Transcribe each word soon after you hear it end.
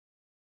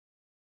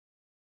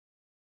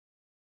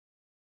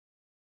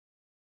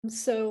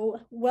So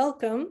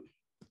welcome.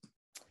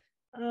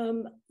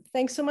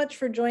 Thanks so much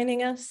for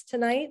joining us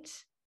tonight.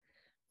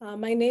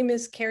 My name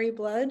is Carrie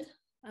Blood.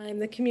 I'm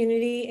the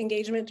Community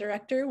Engagement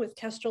Director with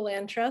Kestrel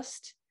Land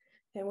Trust,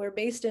 and we're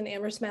based in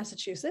Amherst,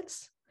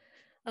 Massachusetts.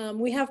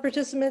 We have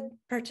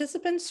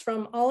participants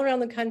from all around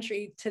the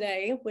country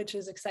today, which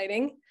is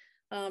exciting,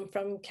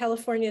 from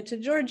California to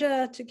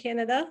Georgia to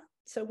Canada.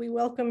 So we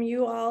welcome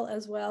you all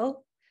as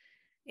well.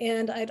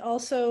 And I'd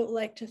also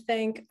like to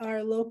thank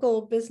our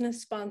local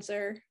business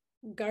sponsor,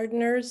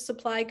 Gardeners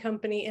Supply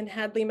Company in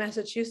Hadley,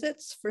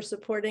 Massachusetts, for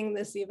supporting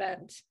this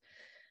event.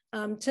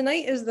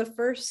 Tonight is the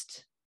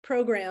first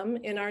program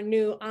in our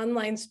new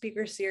online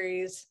speaker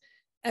series,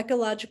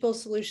 Ecological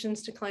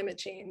Solutions to Climate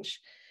Change.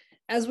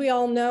 As we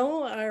all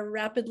know, our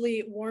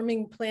rapidly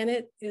warming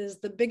planet is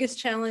the biggest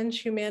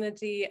challenge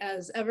humanity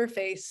has ever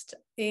faced,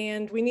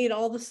 and we need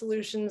all the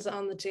solutions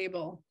on the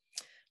table.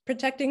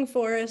 Protecting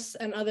forests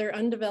and other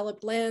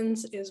undeveloped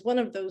lands is one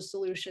of those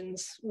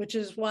solutions, which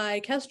is why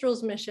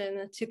Kestrel's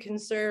mission to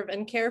conserve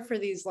and care for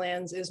these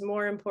lands is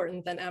more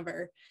important than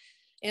ever.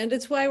 And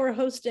it's why we're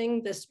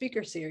hosting this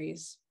speaker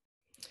series.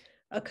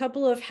 A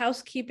couple of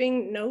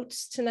housekeeping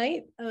notes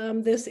tonight.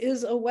 This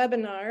is a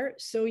webinar,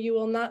 so you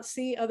will not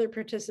see other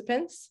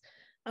participants.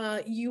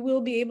 You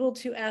will be able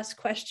to ask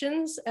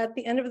questions at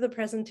the end of the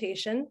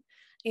presentation,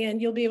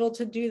 and you'll be able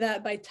to do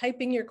that by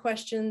typing your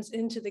questions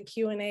into the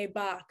Q&A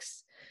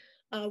box.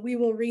 We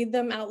will read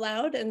them out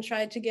loud and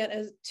try to get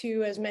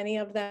to as many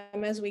of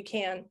them as we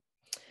can.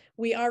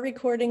 We are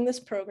recording this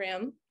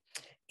program,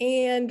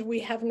 and we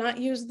have not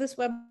used this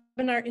webinar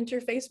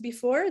interface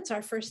before. It's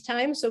our first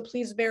time, so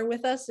please bear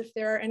with us if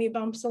there are any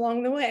bumps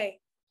along the way.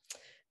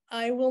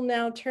 I will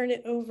now turn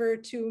it over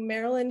to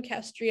Marilyn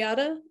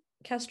Castriata,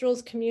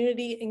 Kestrel's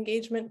Community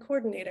Engagement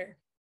Coordinator.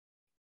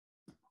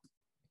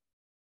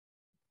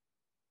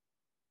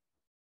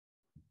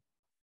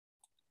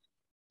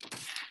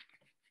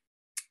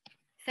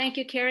 Thank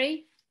you,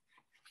 Carrie.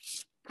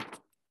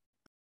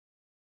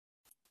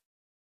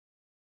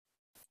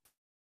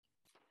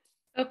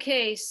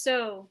 Okay,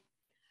 so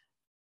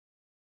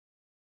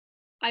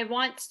I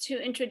want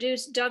to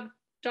introduce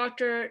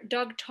Dr.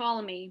 Doug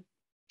Tallamy.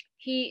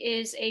 He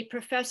is a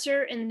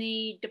professor in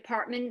the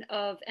Department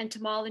of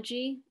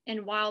Entomology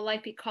and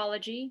Wildlife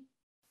Ecology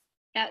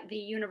at the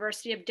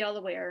University of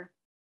Delaware.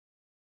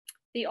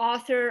 The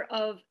author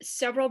of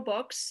several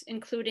books,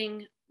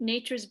 including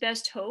Nature's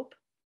Best Hope,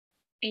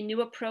 A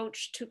New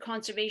Approach to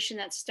Conservation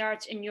That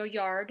Starts in Your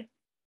Yard,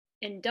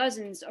 and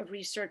dozens of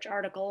research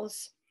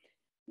articles.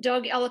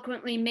 Doug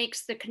eloquently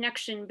makes the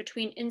connection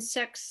between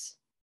insects,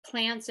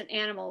 plants, and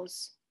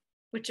animals,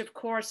 which of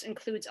course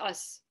includes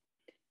us,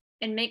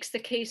 and makes the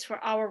case for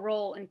our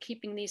role in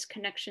keeping these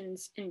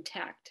connections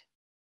intact.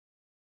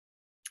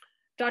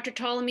 Dr.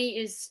 Tallamy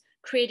is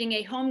creating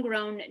a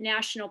homegrown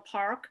national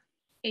park,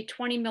 a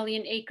 20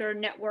 million acre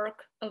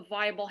network of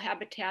viable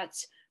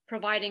habitats,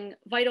 providing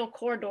vital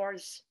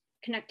corridors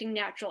connecting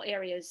natural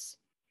areas.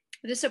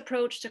 This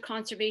approach to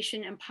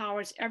conservation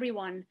empowers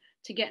everyone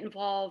to get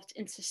involved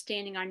in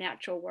sustaining our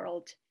natural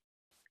world.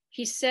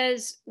 He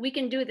says, we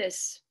can do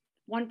this,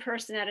 one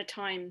person at a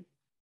time.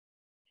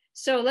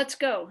 So let's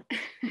go.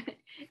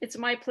 It's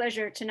my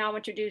pleasure to now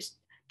introduce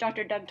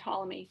Dr. Doug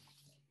Tallamy.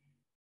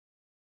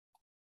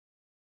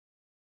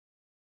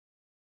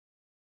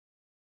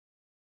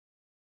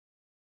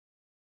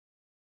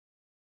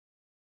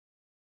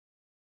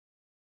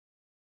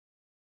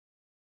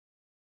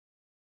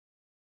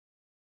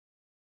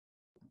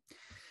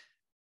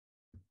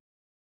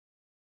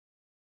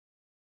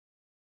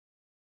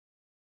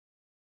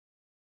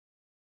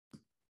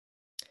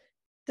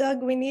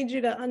 Doug, we need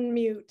you to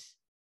unmute.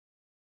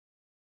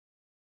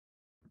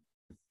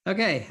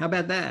 Okay, how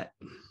about that?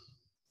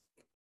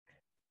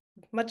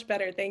 Much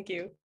better, thank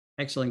you.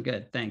 Excellent,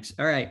 good, thanks.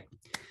 All right,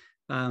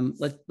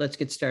 let's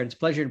get started. It's a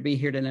pleasure to be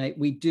here tonight.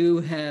 We do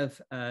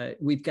have,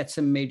 we've got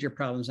some major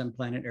problems on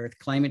planet Earth.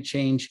 Climate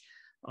change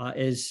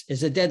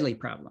is a deadly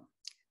problem,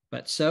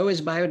 but so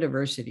is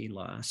biodiversity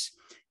loss.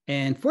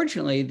 And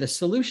fortunately, the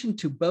solution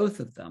to both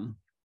of them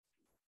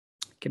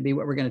can be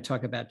what we're going to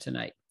talk about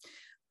tonight.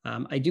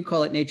 I do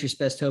call it Nature's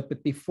Best Hope,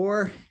 but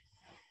before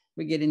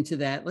we get into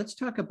that, let's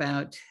talk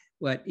about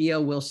what E.O.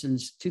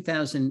 Wilson's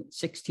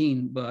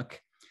 2016 book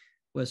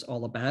was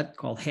all about,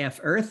 called Half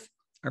Earth,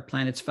 Our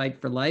Planet's Fight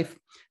for Life.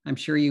 I'm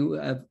sure you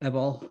have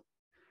all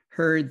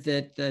heard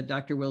that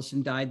Dr.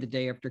 Wilson died the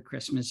day after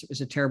Christmas. It was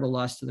a terrible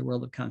loss to the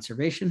world of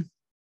conservation.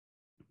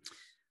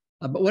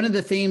 But one of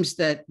the themes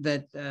that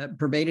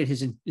pervaded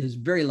his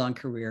very long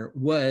career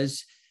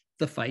was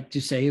the fight to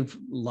save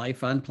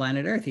life on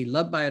planet Earth. He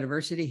loved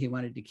biodiversity. He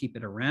wanted to keep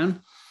it around,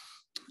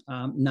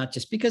 not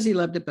just because he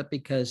loved it, but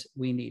because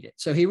we need it.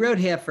 So he wrote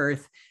Half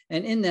Earth.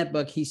 And in that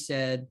book, he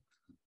said,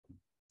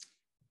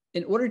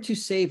 in order to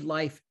save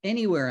life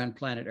anywhere on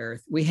planet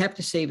Earth, we have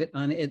to save it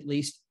on at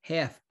least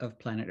half of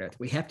planet Earth.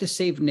 We have to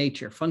save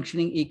nature,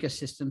 functioning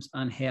ecosystems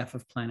on half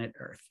of planet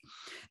Earth.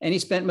 And he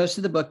spent most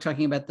of the book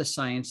talking about the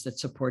science that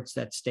supports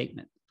that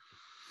statement.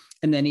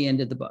 And then he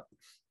ended the book.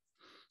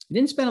 He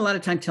didn't spend a lot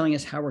of time telling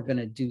us how we're going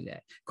to do that.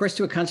 Of course,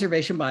 to a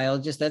conservation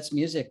biologist, that's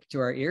music to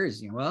our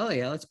ears. Well,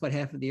 yeah, let's put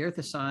half of the earth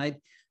aside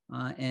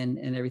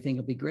and everything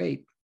will be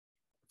great.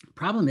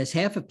 Problem is,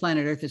 half of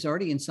planet Earth is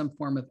already in some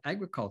form of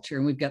agriculture,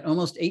 and we've got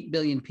almost 8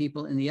 billion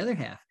people in the other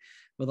half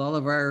with all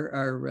of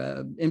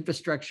our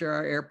infrastructure,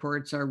 our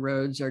airports, our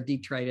roads, our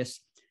detritus,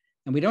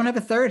 and we don't have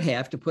a third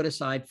half to put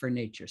aside for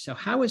nature. So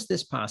how is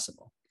this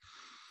possible?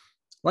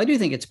 Well, I do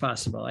think it's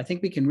possible. I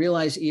think we can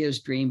realize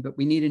EO's dream, but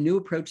we need a new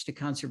approach to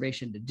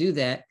conservation to do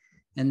that,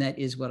 and that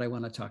is what I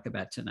want to talk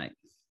about tonight.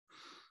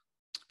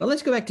 But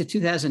let's go back to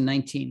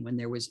 2019 when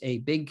there was a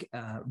big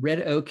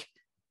red oak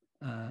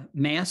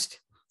mast,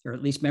 or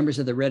at least members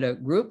of the red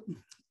oak group.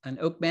 An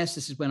oak mast,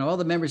 this is when all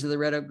the members of the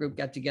red oak group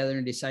got together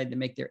and decided to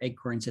make their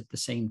acorns at the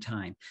same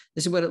time.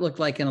 This is what it looked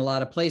like in a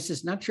lot of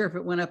places. Not sure if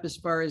it went up as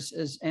far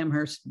as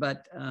Amherst,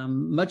 but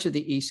much of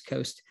the East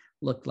Coast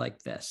looked like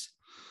this.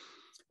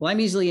 Well, I'm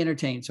easily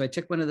entertained. So I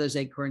took one of those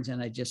acorns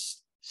and I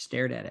just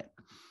stared at it.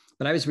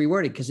 But I was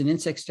rewarded because an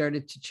insect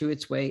started to chew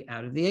its way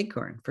out of the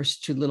acorn. First,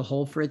 it chewed a little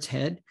hole for its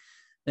head.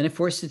 Then it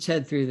forced its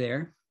head through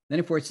there. Then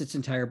it forced its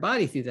entire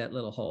body through that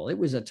little hole. It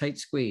was a tight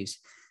squeeze.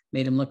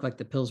 Made him look like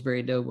the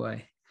Pillsbury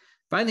Doughboy.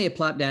 Finally, it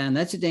plopped down.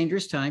 That's a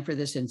dangerous time for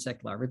this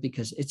insect larva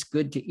because it's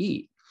good to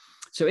eat.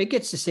 So it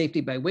gets to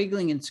safety by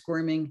wiggling and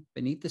squirming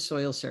beneath the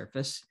soil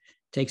surface.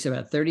 Takes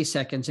about 30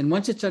 seconds. And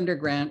once it's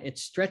underground, it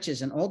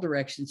stretches in all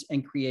directions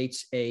and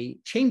creates a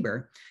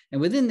chamber. And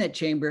within that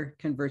chamber,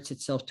 converts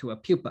itself to a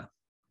pupa.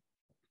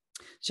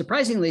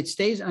 Surprisingly, it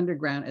stays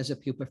underground as a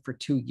pupa for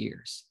 2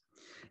 years.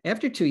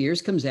 After 2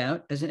 years, comes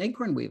out as an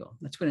acorn weevil.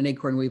 That's what an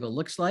acorn weevil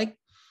looks like.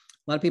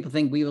 A lot of people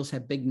think weevils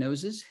have big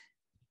noses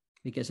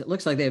because it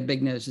looks like they have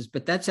big noses,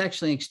 but that's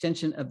actually an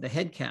extension of the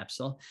head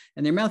capsule,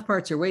 and their mouth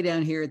parts are way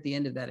down here at the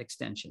end of that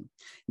extension.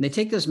 And they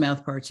take those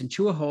mouth parts and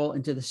chew a hole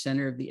into the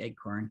center of the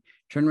acorn,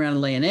 turn around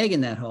and lay an egg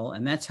in that hole,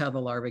 and that's how the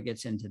larva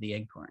gets into the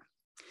acorn.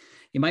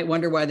 You might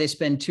wonder why they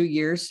spend 2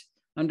 years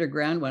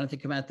underground. Why don't they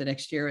come out the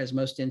next year as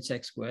most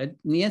insects would?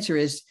 And the answer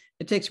is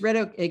it takes red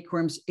oak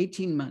acorns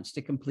 18 months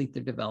to complete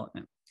their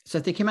development. So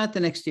if they came out the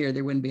next year,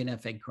 there wouldn't be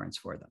enough acorns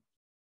for them.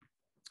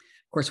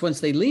 Of course, once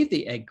they leave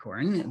the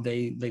acorn,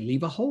 they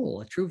leave a hole,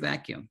 a true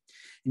vacuum.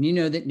 And you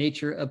know that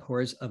nature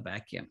abhors a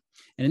vacuum.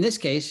 And in this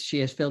case, she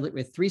has filled it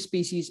with 3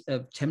 species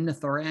of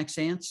temnothorax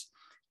ants,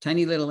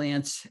 tiny little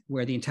ants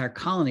where the entire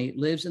colony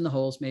lives in the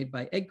holes made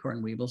by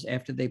acorn weevils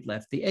after they've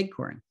left the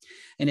acorn.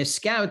 And if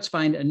scouts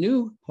find a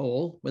new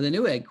hole with a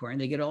new acorn,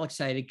 they get all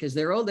excited because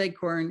their old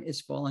acorn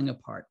is falling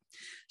apart.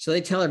 So they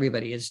tell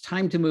everybody it's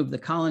time to move the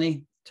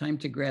colony. Time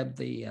to grab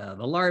the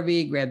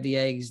larvae, grab the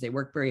eggs. They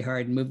work very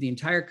hard and move the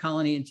entire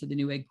colony into the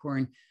new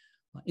acorn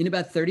in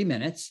about 30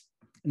 minutes.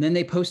 And then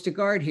they post a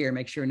guard here,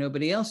 make sure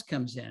nobody else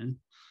comes in.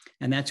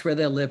 And that's where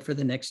they'll live for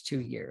the next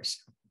 2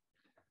 years.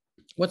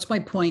 What's my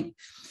point?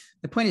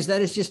 The point is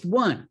that is just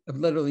one of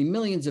literally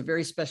millions of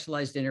very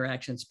specialized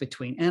interactions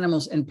between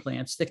animals and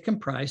plants that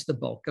comprise the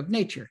bulk of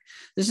nature.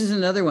 This is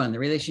another one, the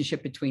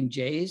relationship between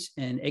jays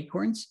and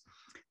acorns.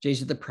 Jays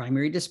are the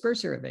primary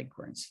disperser of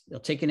acorns. They'll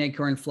take an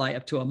acorn, fly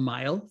up to a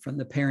mile from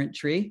the parent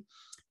tree.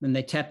 Then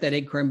they tap that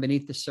acorn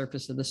beneath the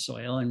surface of the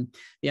soil. And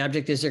the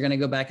object is they're going to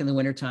go back in the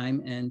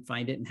wintertime and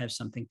find it and have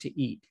something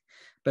to eat.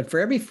 But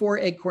for every 4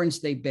 acorns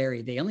they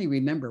bury, they only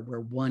remember where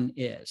one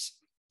is.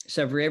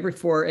 So for every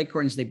 4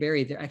 acorns they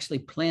bury, they're actually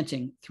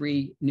planting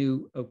 3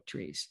 new oak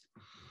trees.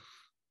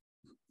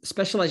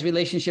 Specialized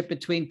relationship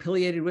between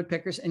pileated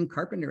woodpeckers and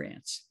carpenter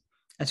ants.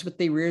 That's what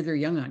they rear their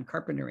young on,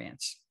 carpenter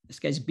ants. This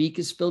guy's beak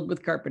is filled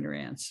with carpenter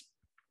ants.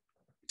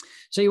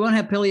 So you won't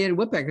have pileated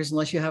woodpeckers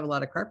unless you have a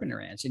lot of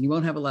carpenter ants. And you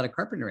won't have a lot of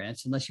carpenter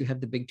ants unless you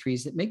have the big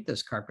trees that make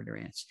those carpenter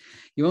ants.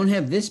 You won't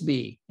have this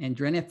bee,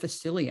 Andrena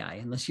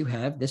facilii, unless you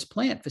have this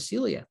plant,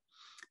 Facilia.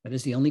 That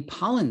is the only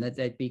pollen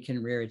that bee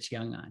can rear its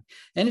young on.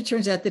 And it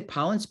turns out that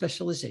pollen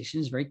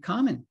specialization is very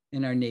common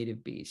in our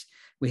native bees.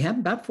 We have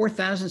about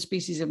 4,000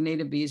 species of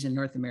native bees in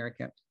North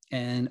America,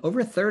 and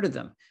over a third of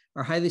them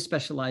are highly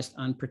specialized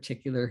on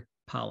particular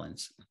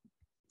pollens.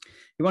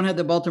 You won't have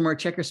the Baltimore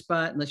checker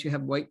spot unless you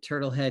have white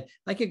turtlehead.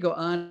 I could go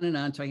on and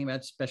on talking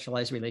about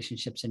specialized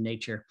relationships in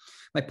nature.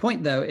 My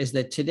point, though, is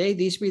that today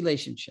these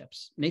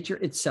relationships, nature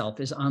itself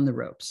is on the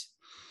ropes.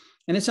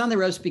 And it's on the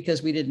ropes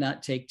because we did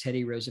not take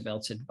Teddy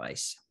Roosevelt's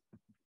advice.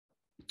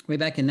 Way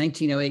back in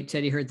 1908,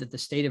 Teddy heard that the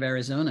state of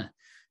Arizona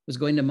was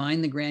going to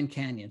mine the Grand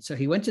Canyon. So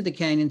he went to the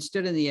canyon,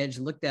 stood on the edge,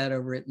 looked out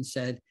over it and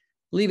said,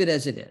 leave it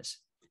as it is.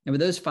 And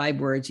with those 5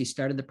 words, he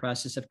started the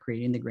process of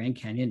creating the Grand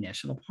Canyon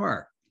National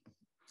Park.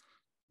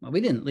 Well,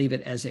 we didn't leave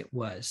it as it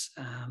was.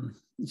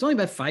 It's only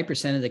about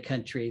 5% of the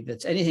country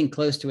that's anything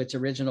close to its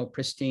original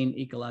pristine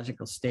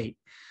ecological state.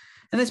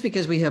 And that's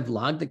because we have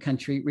logged the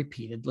country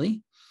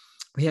repeatedly.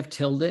 We have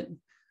tilled it.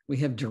 We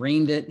have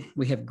drained it.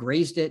 We have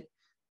grazed it.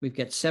 We've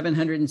got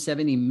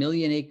 770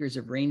 million acres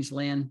of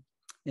rangeland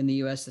in the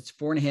US. That's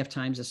 4.5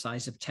 times the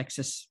size of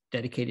Texas,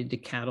 dedicated to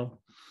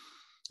cattle.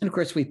 And of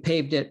course, we've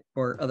paved it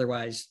or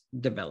otherwise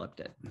developed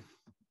it.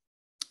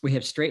 We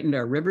have straightened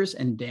our rivers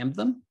and dammed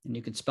them, and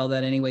you can spell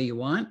that any way you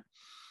want.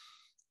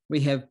 We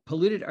have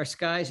polluted our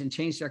skies and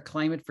changed our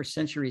climate for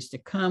centuries to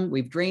come.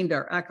 We've drained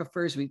our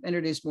aquifers. We've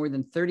introduced more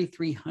than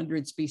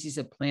 3,300 species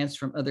of plants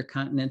from other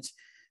continents,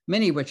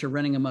 many of which are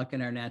running amok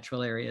in our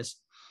natural areas.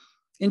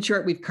 In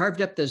short, we've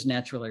carved up those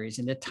natural areas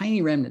into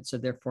tiny remnants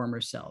of their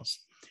former selves.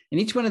 And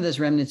each one of those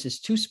remnants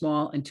is too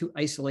small and too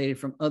isolated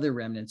from other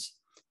remnants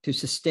to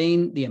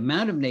sustain the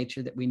amount of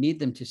nature that we need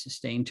them to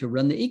sustain to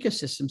run the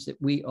ecosystems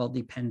that we all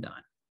depend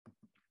on.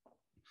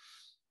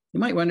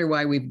 You might wonder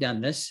why we've done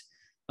this.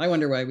 I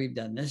wonder why we've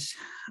done this.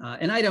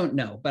 And I don't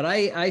know, but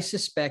I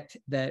suspect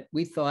that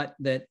we thought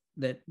that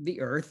the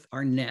Earth,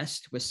 our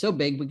nest, was so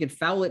big we could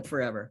foul it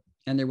forever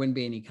and there wouldn't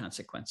be any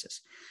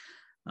consequences.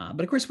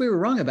 But of course, we were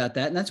wrong about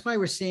that. And that's why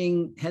we're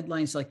seeing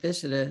headlines like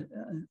this at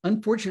an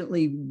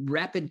unfortunately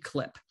rapid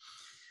clip.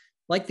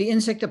 Like the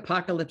insect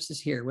apocalypse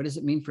is here. What does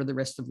it mean for the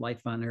rest of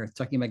life on Earth?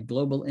 Talking about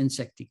global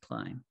insect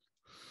decline.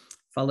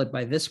 Followed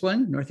by this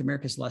one, North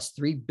America's lost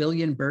 3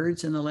 billion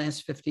birds in the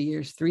last 50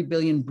 years, 3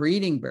 billion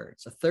breeding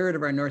birds, a third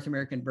of our North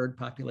American bird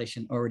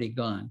population already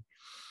gone.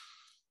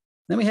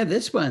 Then we have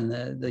this one,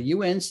 the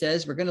UN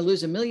says we're going to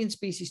lose 1 million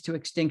species to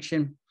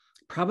extinction,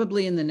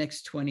 probably in the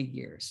next 20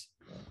 years.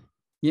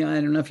 Yeah, I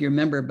don't know if you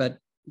remember, but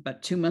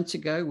about 2 months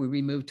ago, we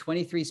removed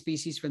 23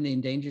 species from the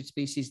endangered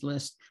species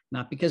list,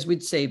 not because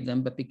we'd saved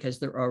them, but because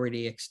they're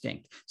already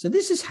extinct. So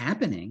this is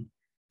happening,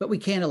 but we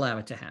can't allow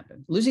it to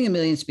happen. Losing 1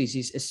 million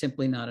species is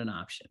simply not an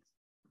option.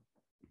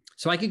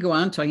 So I could go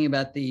on talking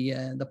about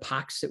the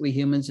pox that we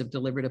humans have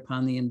delivered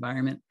upon the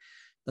environment,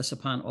 thus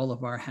upon all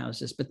of our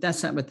houses, but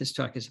that's not what this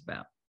talk is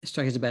about. This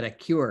talk is about a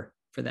cure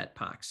for that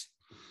pox.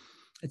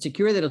 It's a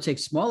cure that'll take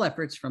small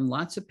efforts from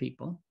lots of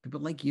people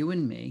like you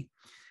and me,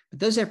 but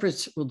those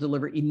efforts will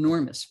deliver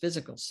enormous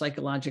physical,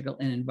 psychological,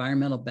 and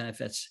environmental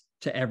benefits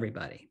to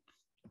everybody.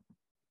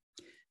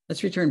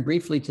 Let's return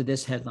briefly to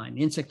this headline.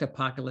 The insect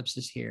apocalypse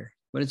is here.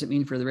 What does it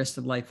mean for the rest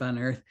of life on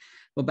Earth?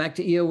 Well, back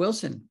to E.O.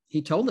 Wilson.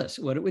 He told us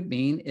what it would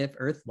mean if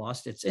Earth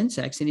lost its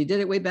insects, and he did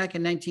it way back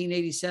in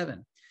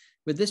 1987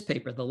 with this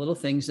paper, The Little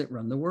Things That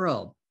Run the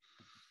World.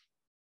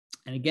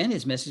 And again,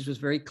 his message was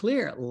very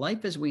clear.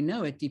 Life as we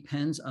know it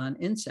depends on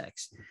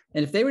insects.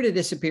 And if they were to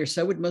disappear,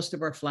 so would most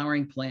of our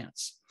flowering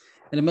plants.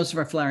 And if most of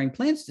our flowering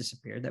plants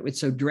disappeared, that would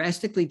so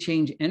drastically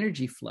change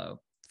energy flow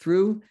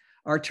through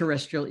our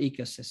terrestrial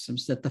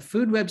ecosystems that the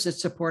food webs that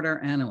support our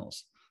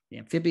animals, the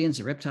amphibians,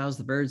 the reptiles,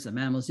 the birds, the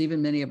mammals,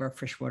 even many of our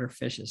freshwater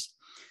fishes,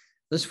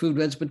 those food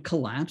webs would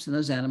collapse and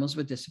those animals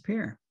would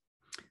disappear.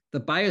 The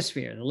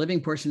biosphere, the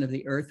living portion of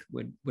the Earth,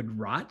 would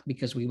rot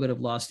because we would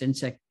have lost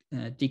insect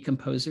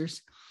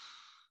decomposers.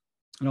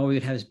 And all we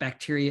would have is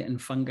bacteria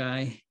and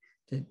fungi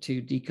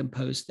to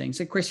decompose things.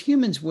 Of course,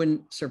 humans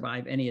wouldn't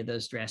survive any of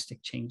those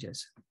drastic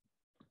changes.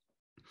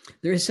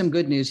 There is some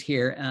good news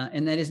here,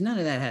 and that is none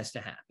of that has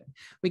to happen.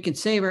 We can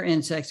save our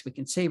insects, we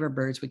can save our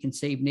birds, we can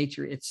save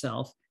nature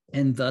itself,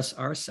 and thus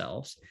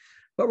ourselves,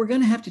 but we're going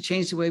to have to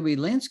change the way we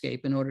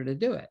landscape in order to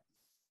do it.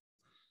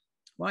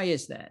 Why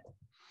is that?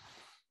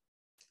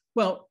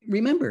 Well,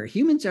 remember,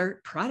 humans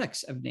are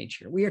products of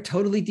nature. We are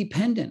totally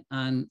dependent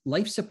on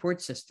life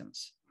support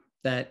systems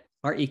that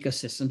our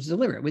ecosystems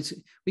deliver.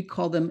 We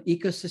call them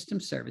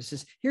ecosystem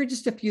services. Here are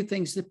just a few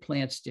things that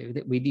plants do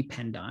that we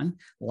depend on,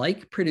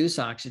 like produce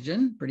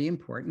oxygen, pretty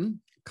important,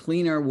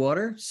 clean our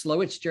water,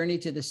 slow its journey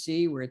to the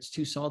sea where it's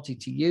too salty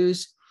to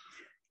use,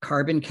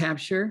 carbon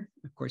capture.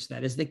 Of course,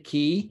 that is the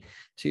key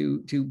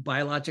to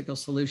biological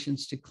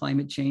solutions to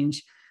climate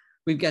change.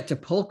 We've got to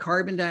pull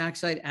carbon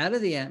dioxide out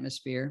of the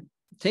atmosphere,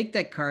 take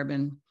that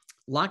carbon,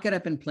 lock it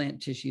up in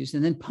plant tissues,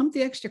 and then pump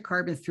the extra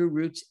carbon through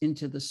roots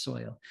into the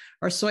soil.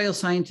 Our soil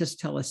scientists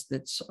tell us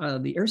that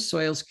the Earth's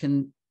soils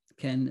can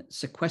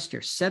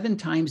sequester 7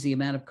 times the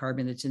amount of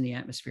carbon that's in the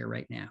atmosphere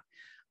right now.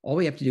 All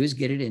we have to do is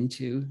get it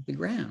into the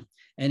ground,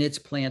 and it's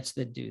plants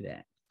that do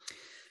that.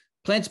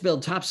 Plants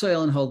build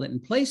topsoil and hold it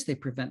in place. They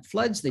prevent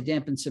floods. They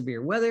dampen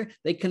severe weather.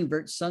 They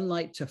convert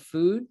sunlight to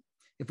food.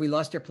 If we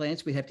lost our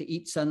plants, we'd have to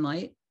eat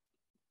sunlight,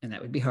 and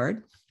that would be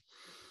hard.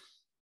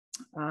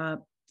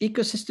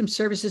 Ecosystem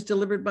services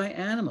delivered by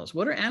animals.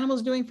 What are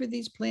animals doing for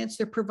these plants?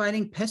 They're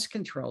providing pest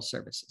control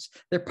services.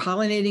 They're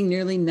pollinating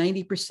nearly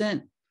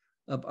 90%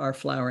 of our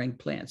flowering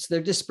plants.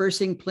 They're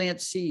dispersing plant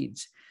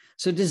seeds.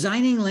 So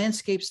designing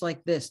landscapes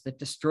like this that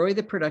destroy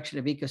the production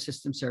of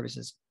ecosystem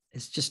services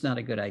is just not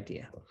a good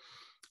idea.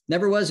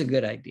 Never was a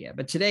good idea,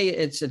 but today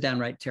it's a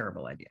downright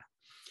terrible idea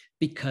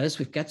because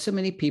we've got so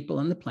many people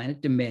on the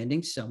planet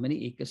demanding so many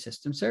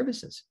ecosystem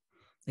services.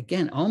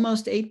 Again,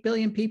 almost 8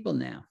 billion people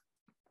now.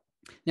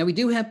 Now we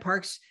do have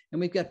parks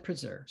and we've got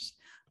preserves,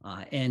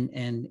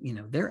 and you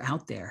know they're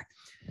out there.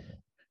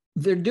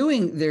 They're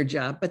doing their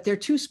job, but they're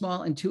too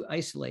small and too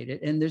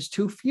isolated, and there's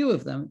too few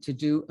of them to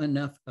do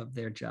enough of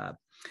their job.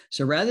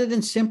 So rather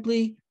than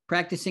simply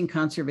practicing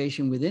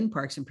conservation within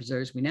parks and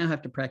preserves, we now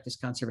have to practice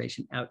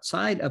conservation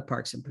outside of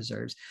parks and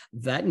preserves.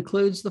 That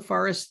includes the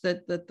forests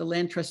that the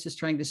Land Trust is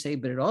trying to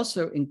save, but it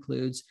also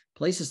includes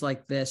places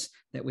like this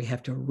that we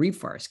have to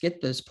reforest,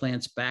 get those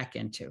plants back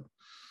into.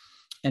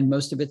 And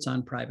most of it's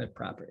on private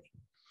property.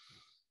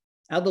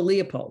 Aldo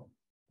Leopold,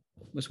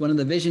 was one of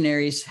the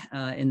visionaries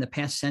in the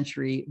past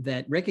century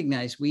that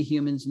recognized we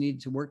humans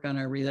need to work on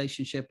our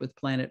relationship with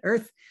planet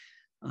Earth.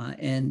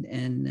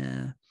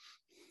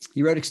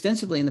 He wrote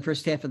extensively in the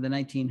first half of the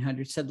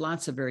 1900s, said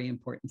lots of very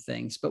important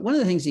things. But one of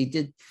the things he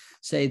did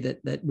say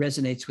that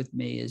resonates with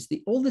me is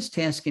the oldest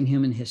task in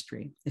human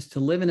history is to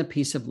live in a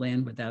piece of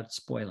land without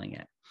spoiling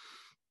it.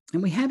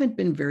 And we haven't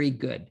been very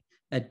good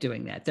at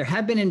doing that. There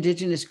have been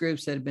indigenous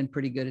groups that have been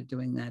pretty good at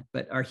doing that,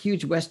 but our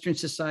huge Western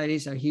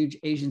societies, our huge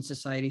Asian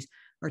societies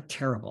are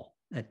terrible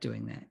at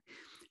doing that.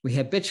 We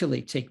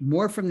habitually take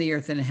more from the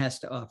earth than it has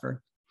to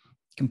offer,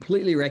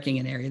 completely wrecking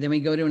an area. Then we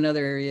go to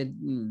another area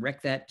and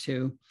wreck that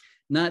too.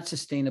 Not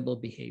sustainable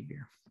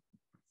behavior.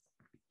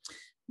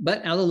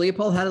 But Aldo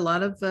Leopold had a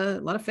lot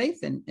of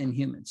faith in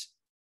humans.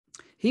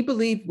 He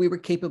believed we were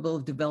capable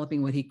of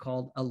developing what he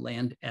called a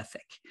land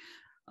ethic.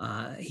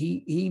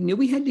 He knew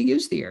we had to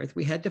use the earth.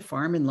 We had to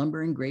farm and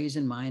lumber and graze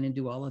and mine and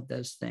do all of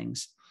those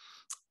things.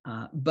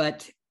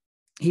 But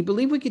he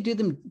believed we could do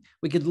them.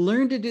 We could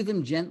learn to do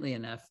them gently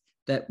enough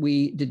that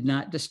we did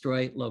not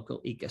destroy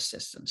local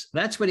ecosystems.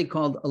 That's what he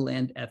called a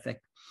land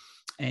ethic.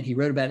 And he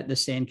wrote about it in the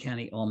Sand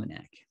County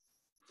Almanac.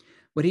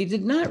 What he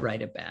did not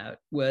write about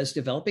was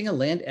developing a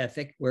land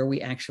ethic where we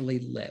actually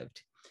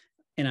lived.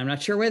 And I'm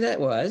not sure where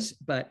that was,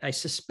 but I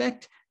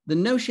suspect the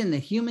notion that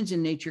humans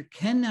and nature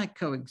cannot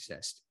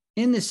coexist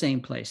in the same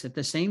place at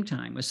the same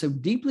time was so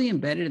deeply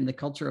embedded in the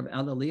culture of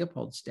Aldo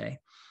Leopold's day,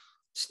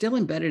 still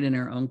embedded in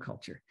our own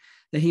culture,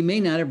 that he may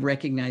not have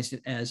recognized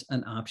it as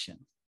an option.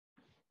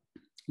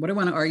 What I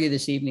want to argue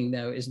this evening,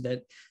 though, is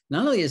that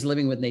not only is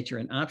living with nature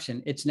an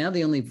option, it's now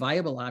the only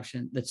viable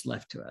option that's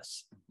left to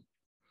us.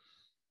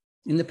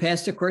 In the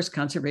past, of course,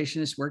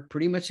 conservationists worked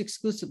pretty much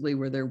exclusively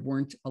where there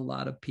weren't a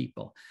lot of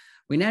people.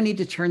 We now need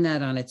to turn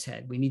that on its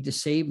head. We need to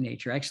save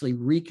nature, actually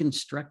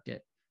reconstruct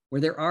it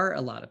where there are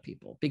a lot of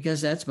people,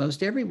 because that's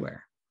most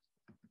everywhere.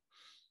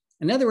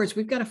 In other words,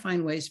 we've got to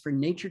find ways for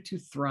nature to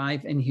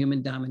thrive in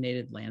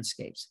human-dominated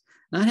landscapes,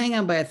 not hang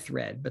on by a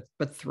thread,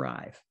 but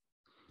thrive.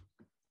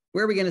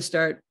 Where are we going to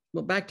start?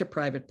 Well, back to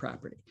private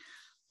property.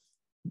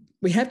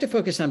 We have to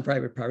focus on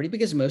private property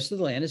because most of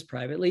the land is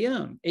privately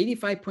owned.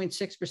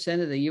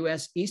 85.6% of the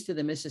US east of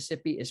the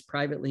Mississippi is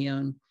privately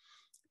owned.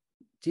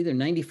 It's either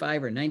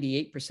 95 or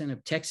 98%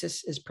 of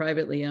Texas is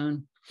privately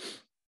owned.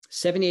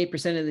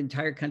 78% of the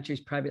entire country is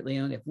privately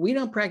owned. If we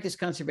don't practice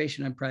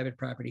conservation on private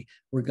property,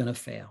 we're going to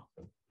fail.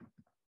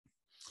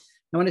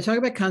 Now, when I talk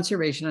about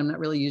conservation, I'm not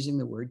really using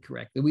the word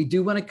correctly. We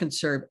do want to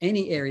conserve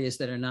any areas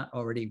that are not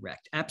already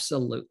wrecked,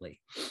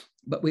 absolutely.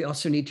 But we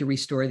also need to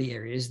restore the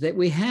areas that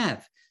we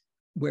have,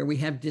 where we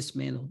have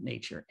dismantled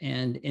nature.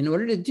 And in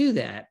order to do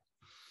that,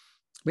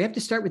 we have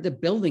to start with the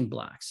building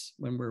blocks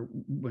when we're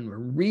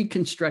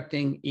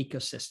reconstructing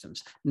ecosystems.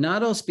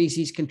 Not all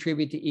species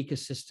contribute to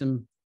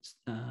ecosystem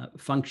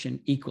function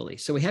equally.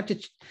 So we have to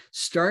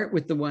start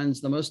with the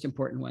most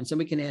important ones, and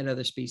we can add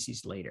other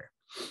species later.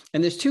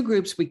 And there's two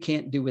groups we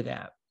can't do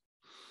without.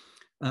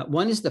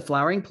 One is the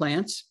flowering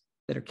plants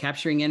that are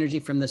capturing energy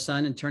from the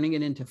sun and turning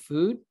it into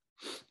food.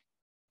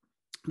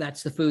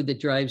 That's the food that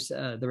drives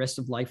the rest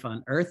of life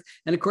on Earth.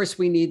 And of course,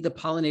 we need the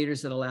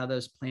pollinators that allow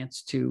those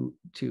plants to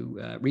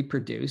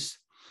reproduce.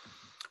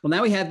 Well,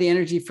 now we have the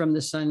energy from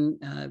the sun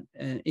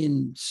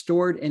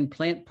stored in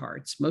plant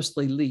parts,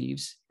 mostly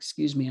leaves.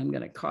 Excuse me, I'm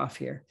going to cough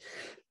here.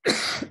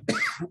 It's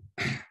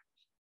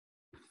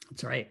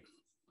all right.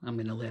 I'm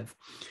going to live.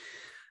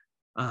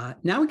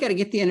 Now we got to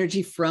get the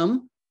energy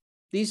from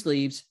these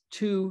leaves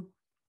to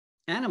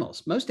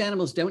animals. Most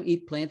animals don't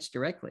eat plants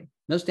directly.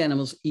 Most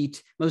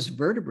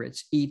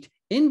vertebrates eat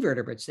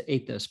invertebrates that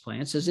ate those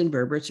plants, as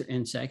invertebrates or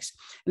insects.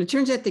 And it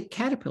turns out that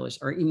caterpillars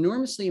are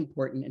enormously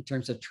important in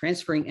terms of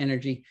transferring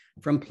energy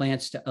from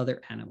plants to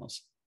other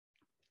animals.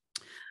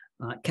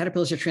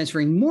 Caterpillars are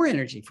transferring more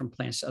energy from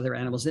plants to other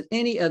animals than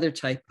any other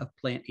type of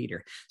plant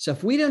eater. So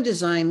if we don't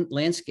design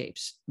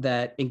landscapes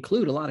that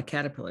include a lot of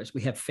caterpillars,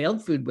 we have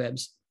failed food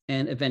webs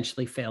and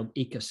eventually failed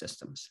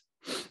ecosystems.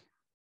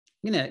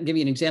 I'm going to give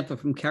you an example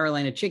from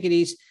Carolina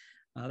chickadees.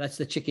 That's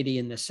the chickadee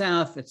in the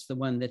south. It's the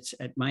one that's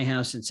at my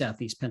house in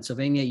southeast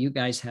Pennsylvania. You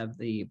guys have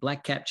the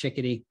black-capped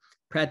chickadee,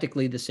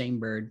 practically the same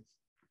bird.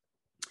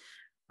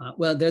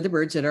 Well, they're the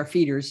birds that are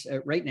feeders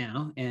right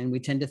now, and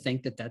we tend to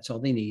think that that's all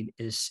they need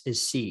is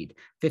seed.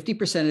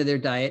 50% of their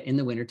diet in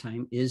the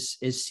wintertime is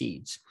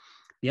seeds.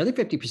 The other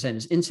 50%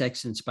 is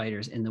insects and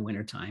spiders in the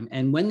wintertime.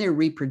 And when they're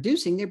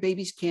reproducing, their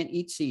babies can't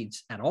eat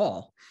seeds at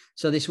all.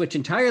 So they switch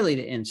entirely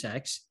to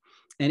insects.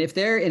 And if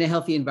they're in a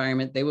healthy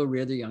environment, they will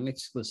rear their young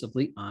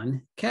exclusively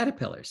on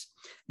caterpillars.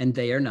 And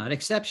they are not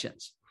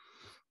exceptions.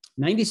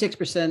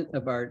 96%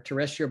 of our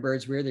terrestrial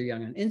birds rear their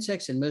young on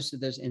insects, and most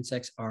of those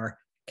insects are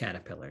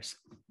caterpillars.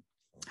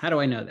 How do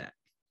I know that?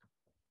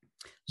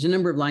 There's a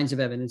number of lines of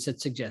evidence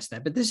that suggest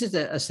that, but this is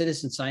a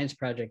citizen science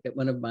project that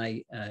one of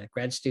my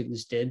grad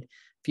students did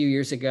a few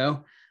years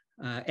ago,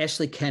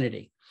 Ashley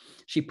Kennedy.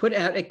 She put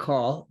out a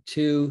call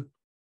to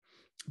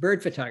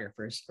bird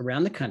photographers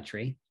around the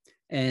country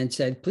and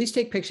said, please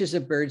take pictures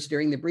of birds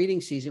during the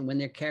breeding season when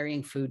they're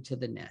carrying food to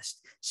the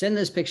nest. Send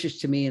those pictures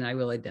to me and I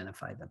will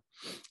identify them.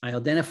 I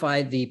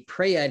identify the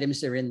prey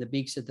items that are in the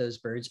beaks of those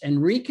birds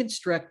and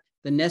reconstruct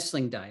the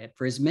nestling diet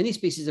for as many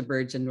species of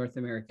birds in North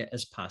America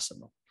as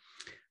possible.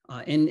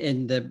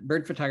 And the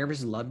bird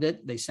photographers loved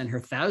it. They sent her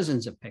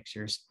thousands of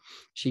pictures.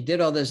 She did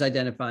all those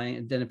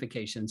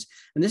identifications.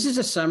 And this is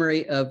a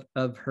summary of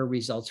her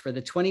results for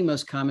the 20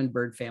 most common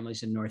bird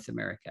families in North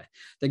America.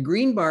 The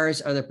green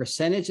bars are the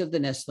percentage of the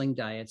nestling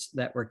diets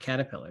that were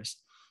caterpillars.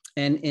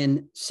 And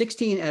in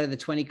 16 out of the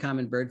 20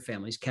 common bird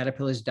families,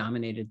 caterpillars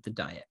dominated the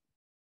diet.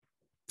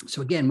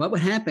 So again, what would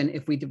happen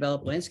if we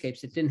developed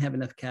landscapes that didn't have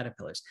enough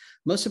caterpillars?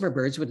 Most of our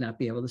birds would not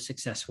be able to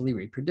successfully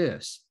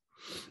reproduce.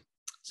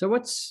 So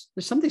there's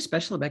something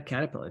special about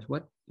caterpillars.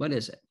 What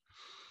is it?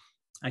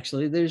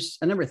 Actually, there's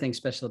a number of things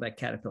special about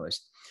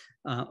caterpillars.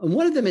 And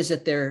one of them is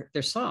that they're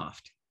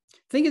soft.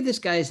 Think of this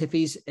guy as if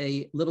he's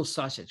a little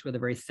sausage with a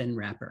very thin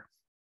wrapper.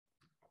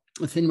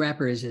 A thin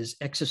wrapper is his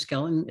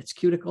exoskeleton, it's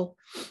cuticle,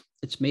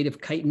 it's made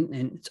of chitin,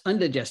 and it's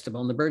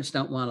undigestible, and the birds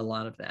don't want a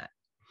lot of that.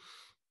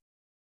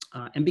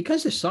 And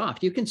because they're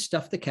soft, you can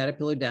stuff the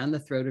caterpillar down the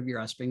throat of your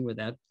offspring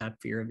without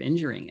fear of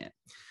injuring it.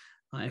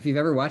 If you've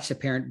ever watched a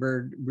parent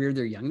bird rear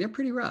their young, they're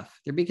pretty rough.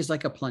 Their beak is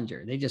like a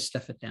plunger. They just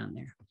stuff it down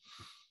there.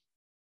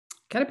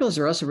 Caterpillars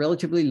are also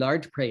relatively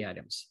large prey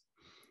items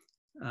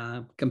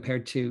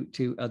compared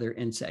to other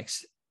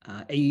insects.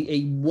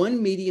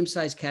 One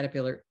medium-sized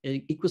caterpillar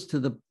is equal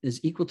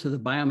to the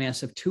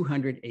biomass of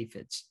 200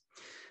 aphids.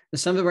 Now,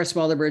 some of our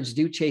smaller birds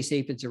do chase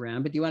aphids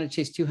around, but do you want to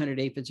chase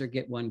 200 aphids or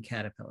get one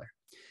caterpillar?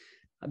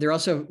 They're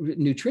also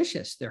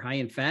nutritious. They're high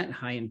in fat,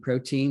 high in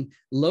protein,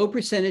 low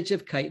percentage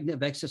of chitin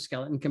of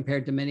exoskeleton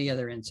compared to many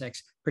other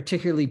insects,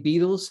 particularly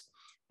beetles.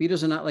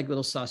 Beetles are not like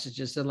little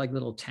sausages. They're like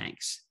little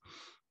tanks.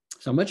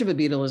 So much of a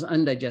beetle is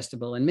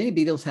undigestible, and many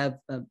beetles have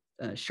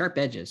sharp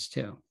edges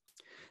too.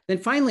 Then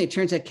finally, it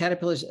turns out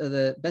caterpillars are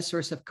the best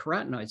source of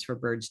carotenoids for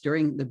birds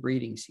during the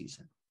breeding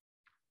season.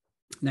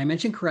 Now, I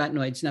mentioned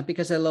carotenoids not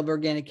because I love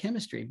organic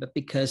chemistry, but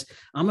because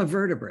I'm a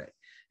vertebrate.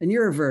 And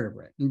you're a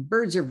vertebrate, and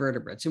birds are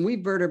vertebrates, and we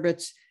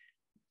vertebrates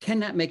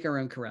cannot make our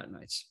own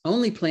carotenoids.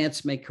 Only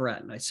plants make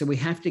carotenoids, so we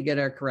have to get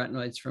our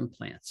carotenoids from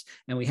plants.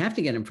 And we have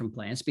to get them from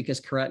plants because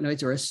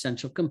carotenoids are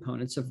essential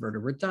components of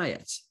vertebrate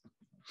diets.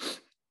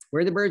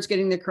 Where are the birds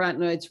getting their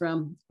carotenoids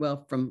from?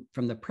 Well, from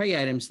the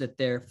prey items that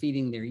they're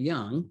feeding their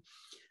young.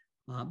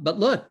 But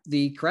look,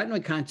 the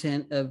carotenoid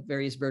content of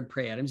various bird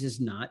prey items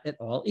is not at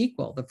all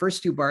equal. The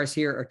first two bars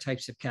here are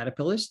types of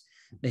caterpillars.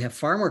 They have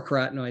far more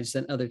carotenoids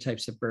than other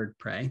types of bird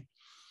prey,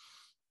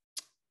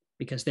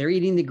 because they're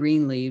eating the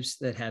green leaves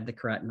that have the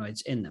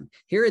carotenoids in them.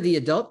 Here are the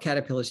adult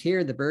caterpillars.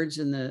 Here, the birds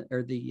and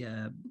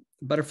the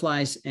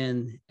butterflies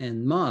and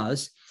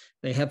moths.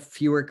 They have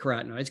fewer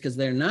carotenoids because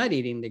they're not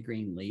eating the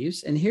green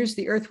leaves. And here's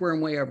the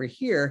earthworm way over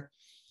here.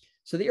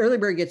 So the early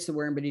bird gets the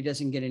worm, but he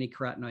doesn't get any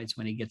carotenoids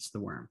when he gets the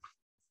worm.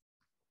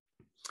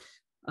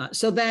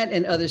 So that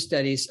and other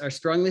studies are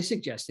strongly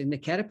suggesting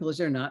that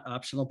caterpillars are not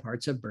optional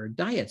parts of bird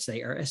diets.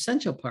 They are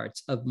essential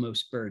parts of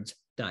most birds'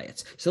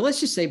 diets. So let's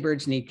just say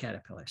birds need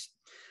caterpillars.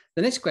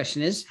 The next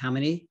question is, how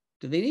many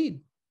do they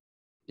need?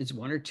 Is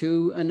one or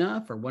two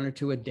enough, or one or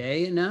two a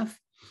day enough?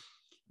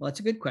 Well, that's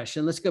a good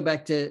question. Let's go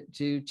back to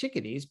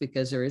chickadees,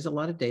 because there is a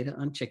lot of data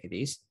on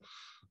chickadees.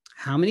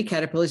 How many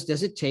caterpillars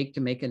does it take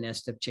to make a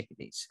nest of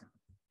chickadees?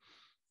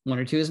 One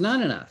or two is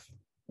not enough.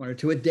 One or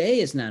two a day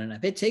is not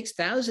enough. It takes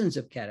thousands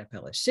of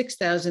caterpillars,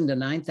 6,000 to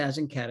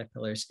 9,000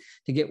 caterpillars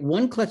to get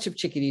one clutch of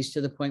chickadees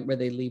to the point where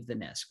they leave the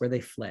nest, where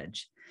they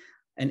fledge.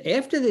 And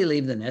after they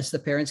leave the nest, the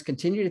parents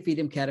continue to feed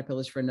them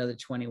caterpillars for another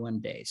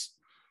 21 days.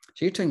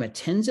 So you're talking about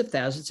tens of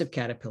thousands of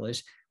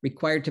caterpillars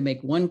required to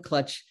make one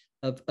clutch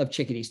of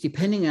chickadees,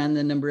 depending on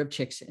the number of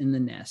chicks in the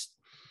nest.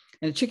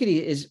 And a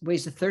chickadee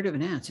weighs 1/3 of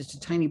an ounce. It's a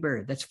tiny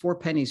bird. That's 4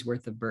 pennies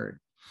worth of bird.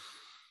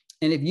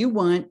 And if you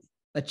want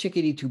a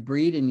chickadee to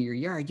breed in your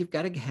yard, you've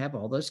got to have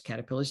all those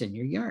caterpillars in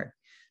your yard,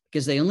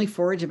 because they only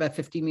forage about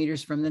 50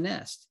 meters from the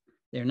nest.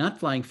 They're not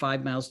flying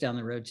 5 miles down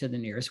the road to the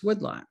nearest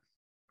woodlot.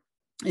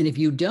 And if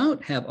you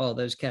don't have all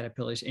those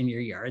caterpillars in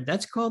your yard,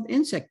 that's called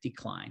insect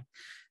decline.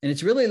 And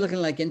it's really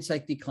looking like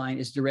insect decline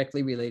is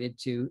directly related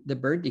to the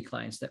bird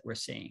declines that we're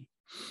seeing.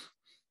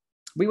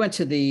 We went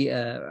to the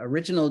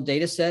original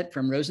data set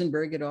from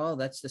Rosenberg et al.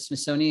 That's the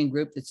Smithsonian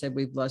group that said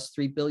we've lost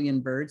 3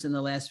 billion birds in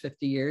the last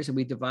 50 years. And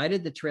we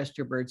divided the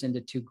terrestrial birds into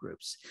two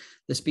groups: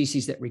 the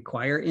species that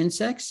require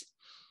insects,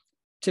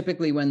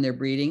 typically when they're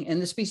breeding,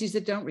 and the species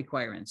that don't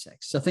require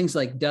insects. So things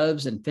like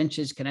doves and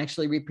finches can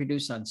actually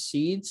reproduce on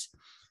seeds.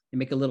 They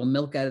make a little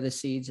milk out of the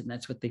seeds, and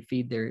that's what they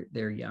feed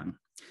their young.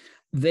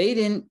 They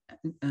didn't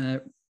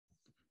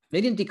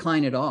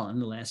decline at all in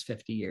the last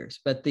 50 years,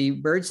 but the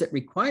birds that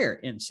require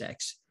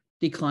insects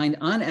declined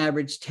on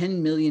average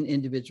 10 million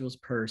individuals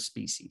per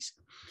species.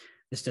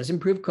 This doesn't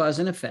prove cause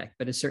and effect,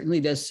 but it certainly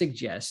does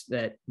suggest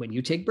that when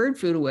you take bird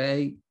food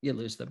away, you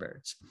lose the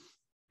birds.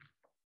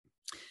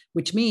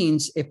 Which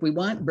means if we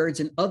want birds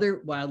and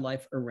other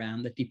wildlife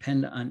around that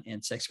depend on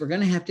insects, we're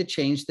going to have to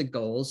change the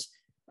goals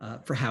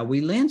for how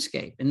we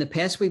landscape. In the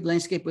past, we've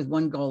landscaped with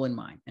one goal in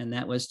mind, and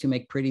that was to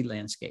make pretty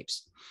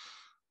landscapes.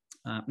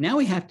 Now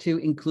we have to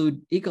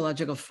include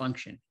ecological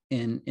function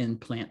in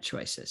plant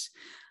choices.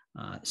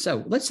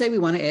 So let's say we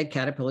want to add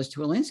caterpillars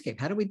to a landscape.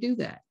 How do we do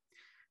that?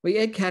 We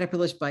add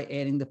caterpillars by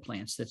adding the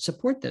plants that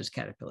support those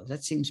caterpillars.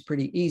 That seems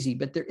pretty easy,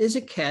 but there is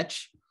a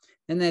catch,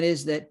 and that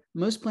is that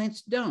most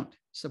plants don't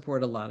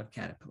support a lot of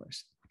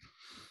caterpillars,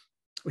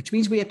 which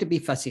means we have to be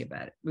fussy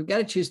about it. We've got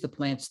to choose the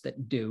plants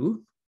that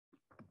do,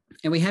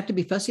 and we have to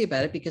be fussy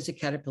about it because the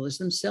caterpillars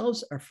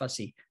themselves are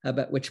fussy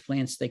about which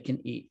plants they can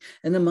eat.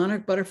 And the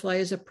monarch butterfly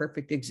is a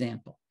perfect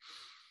example.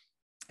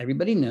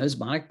 Everybody knows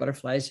monarch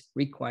butterflies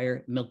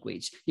require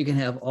milkweeds. You can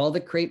have all the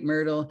crepe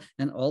myrtle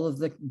and all of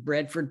the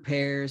Bradford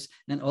pears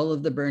and all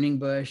of the burning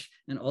bush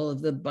and all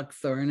of the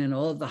buckthorn and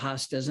all of the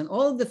hostas and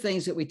all of the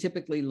things that we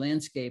typically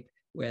landscape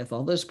with,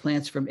 all those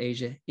plants from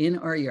Asia in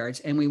our yards,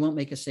 and we won't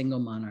make a single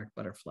monarch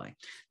butterfly.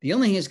 The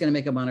only thing that's going to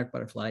make a monarch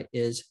butterfly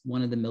is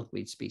one of the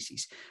milkweed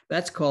species.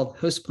 That's called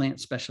host plant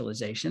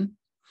specialization.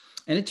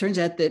 And it turns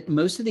out that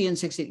most of the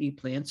insects that eat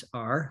plants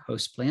are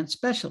host plant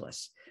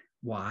specialists.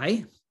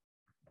 Why?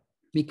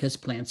 Because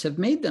plants have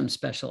made them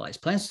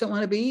specialized. Plants don't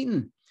want to be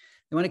eaten.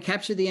 They want to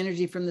capture the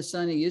energy from the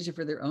sun and use it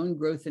for their own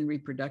growth and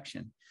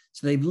reproduction.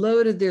 So they've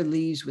loaded their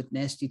leaves with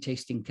nasty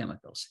tasting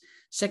chemicals,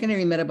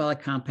 secondary metabolic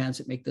compounds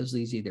that make those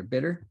leaves either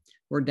bitter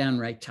or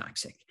downright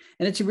toxic.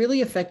 And it's a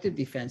really effective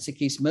defense that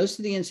keeps most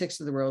of the insects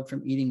of the world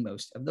from eating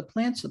most of the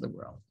plants of the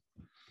world.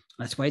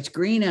 That's why it's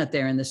green out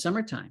there in the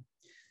summertime.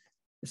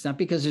 It's not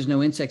because there's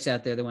no insects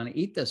out there that want to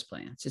eat those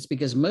plants. It's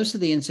because most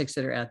of the insects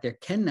that are out there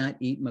cannot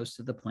eat most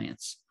of the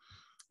plants.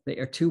 They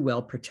are too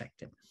well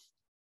protected.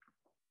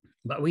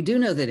 But we do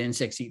know that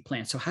insects eat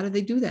plants. So how do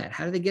they do that?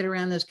 How do they get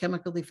around those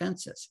chemical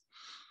defenses?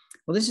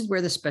 Well, this is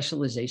where the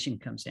specialization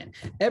comes in.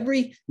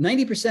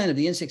 90% of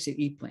the insects that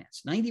eat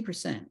plants,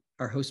 90%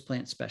 are host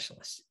plant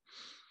specialists.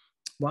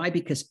 Why?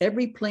 Because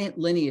every plant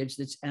lineage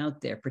that's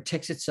out there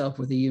protects itself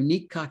with a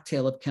unique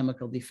cocktail of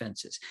chemical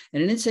defenses.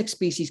 And an insect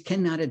species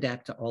cannot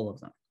adapt to all of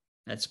them.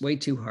 That's way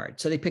too hard.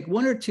 So they pick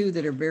one or two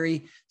that are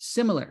very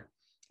similar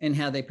in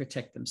how they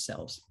protect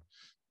themselves.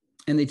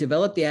 And they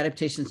develop the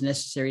adaptations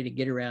necessary to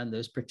get around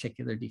those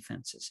particular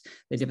defenses.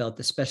 They develop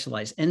the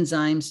specialized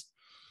enzymes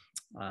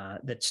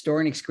that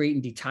store and excrete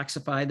and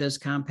detoxify those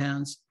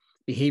compounds,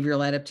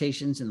 behavioral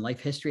adaptations and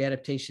life history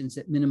adaptations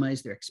that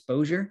minimize their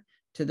exposure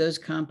to those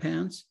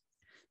compounds.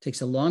 It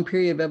takes a long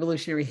period of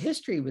evolutionary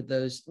history with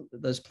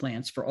those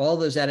plants for all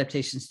those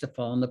adaptations to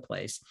fall into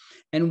place.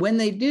 And when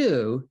they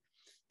do,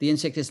 the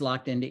insect is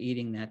locked into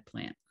eating that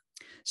plant.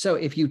 So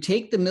if you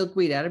take the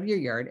milkweed out of your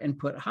yard and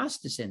put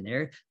hostas in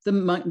there, the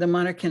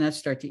monarch cannot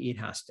start to eat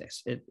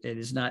hostas. It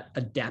is not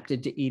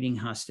adapted to eating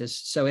hostas.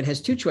 So it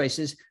has two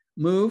choices: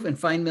 move and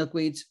find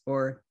milkweeds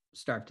or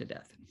starve to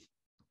death.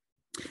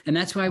 And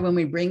that's why when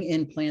we bring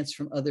in plants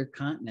from other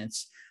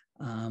continents,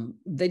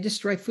 they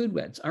destroy food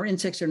webs. Our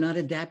insects are not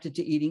adapted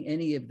to eating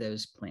any of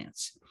those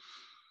plants.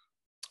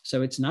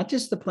 So it's not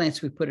just the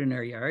plants we put in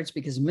our yards,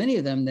 because many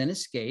of them then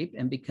escape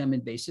and become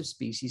invasive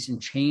species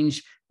and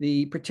change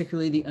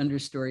particularly the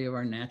understory of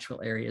our natural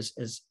areas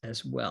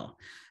as well,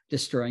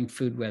 destroying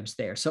food webs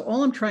there. So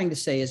all I'm trying to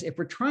say is, if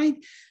we're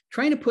trying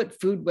to put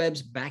food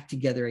webs back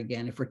together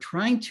again, if we're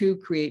trying to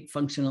create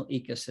functional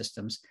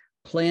ecosystems,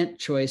 plant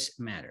choice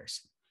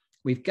matters.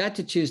 We've got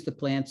to choose the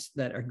plants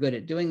that are good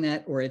at doing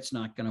that, or it's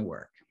not going to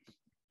work.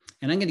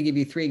 And I'm going to give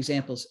you 3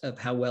 examples of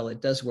how well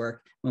it does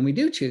work when we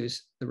do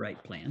choose the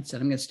right plants.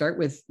 And I'm going to start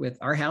with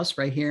our house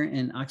right here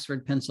in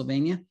Oxford,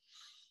 Pennsylvania.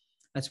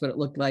 That's what it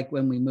looked like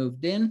when we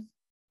moved in.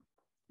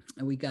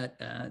 And we got,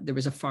 there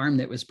was a farm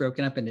that was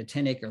broken up into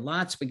 10-acre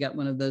lots. We got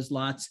one of those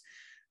lots.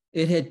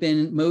 It had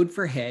been mowed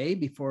for hay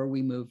before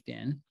we moved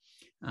in.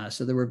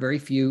 So there were very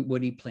few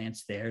woody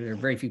plants there. There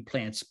were very few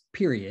plants,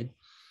 period.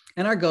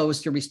 And our goal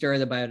was to restore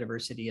the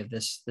biodiversity of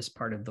this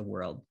part of the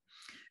world.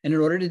 And in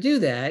order to do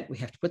that, we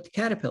have to put the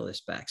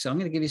caterpillars back. So I'm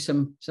going to give you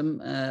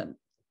some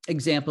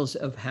examples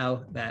of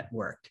how that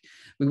worked.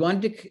 We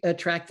wanted to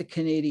attract the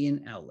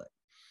Canadian owlet.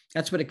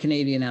 That's what a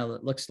Canadian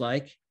owlet looks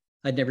like.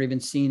 I'd never even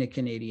seen a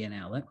Canadian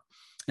owlet.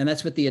 And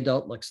that's what the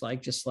adult looks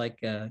like, just like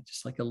a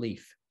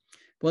leaf.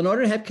 Well, in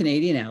order to have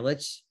Canadian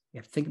owlets, you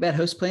have to think about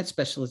host plant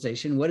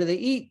specialization. What do they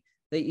eat?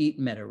 They eat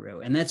meadow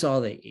rue, and that's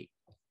all they eat.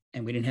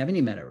 And we didn't have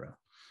any meadow rue.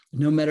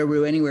 No meadow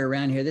rue anywhere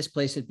around here. This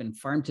place had been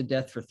farmed to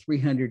death for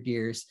 300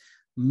 years.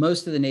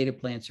 Most of the native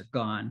plants are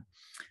gone.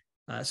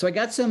 So I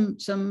got some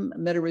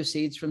meadow rue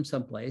seeds from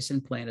someplace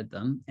and planted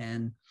them,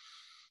 and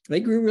they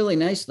grew really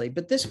nicely.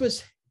 But this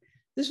was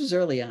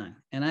early on,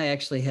 and I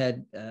actually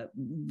had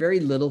very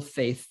little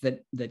faith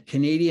that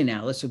Canadian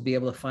owlets would be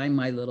able to find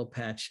my little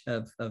patch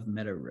of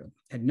meadow rue.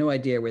 I had no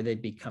idea where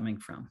they'd be coming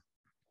from.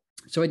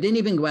 So I didn't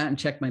even go out and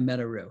check my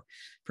meadow rue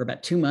for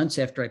about 2 months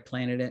after I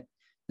planted it.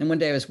 Then one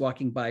day I was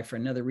walking by for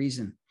another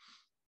reason,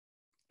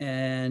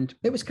 and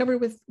it was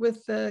covered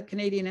with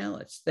Canadian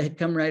owlets. They had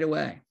come right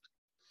away.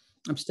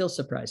 I'm still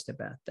surprised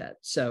about that.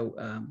 So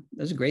it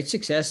was a great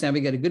success. Now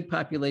we got a good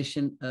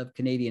population of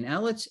Canadian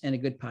owlets and a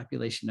good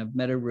population of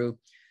meadow rue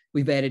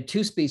We've added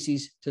 2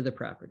 species to the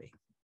property.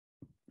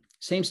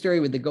 Same story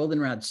with the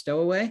goldenrod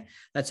stowaway.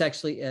 That's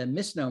actually a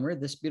misnomer.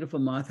 This beautiful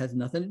moth has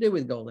nothing to do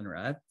with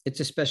goldenrod. It's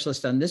a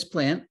specialist on this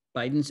plant,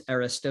 Biden's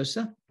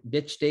aristosa,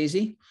 ditch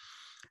daisy.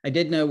 I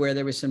did know where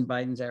there was some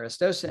Biden's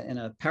aristosa in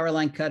a power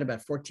line cut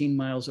about 14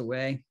 miles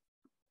away.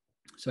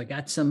 So I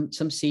got some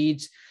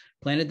seeds,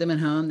 planted them at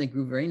home. They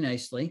grew very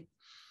nicely.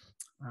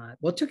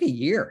 Well, it took a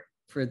year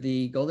for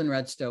the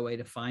goldenrod stowaway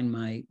to find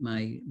my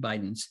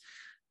Biden's,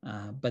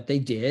 but they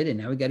did. And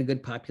now we got a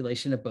good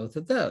population of both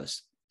of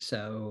those.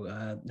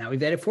 So now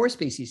we've added 4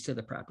 species to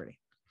the property.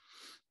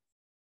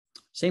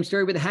 Same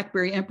story with the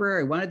hackberry emperor.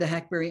 I wanted the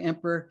hackberry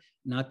emperor,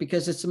 not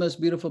because it's the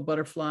most beautiful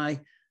butterfly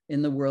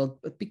in the world,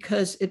 but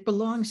because it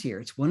belongs here.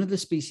 It's one of the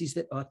species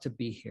that ought to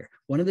be here.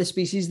 One of the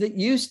species that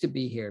used to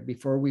be here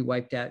before we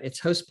wiped out its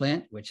host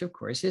plant, which of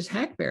course is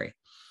hackberry,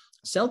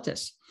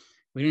 Celtis.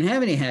 We didn't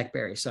have any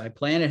hackberry, so I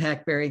planted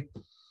hackberry.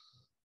 It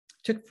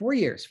took 4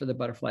 years for the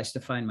butterflies to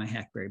find my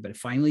hackberry, but it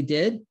finally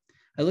did.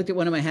 I looked at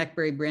one of my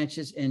hackberry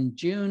branches in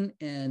June,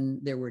 and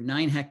there were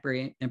 9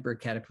 hackberry emperor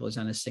caterpillars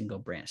on a single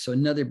branch. So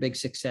another big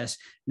success.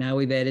 Now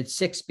we've added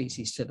 6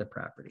 species to the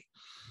property.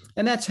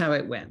 And that's how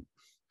it went.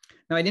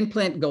 Now, I didn't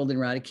plant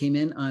goldenrod. It came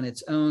in on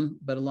its own,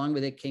 but along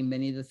with it came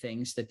many of the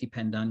things that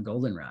depend on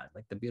goldenrod,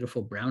 like the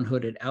beautiful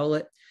brown-hooded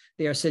owlet,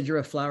 the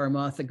Arcigera flower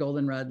moth, the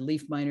goldenrod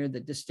leaf miner,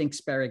 the distinct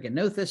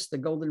Sparaginothus, the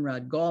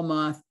goldenrod gall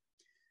moth.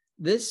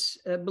 This,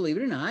 believe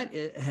it or not,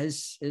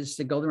 is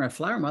the goldenrod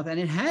flower moth, and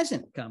it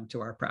hasn't come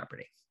to our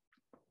property.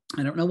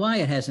 I don't know why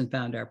it hasn't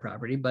found our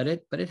property, but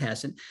it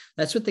hasn't.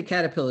 That's what the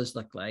caterpillars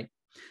look like.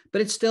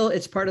 But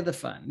it's part of the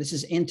fun. This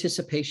is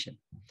anticipation.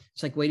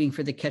 It's like waiting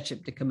for the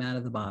ketchup to come out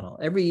of the bottle.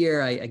 Every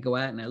year I go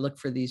out and I look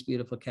for these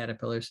beautiful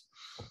caterpillars.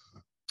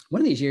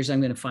 One of these years I'm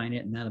going to find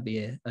it, and that'll be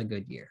a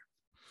good year.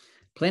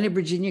 Planted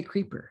Virginia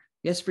creeper.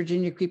 Yes,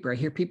 Virginia creeper. I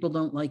hear people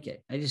don't like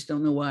it. I just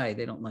don't know why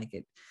they don't like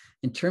it.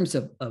 In terms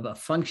of a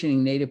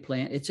functioning native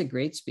plant, it's a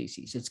great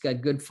species. It's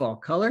got good fall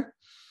color.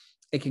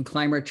 It can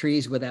climb our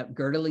trees without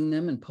girdling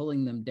them and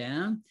pulling them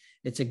down.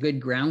 It's a good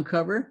ground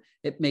cover.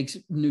 It makes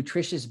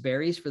nutritious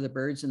berries for the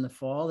birds in the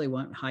fall. They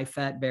want high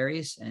fat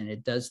berries, and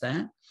it does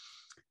that.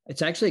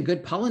 It's actually a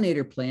good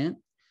pollinator plant.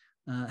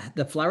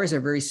 The flowers are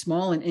very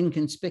small and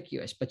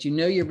inconspicuous, but you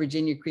know your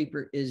Virginia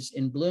creeper is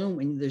in bloom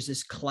when there's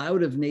this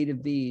cloud of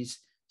native bees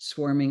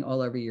swarming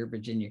all over your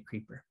Virginia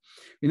creeper.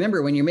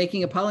 Remember, when you're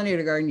making a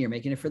pollinator garden, you're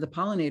making it for the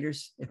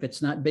pollinators. If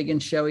it's not big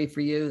and showy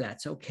for you,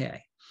 that's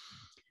okay.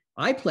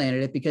 I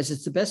planted it because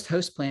it's the best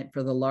host plant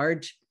for the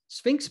large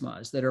sphinx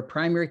moths that are a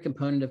primary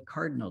component of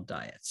cardinal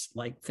diets,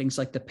 like things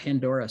like the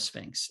Pandora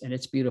sphinx and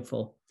its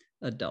beautiful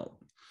adult,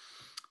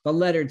 the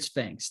lettered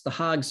sphinx, the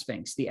hog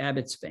sphinx, the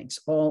abbot sphinx,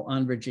 all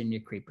on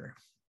Virginia creeper.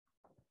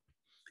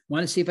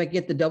 Want to see if I can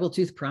get the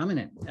double-toothed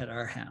prominent at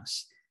our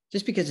house,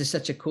 just because it's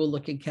such a cool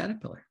looking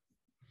caterpillar.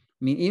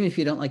 I mean, even if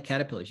you don't like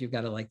caterpillars, you've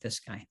got to like this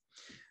guy.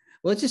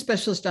 Well, it's a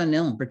specialist on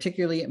elm,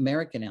 particularly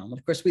American elm.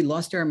 Of course, we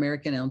lost our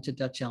American elm to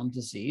Dutch elm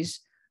disease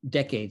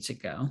decades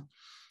ago,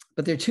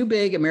 but there are 2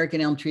 big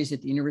American elm trees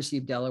at the University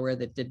of Delaware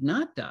that did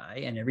not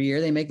die. And every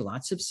year they make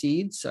lots of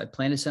seeds. So I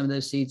planted some of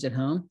those seeds at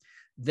home.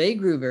 They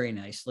grew very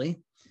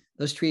nicely.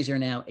 Those trees are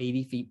now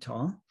 80 feet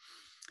tall.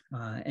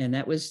 And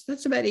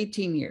that's about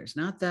 18 years,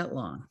 not that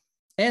long.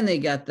 And they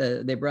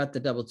brought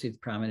the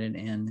double-toothed prominent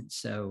in.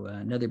 So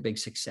another big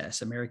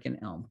success, American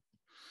elm.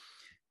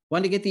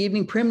 Wanted to get the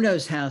evening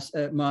primrose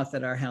moth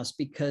at our house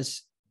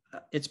because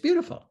it's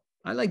beautiful.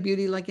 I like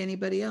beauty like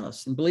anybody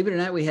else. And believe it or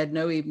not, we had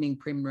no evening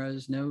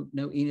primrose, no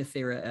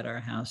Enethera at our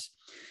house.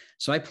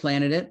 So I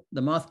planted it.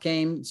 The moth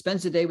came,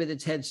 spends the day with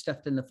its head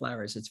stuffed in the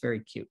flowers. It's very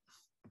cute.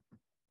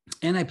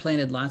 And I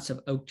planted lots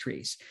of oak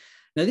trees.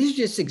 Now, these are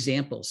just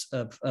examples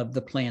of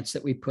the plants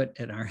that we put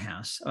at our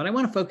house. And I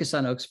want to focus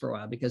on oaks for a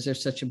while because they're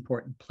such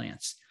important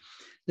plants.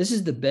 This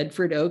is the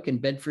Bedford oak in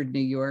Bedford, New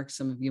York.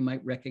 Some of you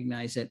might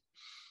recognize it.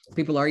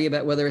 People argue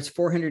about whether it's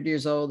 400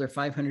 years old or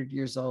 500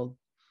 years old.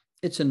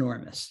 It's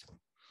enormous.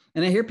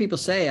 And I hear people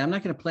say, I'm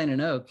not going to plant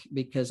an oak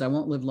because I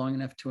won't live long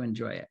enough to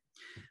enjoy it.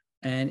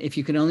 And if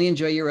you can only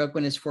enjoy your oak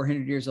when it's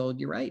 400 years old,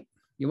 you're right,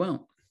 you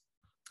won't.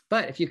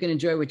 But if you can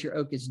enjoy what your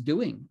oak is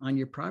doing on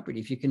your property,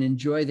 if you can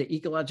enjoy the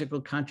ecological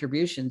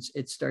contributions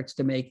it starts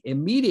to make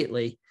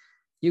immediately,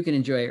 you can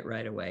enjoy it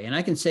right away. And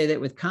I can say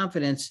that with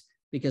confidence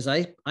because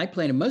I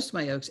planted most of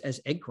my oaks as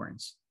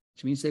acorns,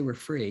 which means they were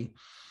free,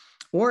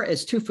 or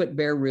as 2-foot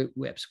bare root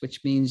whips,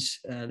 which means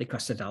they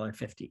cost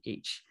 $1.50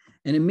 each.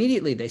 And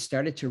immediately they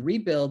started to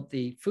rebuild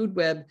the food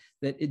web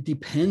that it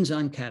depends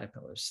on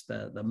caterpillars,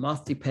 the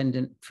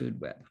moth-dependent food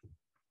web,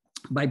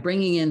 by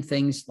bringing in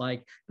things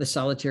like the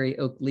solitary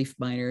oak leaf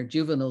miner,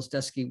 Juvenil's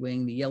dusky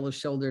wing, the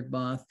yellow-shouldered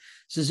moth,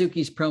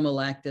 Suzuki's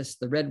promolactus,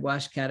 the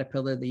red-washed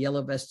caterpillar, the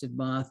yellow-vested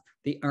moth,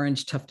 the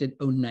orange-tufted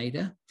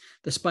oneida,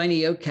 the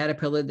spiny oak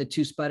caterpillar, the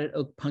two-spotted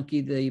oak punky,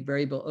 the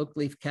variable oak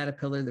leaf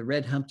caterpillar, the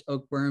red-humped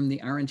oakworm,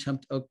 the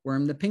orange-humped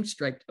oakworm, the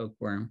pink-striped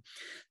oakworm,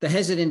 the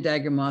hesitant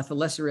dagger moth, the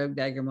lesser oak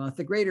dagger moth,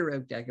 the greater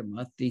oak dagger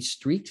moth, the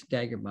streaked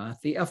dagger moth,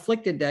 the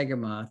afflicted dagger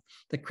moth,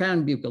 the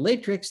crowned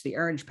bucolatrix, the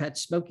orange-patched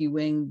smoky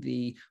wing,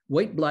 the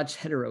white-blotched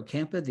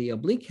heterocampa, the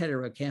oblique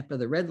heterocampa,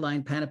 the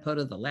red-lined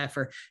panapoda, the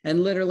laugher,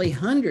 and literally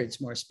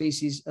hundreds more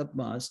species of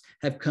moths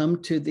have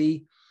come to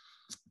the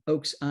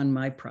oaks on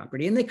my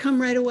property, and they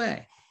come right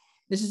away.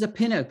 This is a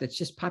pin oak that's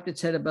just popped its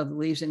head above the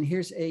leaves, and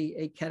here's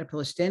a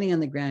caterpillar standing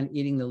on the ground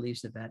eating the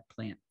leaves of that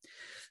plant.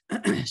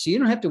 So you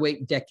don't have to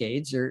wait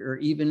decades or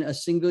even a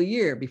single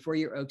year before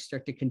your oaks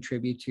start to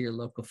contribute to your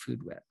local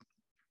food web.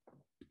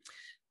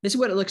 This is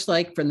what it looks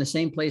like from the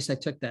same place I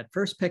took that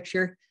first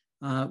picture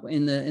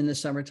in the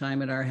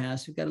summertime at our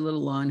house. We've got a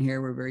little lawn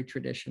here. We're very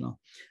traditional,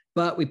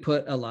 but we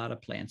put a lot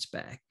of plants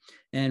back.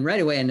 And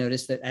right away, I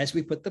noticed that as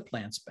we put the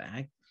plants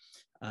back,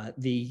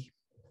 the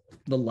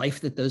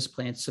life that those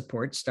plants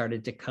support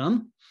started to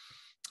come.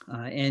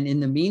 And in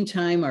the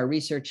meantime, our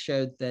research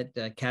showed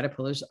that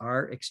caterpillars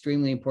are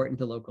extremely important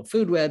to local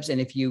food webs.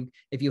 And if you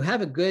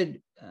have a good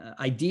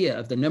idea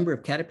of the number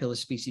of caterpillar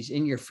species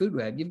in your food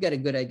web, you've got a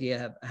good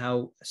idea of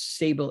how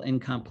stable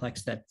and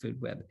complex that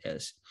food web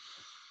is.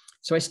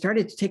 So I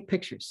started to take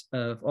pictures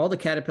of all the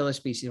caterpillar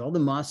species, all the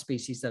moth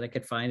species that I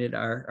could find at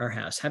our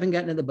house. Haven't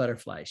gotten to the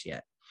butterflies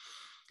yet.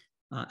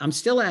 I'm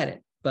still at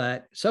it.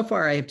 But so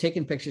far, I have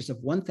taken pictures of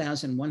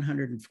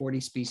 1,140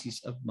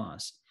 species of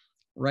moths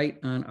right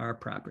on our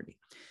property.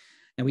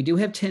 And we do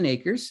have 10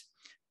 acres,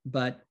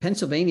 but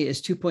Pennsylvania is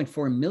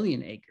 2.4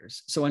 million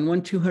acres. So on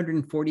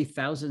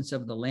 240,000ths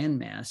of the land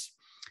mass,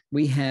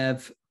 we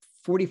have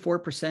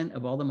 44%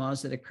 of all the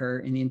moths that occur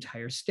in the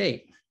entire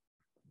state.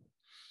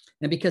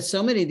 And because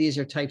so many of these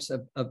are types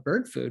of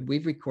bird food,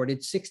 we've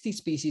recorded 60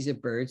 species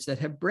of birds that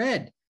have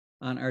bred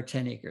on our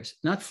 10 acres,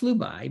 not flew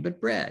by, but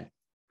bred.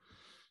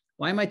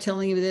 Why am I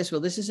telling you this? Well,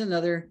 this is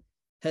another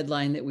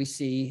headline that we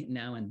see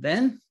now and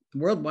then. The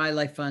World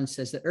Wildlife Fund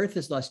says that Earth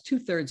has lost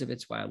 2/3 of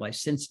its wildlife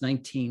since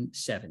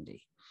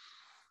 1970.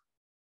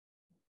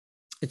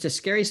 It's a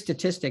scary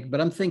statistic, but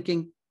I'm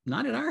thinking,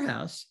 not at our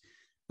house.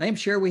 I am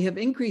sure we have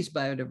increased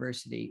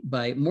biodiversity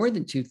by more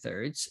than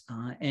 2/3,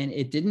 and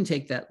it didn't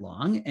take that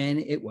long, and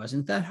it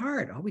wasn't that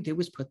hard. All we did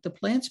was put the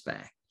plants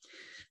back.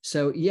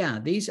 So yeah,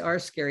 these are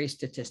scary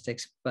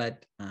statistics,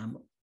 but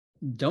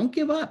don't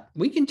give up.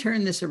 We can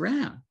turn this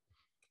around.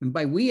 And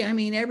by we, I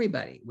mean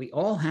everybody. We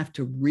all have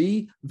to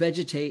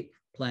revegetate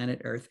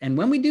planet Earth. And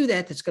when we do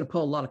that, that's going to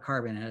pull a lot of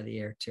carbon out of the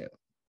air too.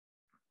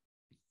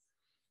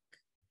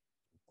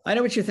 I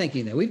know what you're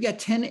thinking though. We've got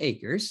 10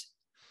 acres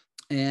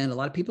and a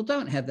lot of people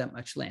don't have that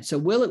much land. So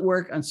will it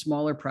work on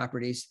smaller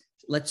properties,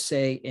 let's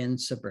say in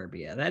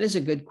suburbia? That is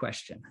a good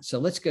question. So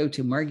let's go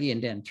to Margie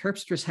and Dan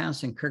Terpstra's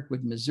house in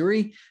Kirkwood,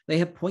 Missouri. They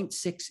have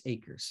 0.6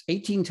 acres,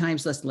 18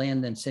 times less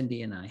land than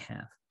Cindy and I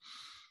have.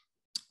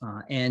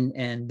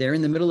 And they're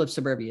in the middle of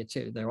suburbia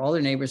too. All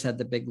their neighbors had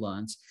the big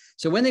lawns.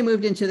 So when they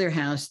moved into their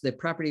house, the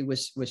property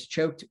was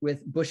choked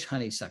with bush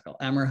honeysuckle,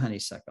 Amur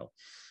honeysuckle.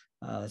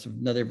 That's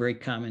another very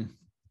common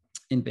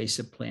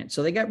invasive plant.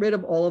 So they got rid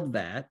of all of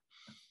that.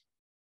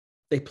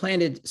 They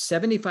planted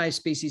 75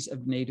 species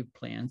of native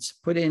plants,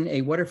 put in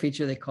a water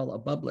feature they call a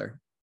bubbler,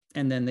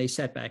 and then they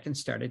sat back and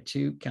started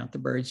to count the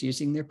birds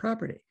using their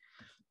property.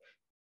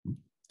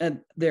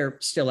 And they're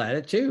still at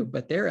it too,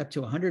 but they're up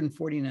to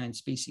 149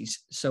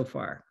 species so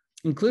far,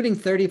 including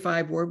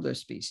 35 warbler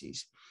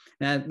species.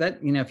 Now that,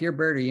 if you're a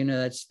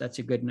birder, that's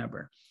a good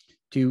number.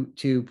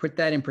 To put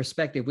that in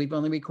perspective, we've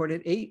only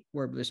recorded 8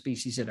 warbler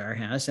species at our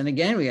house. And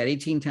again, we got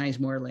 18 times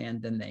more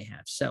land than they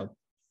have. So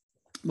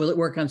will it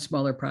work on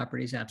smaller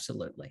properties?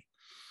 Absolutely.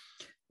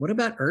 What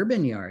about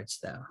urban yards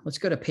though? Let's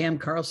go to Pam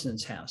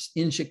Carlson's house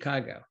in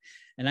Chicago.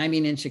 And I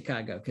mean in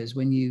Chicago, because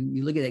when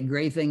you look at that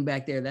gray thing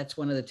back there, that's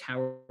one of the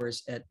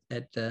towers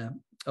at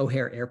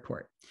O'Hare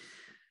Airport.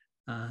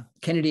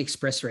 Kennedy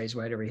Expressway is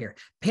right over here.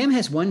 Pam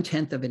has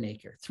 1/10 of an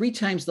acre, 3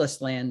 times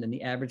less land than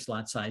the average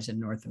lot size in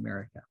North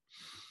America.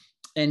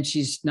 And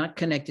she's not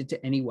connected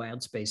to any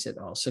wild space at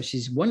all. So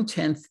she's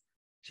 1/10,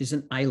 she's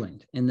an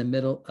island in the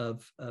middle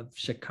of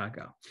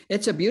Chicago.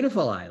 It's a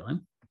beautiful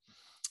island,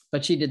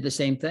 but she did the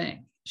same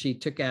thing. She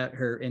took out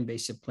her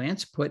invasive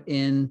plants, put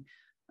in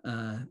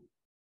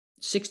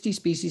 60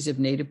 species of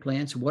native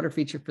plants, water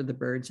feature for the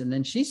birds. And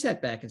then she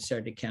sat back and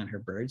started to count her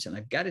birds. And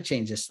I've got to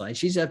change this slide.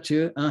 She's up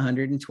to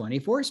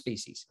 124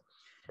 species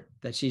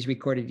that she's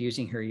recorded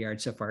using her yard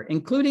so far,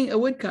 including a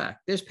woodcock.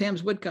 There's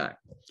Pam's woodcock.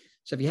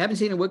 So if you haven't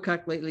seen a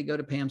woodcock lately, go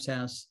to Pam's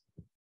house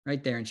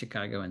right there in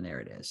Chicago. And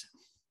there it is.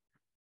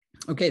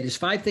 Okay, there's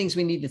 5 things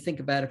we need to think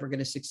about if we're going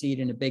to succeed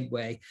in a big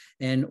way.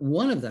 And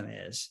one of them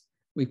is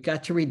we've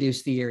got to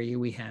reduce the area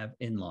we have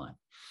in lawn.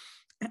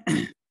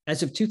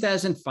 As of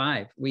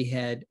 2005, we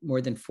had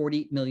more than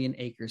 40 million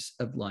acres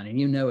of lawn, and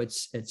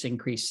it's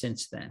increased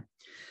since then,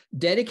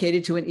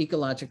 dedicated to an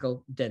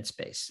ecological dead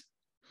space.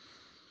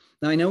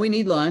 Now, I know we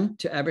need lawn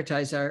to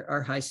advertise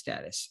our high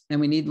status,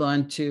 and we need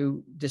lawn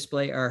to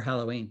display our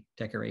Halloween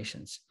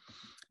decorations.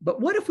 But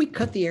what if we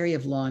cut the area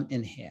of lawn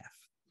in half?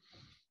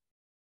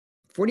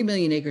 40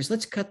 million acres,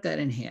 let's cut that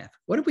in half.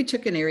 What if we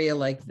took an area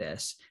like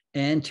this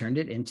and turned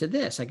it into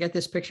this? I got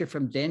this picture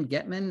from Dan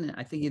Getman.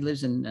 I think he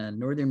lives in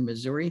northern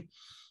Missouri.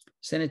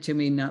 Sent it to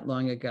me not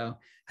long ago.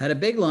 Had a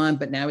big lawn,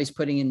 but now he's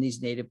putting in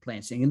these native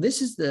plants. And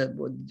this is the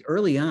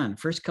early on,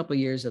 first couple of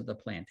years of the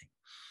planting.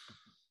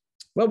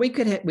 Well, we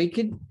could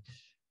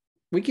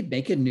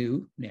make a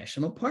new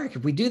national park.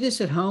 If we do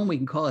this at home, we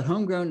can call it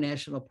Homegrown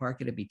National Park.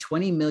 It'd be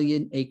 20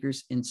 million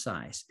acres in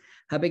size.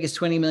 How big is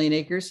 20 million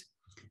acres?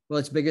 Well,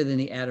 it's bigger than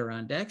the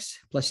Adirondacks,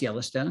 plus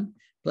Yellowstone,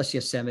 plus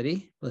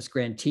Yosemite, plus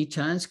Grand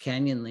Tetons,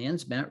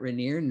 Canyonlands, Mount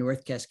Rainier,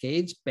 North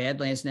Cascades,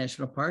 Badlands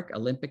National Park,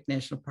 Olympic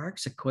National Park,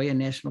 Sequoia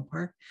National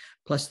Park,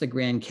 plus the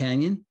Grand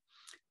Canyon,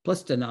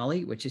 plus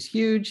Denali, which is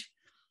huge,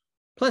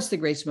 plus the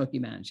Great Smoky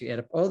Mountains. You add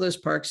up all those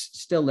parks,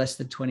 still less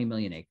than 20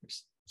 million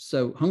acres.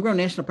 So Homegrown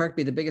National Park would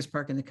be the biggest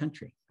park in the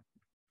country.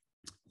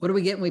 What do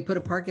we get when we put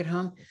a park at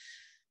home?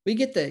 You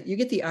get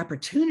the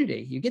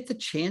opportunity, you get the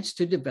chance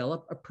to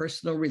develop a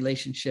personal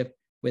relationship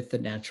with the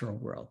natural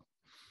world,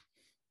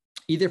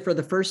 either for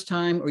the first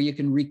time, or you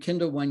can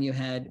rekindle one you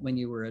had when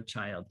you were a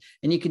child.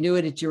 And you can do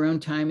it at your own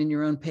time and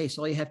your own pace.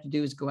 All you have to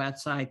do is go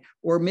outside,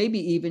 or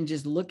maybe even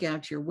just look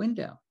out your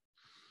window.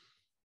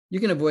 You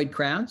can avoid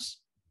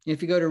crowds.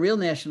 If you go to real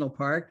national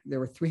park, there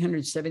were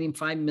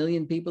 375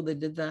 million people that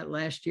did that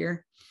last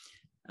year.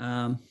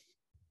 You're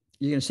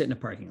going to sit in a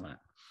parking lot.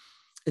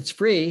 It's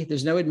free.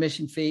 There's no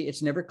admission fee.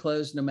 It's never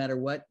closed, no matter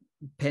what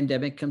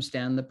pandemic comes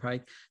down the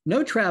pike.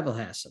 No travel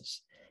hassles.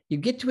 You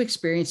get to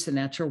experience the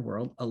natural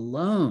world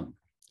alone.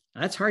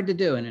 That's hard to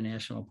do in a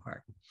national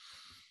park.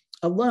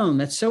 Alone,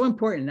 that's so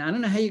important. I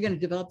don't know how you're going to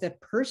develop that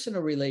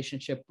personal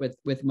relationship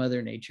with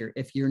Mother Nature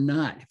if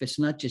it's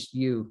not just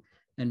you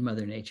and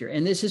Mother Nature.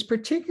 And this is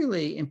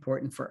particularly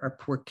important for our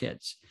poor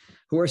kids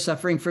who are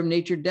suffering from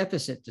nature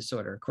deficit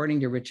disorder,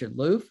 according to Richard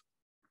Louv.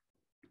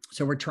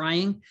 So we're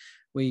trying.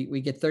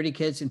 We get 30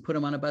 kids and put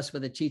them on a bus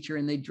with a teacher,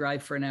 and they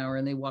drive for an hour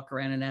and they walk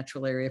around a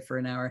natural area for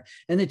an hour.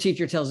 And the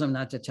teacher tells them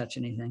not to touch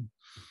anything.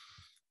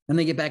 And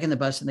they get back in the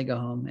bus and they go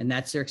home. And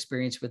that's their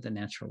experience with the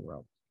natural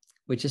world,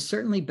 which is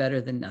certainly better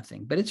than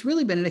nothing. But it's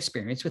really been an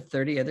experience with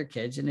 30 other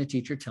kids and a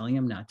teacher telling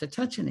them not to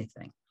touch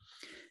anything.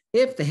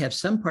 If they have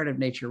some part of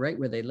nature right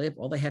where they live,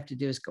 all they have to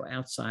do is go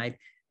outside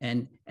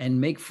and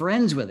make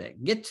friends with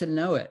it, get to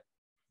know it.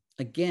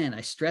 Again,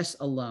 I stress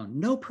alone,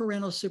 no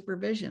parental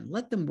supervision.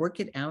 Let them work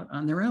it out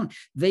on their own.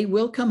 They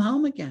will come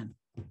home again.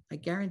 I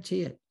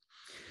guarantee it.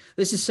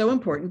 This is so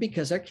important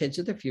because our kids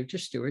are the future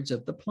stewards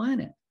of the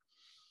planet.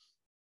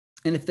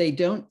 And if they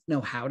don't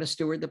know how to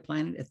steward the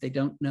planet, if they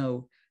don't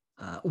know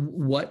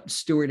what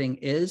stewarding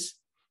is,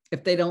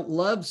 if they don't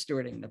love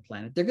stewarding the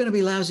planet, they're going to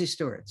be lousy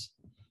stewards.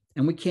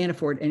 And we can't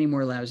afford any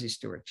more lousy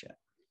stewardship.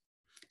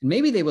 And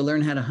maybe they will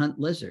learn how to hunt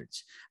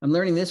lizards. I'm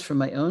learning this from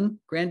my own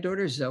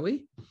granddaughter,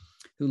 Zoe,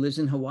 who lives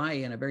in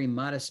Hawaii in a very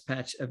modest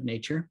patch of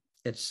nature.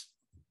 It's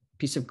a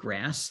piece of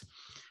grass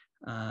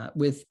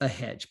with a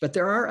hedge, but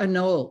there are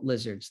anole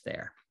lizards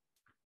there.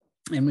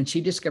 And when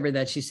she discovered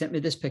that, she sent me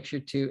this picture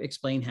to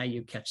explain how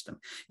you catch them.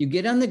 You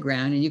get on the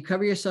ground and you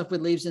cover yourself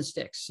with leaves and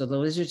sticks so the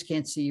lizards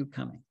can't see you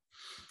coming.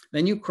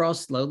 Then you crawl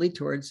slowly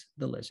towards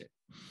the lizard.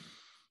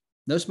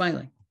 No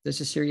smiling. This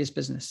is serious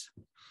business.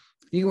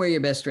 You can wear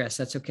your best dress,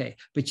 that's okay.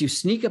 But you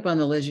sneak up on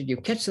the lizard, you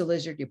catch the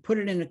lizard, you put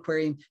it in an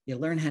aquarium, you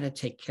learn how to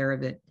take care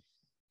of it.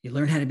 You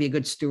learn how to be a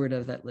good steward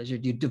of that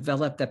lizard. You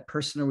develop that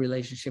personal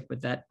relationship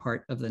with that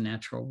part of the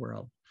natural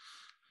world.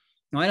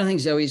 Now, I don't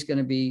think Zoe's going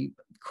to be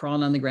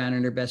crawling on the ground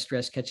in her best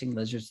dress, catching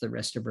lizards the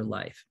rest of her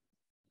life.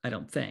 I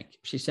don't think.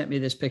 She sent me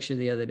this picture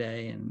the other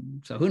day,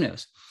 and so who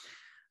knows?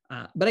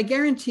 But I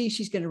guarantee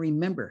she's going to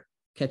remember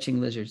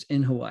catching lizards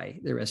in Hawaii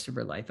the rest of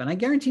her life. And I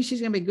guarantee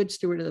she's going to be a good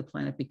steward of the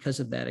planet because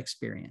of that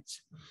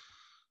experience.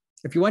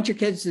 If you want your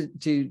kids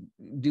to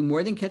do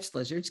more than catch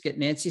lizards, get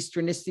Nancy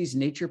Stranisti's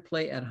Nature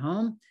Play at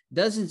Home.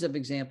 Dozens of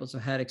examples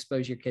of how to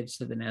expose your kids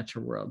to the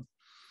natural world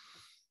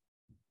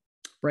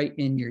right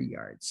in your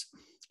yards.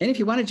 And if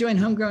you want to join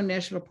Homegrown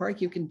National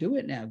Park, you can do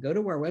it now. Go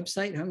to our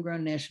website,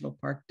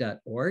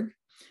 homegrownnationalpark.org.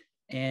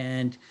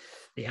 And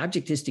the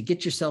object is to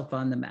get yourself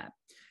on the map.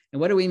 And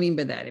what do we mean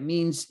by that? It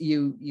means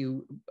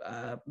you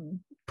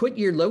put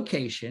your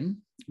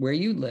location where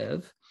you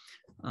live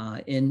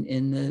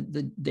in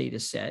the data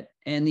set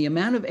and the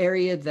amount of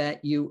area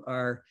that you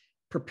are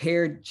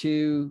prepared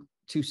to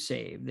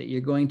save, that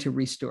you're going to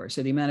restore.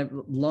 So the amount of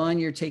lawn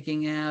you're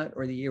taking out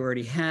or that you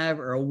already have,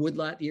 or a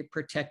woodlot that you're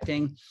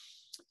protecting.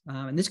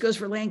 And this goes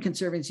for land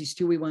conservancies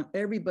too. We want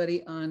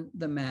everybody on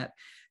the map.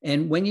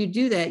 And when you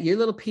do that, your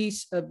little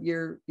piece of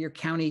your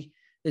county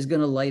is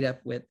going to light up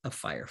with a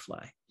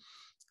firefly.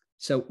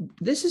 So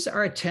this is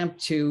our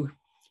attempt to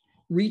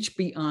reach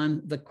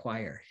beyond the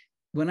choir.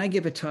 When I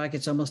give a talk,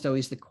 it's almost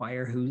always the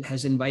choir who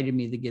has invited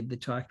me to give the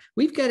talk.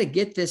 We've got to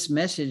get this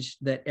message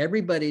that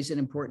everybody's an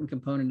important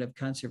component of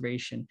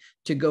conservation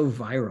to go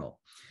viral.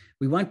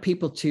 We want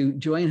people to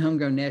join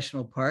Homegrown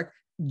National Park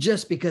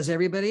just because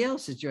everybody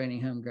else is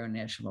joining Homegrown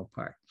National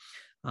Park.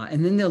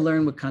 And then they'll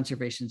learn what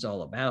conservation is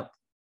all about.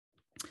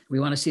 We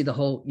want to see the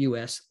whole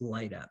US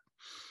light up.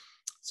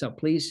 So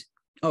please,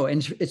 oh,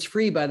 and it's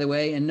free, by the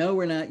way. And no,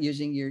 we're not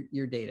using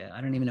your data.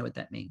 I don't even know what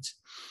that means.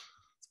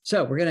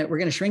 So we're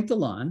gonna shrink the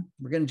lawn.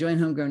 We're gonna join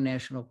Homegrown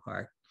National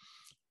Park.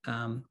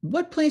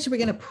 What plants are we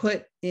gonna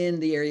put in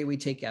the area we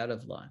take out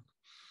of lawn?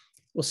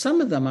 Well,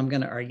 some of them, I'm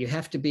gonna argue,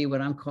 have to be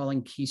what I'm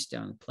calling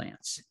keystone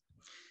plants.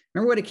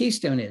 Remember what a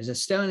keystone is: a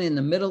stone in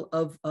the middle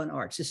of an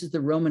arch. This is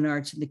the Roman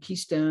arch, and the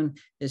keystone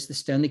is the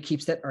stone that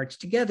keeps that arch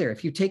together.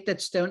 If you take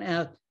that stone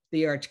out,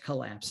 the arch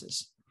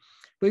collapses.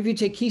 But if you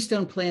take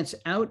keystone plants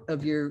out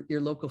of your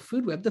local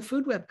food web, the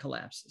food web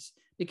collapses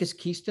because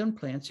keystone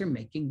plants are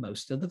making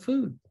most of the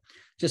food.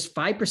 Just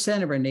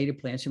 5% of our native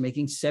plants are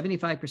making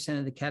 75%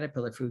 of the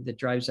caterpillar food that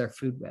drives our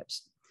food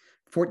webs.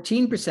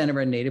 14% of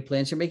our native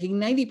plants are making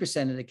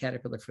 90% of the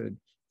caterpillar food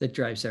that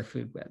drives our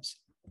food webs.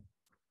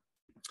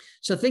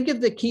 So think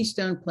of the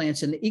keystone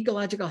plants in the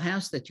ecological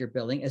house that you're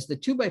building as the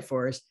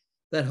 2x4s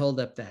that hold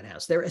up that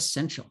house. They're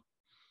essential.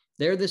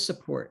 They're the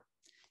support.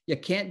 You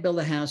can't build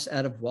a house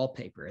out of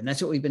wallpaper. And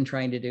that's what we've been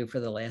trying to do for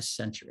the last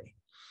century.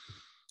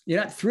 You're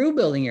not through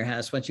building your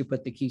house once you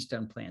put the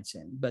keystone plants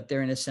in, but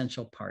they're an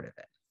essential part of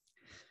it.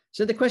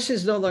 So the question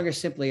is no longer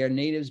simply, are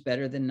natives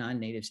better than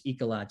non-natives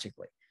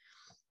ecologically?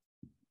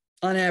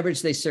 On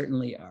average, they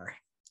certainly are.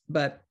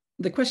 But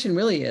the question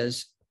really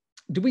is,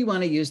 do we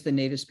want to use the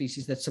native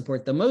species that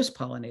support the most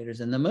pollinators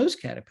and the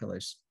most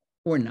caterpillars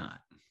or not?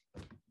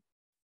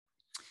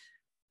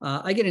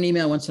 I get an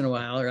email once in a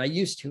while, or I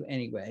used to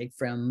anyway,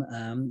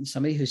 from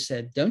somebody who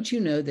said, don't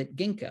you know that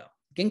ginkgo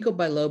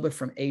biloba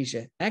from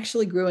Asia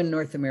actually grew in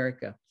North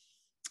America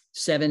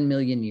 7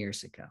 million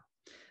years ago?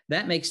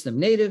 That makes them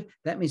native.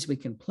 That means we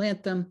can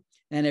plant them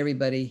and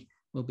everybody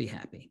will be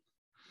happy.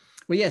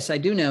 Well, yes, I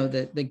do know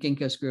that the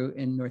ginkgos grew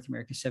in North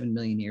America 7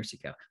 million years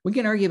ago. We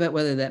can argue about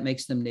whether that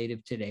makes them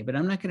native today, but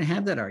I'm not going to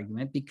have that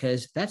argument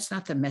because that's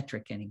not the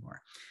metric anymore.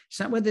 It's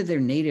not whether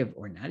they're native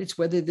or not. It's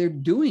whether they're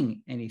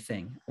doing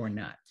anything or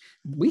not.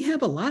 We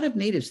have a lot of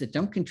natives that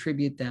don't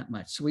contribute that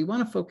much. So we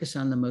want to focus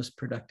on the most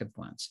productive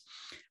ones.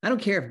 I don't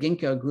care if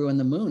ginkgo grew on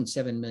the moon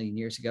 7 million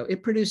years ago.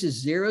 It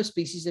produces 0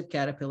 species of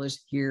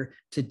caterpillars here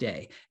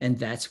today. And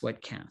that's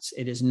what counts.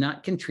 It is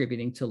not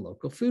contributing to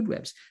local food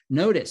webs.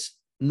 Notice,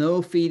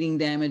 no feeding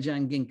damage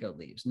on ginkgo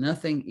leaves.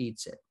 Nothing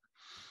eats it.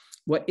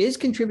 What is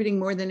contributing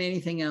more than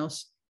anything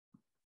else?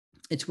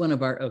 It's one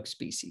of our oak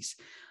species.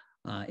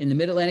 In the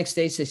Mid-Atlantic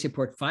states, they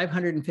support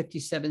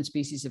 557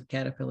 species of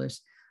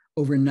caterpillars,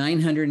 over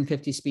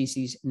 950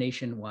 species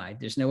nationwide.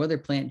 There's no other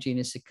plant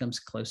genus that comes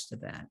close to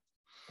that.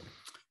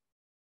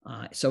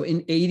 So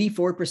in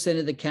 84%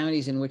 of the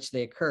counties in which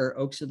they occur,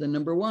 oaks are the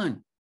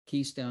 #1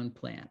 keystone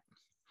plant.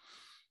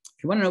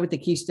 If you want to know what the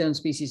keystone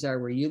species are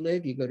where you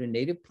live, you go to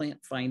Native Plant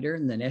Finder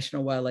and the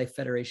National Wildlife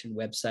Federation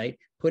website,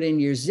 put in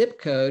your zip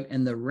code,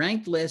 and the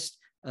ranked list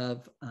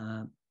of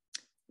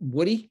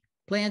woody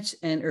plants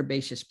and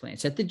herbaceous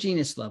plants at the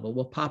genus level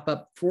will pop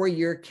up for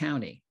your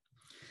county.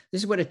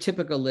 This is what a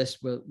typical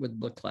list would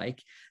look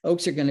like.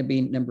 Oaks are going to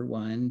be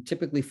 #1,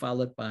 typically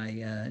followed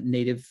by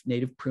native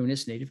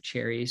prunus, native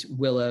cherries,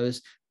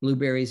 willows,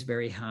 blueberries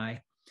very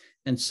high,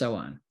 and so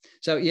on.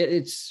 So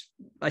yeah,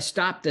 I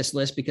stopped this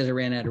list because I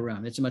ran out of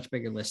room. It's a much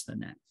bigger list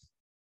than that.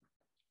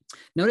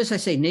 Notice I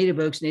say native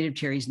oaks, native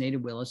cherries,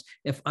 native willows.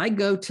 If I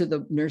go to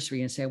the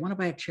nursery and say, I want to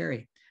buy a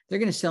cherry, they're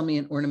going to sell me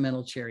an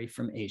ornamental cherry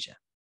from Asia.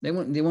 They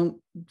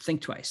won't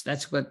think twice.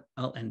 That's what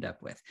I'll end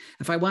up with.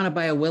 If I want to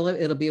buy a willow,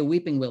 it'll be a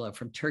weeping willow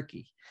from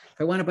Turkey. If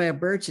I want to buy a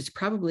birch, it's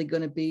probably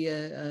going to be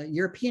a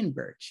European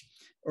birch,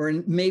 or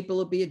a maple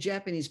will be a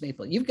Japanese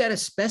maple. You've got to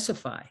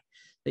specify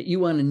that you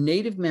want a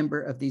native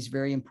member of these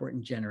very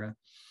important genera,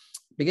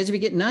 because if you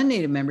get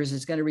non-native members,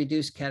 it's going to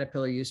reduce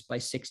caterpillar use by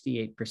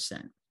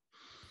 68%.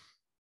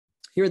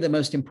 Here are the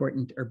most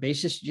important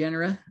herbaceous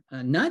genera,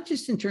 not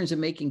just in terms of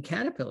making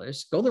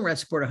caterpillars. Goldenrod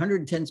support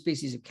 110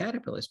 species of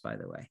caterpillars, by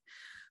the way,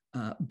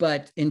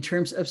 but in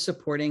terms of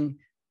supporting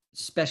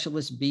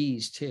specialist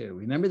bees too.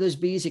 Remember those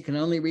bees that can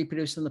only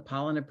reproduce in the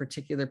pollen of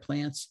particular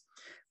plants?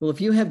 Well, if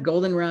you have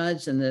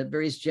goldenrods and the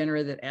various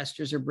genera that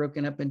asters are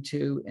broken up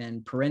into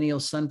and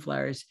perennial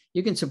sunflowers,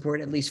 you can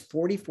support at least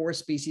 44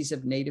 species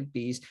of native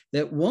bees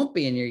that won't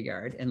be in your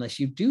yard unless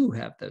you do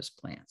have those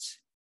plants.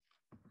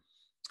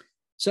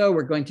 So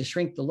we're going to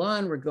shrink the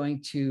lawn. We're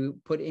going to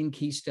put in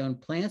keystone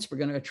plants. We're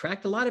going to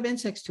attract a lot of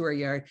insects to our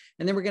yard,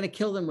 and then we're going to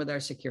kill them with our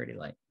security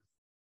light,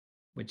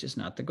 which is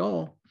not the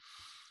goal.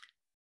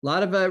 A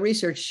lot of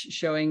research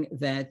showing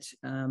that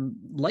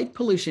light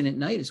pollution at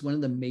night is one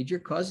of the major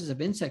causes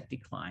of insect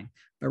decline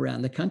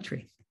around the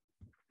country.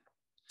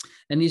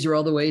 And these are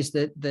all the ways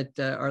that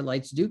our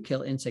lights do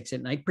kill insects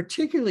at night,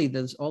 particularly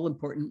those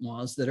all-important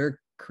moths that are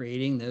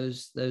creating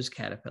those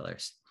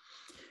caterpillars.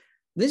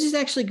 This is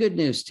actually good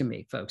news to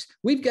me, folks.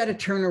 We've got to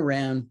turn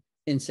around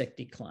insect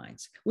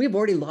declines. We've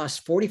already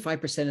lost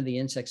 45% of the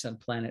insects on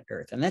planet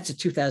Earth, and that's a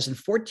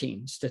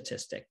 2014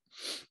 statistic.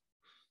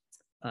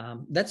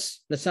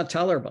 That's not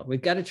tolerable.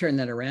 We've got to turn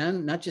that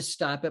around, not just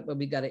stop it, but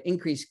we've got to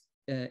increase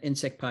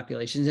insect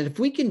populations. And if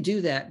we can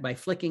do that by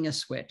flicking a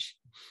switch,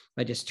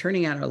 by just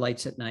turning out our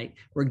lights at night,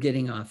 we're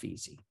getting off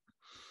easy.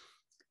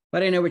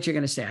 But I know what you're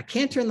going to say. I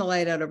can't turn the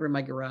light out over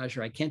my garage,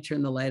 or I can't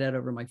turn the light out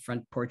over my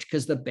front porch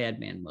because the bad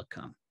man will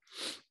come.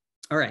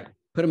 All right,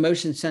 put a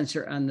motion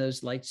sensor on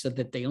those lights so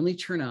that they only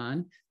turn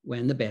on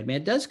when the bad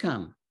man does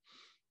come.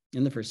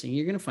 And the first thing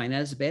you're going to find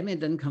out is the bad man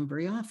doesn't come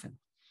very often.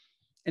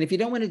 And if you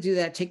don't want to do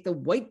that, take the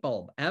white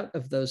bulb out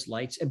of those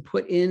lights and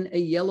put in a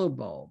yellow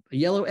bulb. A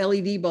yellow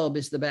LED bulb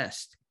is the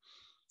best,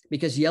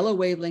 because yellow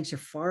wavelengths are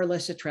far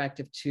less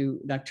attractive to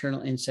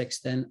nocturnal insects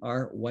than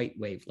are white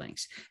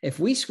wavelengths. If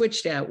we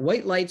switched out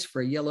white lights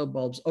for yellow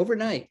bulbs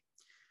overnight,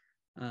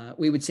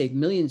 we would save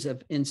millions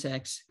of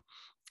insects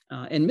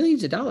and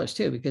millions of dollars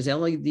too, because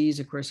LEDs,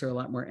 of course, are a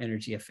lot more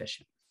energy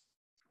efficient.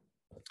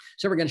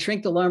 So we're going to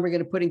shrink the lawn. We're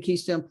going to put in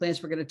keystone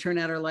plants. We're going to turn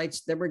out our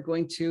lights. Then we're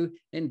going to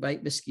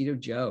invite Mosquito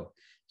Joe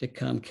to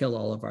come kill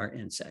all of our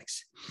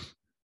insects.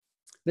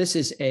 This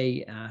is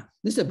a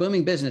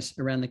booming business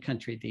around the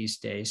country these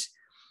days.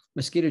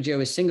 Mosquito Joe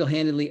is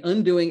single-handedly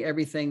undoing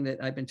everything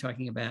that I've been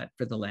talking about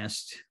for the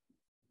last,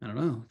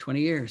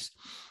 20 years.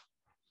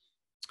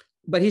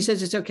 But he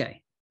says it's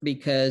okay,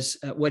 because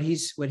what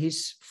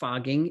he's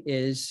fogging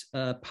is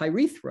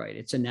pyrethroid.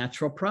 It's a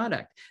natural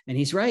product. And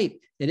he's right,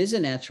 it is a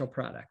natural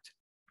product.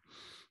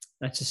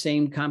 That's the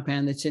same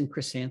compound that's in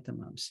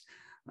chrysanthemums.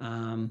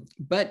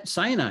 But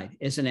cyanide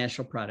is a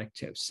natural product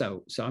too.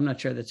 So I'm not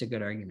sure that's a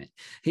good argument.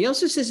 He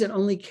also says it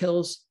only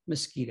kills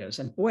mosquitoes.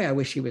 And boy, I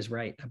wish he was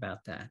right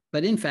about that.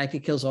 But in fact,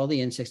 it kills all the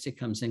insects it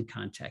comes in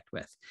contact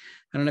with.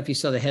 I don't know if you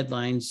saw the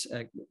headlines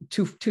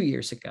two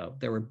years ago.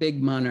 There were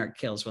big monarch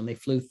kills when they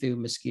flew through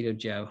Mosquito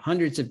Joe,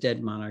 hundreds of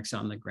dead monarchs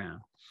on the ground.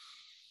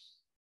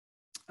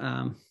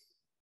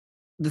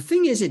 The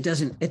thing is, it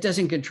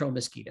doesn't control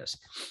mosquitoes.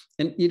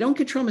 And you don't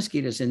control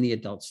mosquitoes in the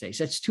adult stage.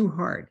 That's too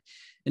hard.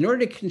 In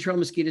order to control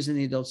mosquitoes in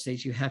the adult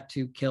stage, you have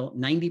to kill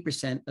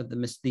 90% of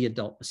the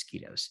adult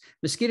mosquitoes.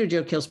 Mosquito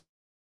Joe kills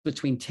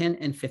between 10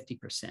 and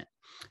 50%.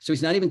 So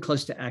he's not even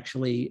close to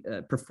actually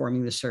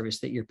performing the service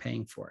that you're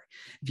paying for.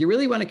 If you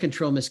really want to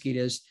control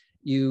mosquitoes,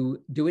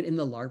 you do it in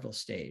the larval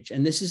stage.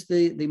 And this is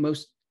the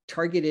most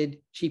targeted,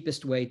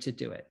 cheapest way to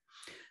do it.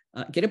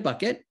 Get a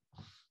bucket.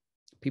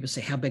 People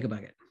say, how big a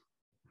bucket?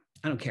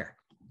 I don't care.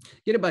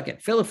 Get a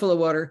bucket, fill it full of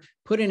water,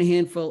 put in a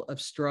handful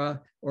of straw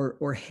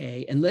or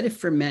hay, and let it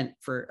ferment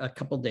for a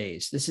couple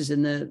days. This is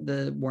in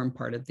the warm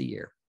part of the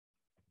year.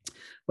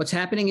 What's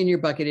happening in your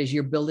bucket is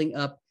you're building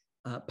up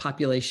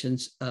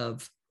populations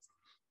of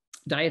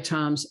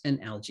diatoms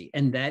and algae,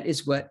 and that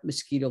is what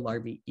mosquito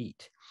larvae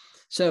eat.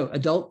 So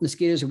adult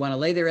mosquitoes who want to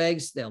lay their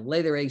eggs, they'll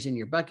lay their eggs in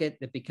your bucket.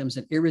 It becomes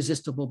an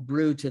irresistible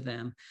brew to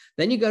them.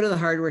 Then you go to the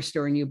hardware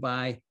store and you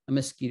buy a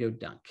mosquito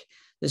dunk.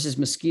 This is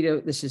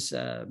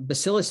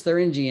Bacillus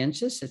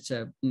thuringiensis. It's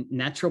a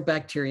natural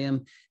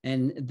bacterium.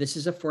 And this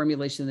is a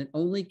formulation that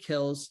only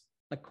kills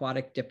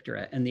aquatic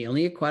diptera. And the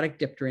only aquatic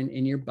diptera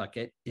in your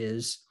bucket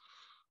is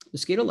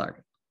mosquito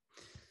larvae.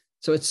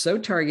 So it's so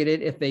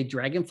targeted. If a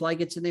dragonfly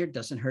gets in there, it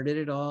doesn't hurt it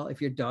at all. If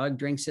your dog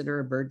drinks it or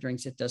a bird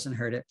drinks it, doesn't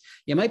hurt it.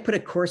 You might put a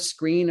coarse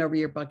screen over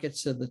your bucket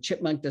so the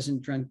chipmunk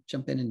doesn't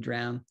jump in and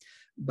drown.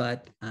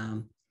 But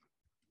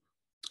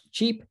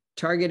cheap,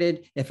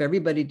 targeted. If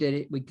everybody did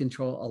it, we'd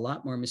control a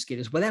lot more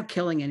mosquitoes without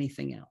killing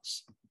anything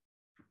else.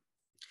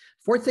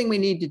 Fourth thing we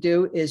need to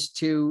do is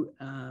to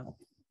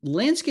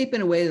landscape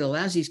in a way that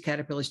allows these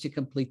caterpillars to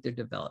complete their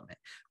development.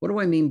 What do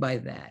I mean by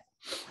that?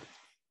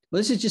 Well,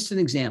 this is just an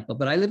example,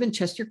 but I live in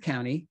Chester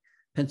County,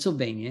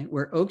 Pennsylvania,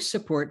 where oaks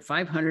support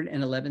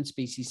 511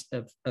 species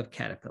of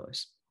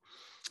caterpillars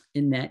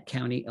in that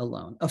county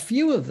alone. A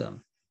few of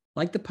them,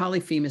 like the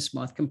polyphemus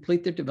moth,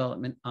 complete their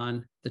development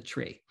on the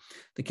tree.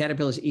 The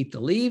caterpillars eat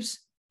the leaves,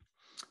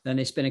 then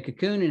they spin a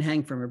cocoon and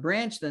hang from a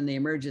branch, then they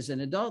emerge as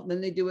an adult, and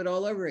then they do it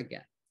all over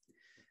again.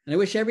 And I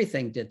wish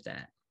everything did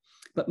that,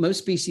 but most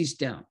species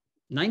don't.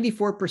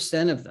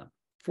 94% of them,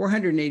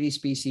 480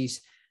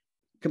 species,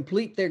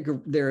 complete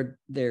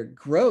their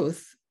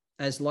growth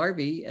as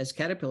larvae, as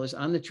caterpillars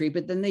on the tree,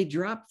 but then they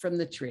drop from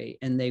the tree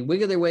and they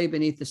wiggle their way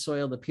beneath the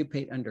soil to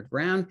pupate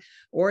underground,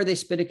 or they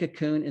spin a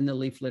cocoon in the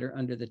leaf litter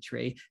under the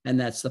tree. And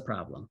that's the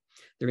problem.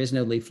 There is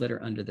no leaf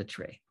litter under the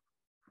tree.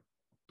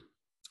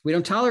 We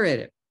don't tolerate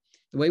it.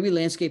 The way we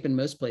landscape in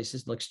most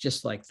places looks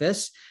just like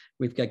this.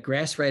 We've got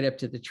grass right up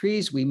to the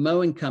trees. We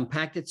mow and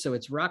compact it so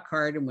it's rock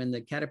hard. And when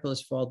the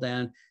caterpillars fall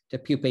down to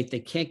pupate, they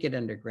can't get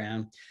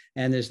underground,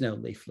 and there's no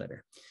leaf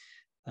litter.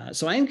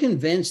 So I'm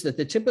convinced that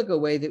the typical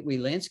way that we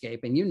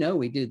landscape, and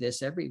we do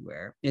this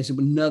everywhere, is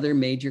another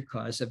major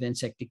cause of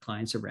insect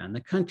declines around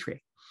the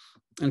country.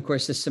 And of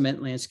course, the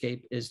cement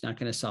landscape is not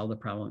going to solve the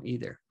problem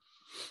either.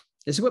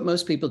 This is what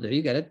most people do.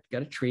 You got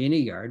a tree in a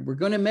yard. We're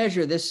going to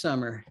measure this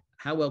summer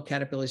how well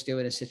caterpillars do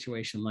in a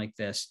situation like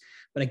this.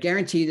 But I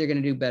guarantee they're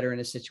going to do better in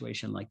a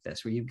situation like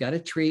this, where you've got a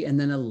tree and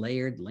then a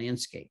layered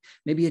landscape.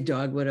 Maybe a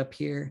dogwood up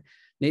here,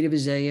 native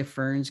azalea,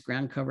 ferns,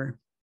 ground cover.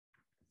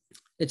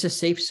 It's a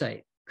safe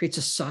site. Creates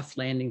a soft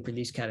landing for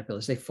these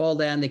caterpillars. They fall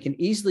down, they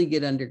can easily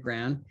get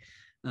underground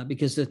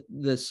because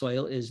the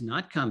soil is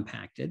not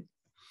compacted.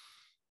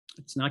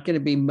 It's not going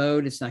to be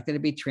mowed, it's not going to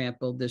be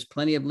trampled. There's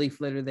plenty of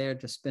leaf litter there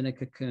to spin a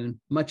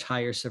cocoon, much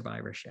higher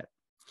survivorship.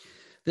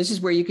 This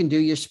is where you can do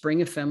your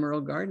spring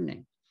ephemeral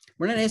gardening.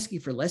 We're not asking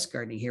for less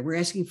gardening here. We're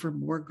asking for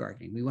more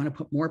gardening. We want to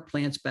put more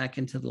plants back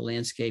into the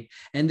landscape.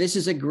 And this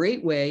is a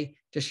great way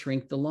to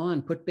shrink the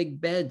lawn. Put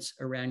big beds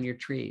around your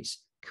trees.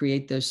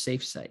 Create those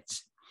safe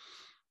sites.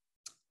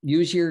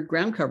 Use your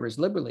ground covers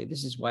liberally.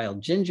 This is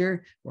wild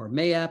ginger or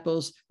May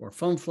apples or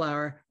foam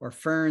flower or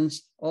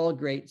ferns, all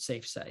great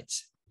safe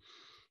sites.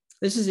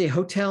 This is a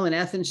hotel in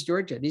Athens,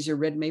 Georgia. These are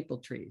red maple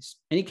trees.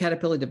 Any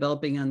caterpillar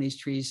developing on these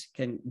trees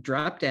can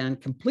drop down,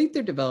 complete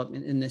their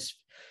development in this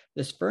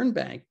fern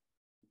bank,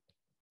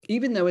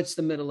 even though it's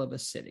the middle of a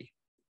city.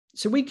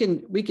 So we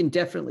can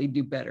definitely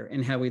do better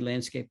in how we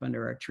landscape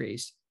under our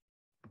trees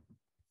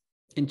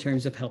in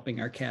terms of helping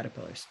our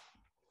caterpillars.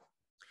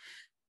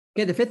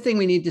 Okay, the fifth thing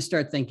we need to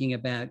start thinking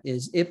about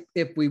is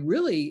if we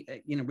really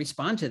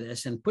respond to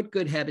this and put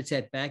good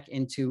habitat back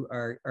into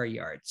our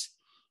yards,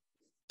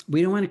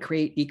 we don't want to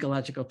create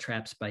ecological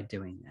traps by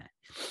doing that.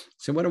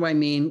 So what do I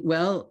mean?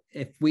 Well,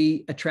 if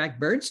we attract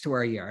birds to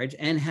our yards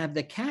and have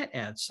the cat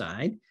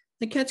outside,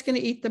 the cat's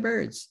going to eat the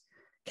birds.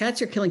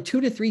 Cats are killing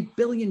 2 to 3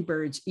 billion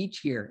birds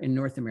each year in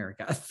North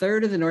America, a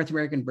third of the North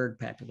American bird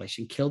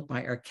population killed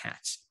by our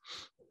cats.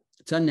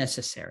 It's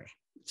unnecessary.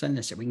 It's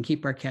unnecessary. We can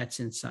keep our cats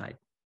inside.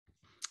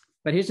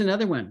 But here's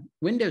another one,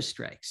 window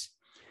strikes.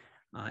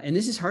 And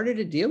this is harder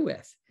to deal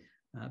with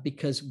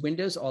because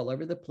windows all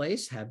over the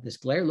place have this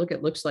glare. Look,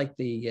 it looks like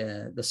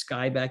the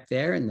sky back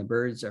there and the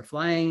birds are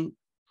flying,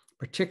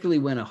 particularly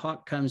when a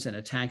hawk comes and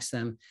attacks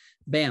them.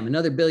 Bam,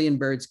 another 1 billion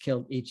birds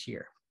killed each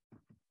year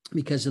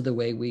because of the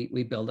way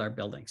we build our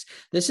buildings.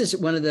 This is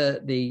one of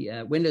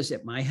the windows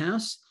at my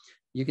house.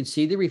 You can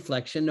see the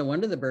reflection. No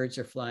wonder the birds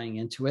are flying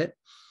into it.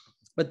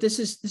 But this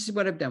is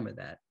what I've done with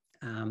that.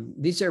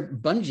 These are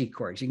bungee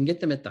cords. You can get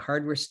them at the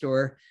hardware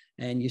store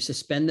and you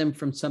suspend them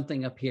from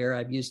something up here.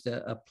 I've used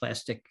a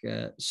plastic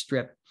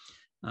strip.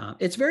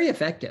 It's very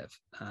effective.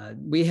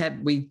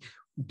 We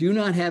do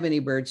not have any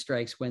bird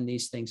strikes when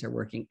these things are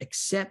working,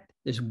 except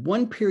there's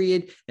one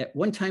period at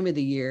one time of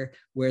the year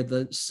where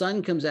the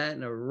sun comes out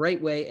in a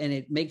right way and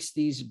it makes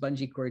these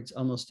bungee cords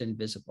almost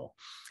invisible.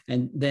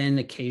 And then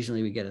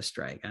occasionally we get a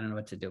strike. I don't know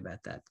what to do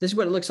about that. This is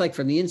what it looks like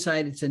from the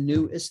inside. It's a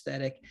new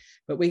aesthetic,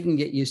 but we can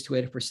get used to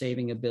it if we're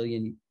saving 1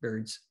 billion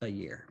birds a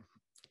year.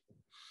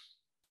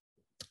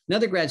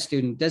 Another grad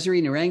student,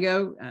 Desiree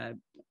Narango.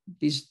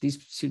 These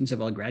students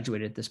have all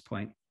graduated at this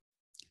point.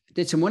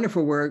 Did some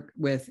wonderful work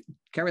with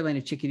Carolina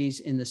chickadees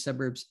in the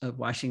suburbs of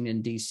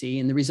Washington, D.C.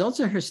 And the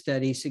results of her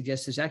study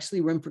suggest there's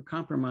actually room for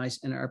compromise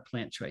in our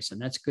plant choice. And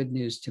that's good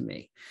news to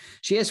me.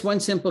 She asked one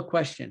simple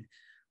question.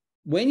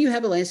 When you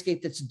have a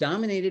landscape that's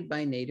dominated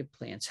by native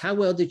plants, how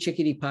well do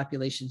chickadee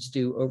populations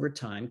do over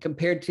time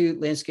compared to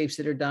landscapes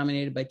that are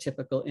dominated by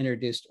typical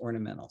introduced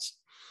ornamentals?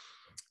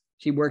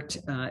 She worked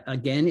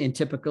again in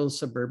typical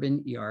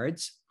suburban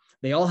yards.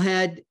 They all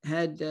had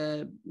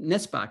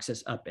nest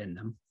boxes up in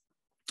them.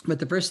 But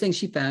the first thing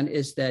she found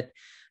is that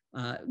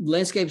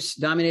landscapes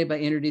dominated by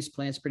introduced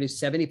plants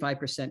produce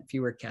 75%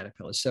 fewer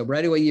caterpillars. So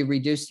right away, you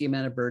reduce the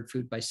amount of bird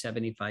food by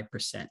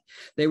 75%.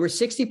 They were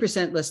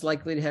 60% less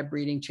likely to have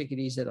breeding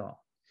chickadees at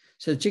all.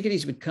 So the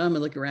chickadees would come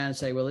and look around and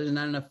say, well, there's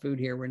not enough food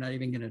here. We're not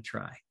even going to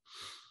try.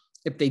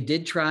 If they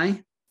did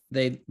try,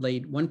 they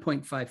laid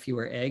 1.5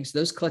 fewer eggs.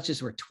 Those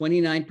clutches were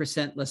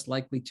 29% less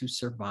likely to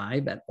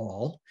survive at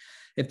all.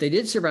 If they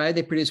did survive,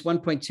 they produced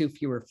 1.2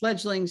 fewer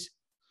fledglings,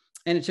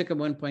 and it took them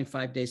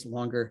 1.5 days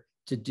longer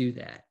to do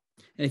that.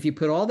 And if you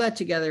put all that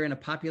together in a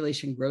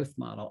population growth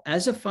model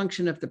as a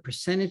function of the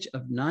percentage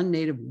of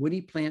non-native woody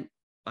plant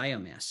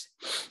biomass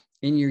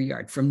in your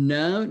yard, from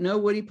no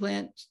woody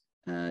plant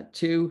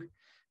to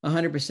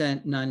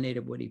 100%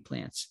 non-native woody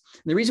plants.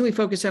 And the reason we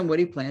focus on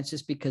woody plants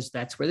is because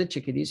that's where the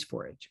chickadees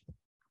forage.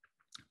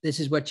 This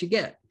is what you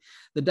get.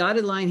 The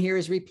dotted line here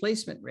is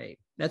replacement rate.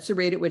 That's the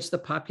rate at which the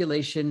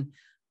population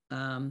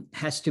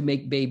has to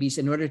make babies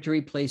in order to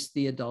replace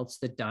the adults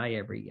that die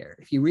every year.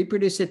 If you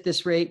reproduce at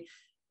this rate,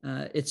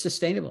 it's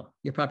sustainable.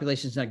 Your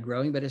population is not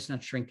growing, but it's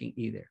not shrinking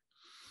either.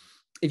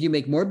 If you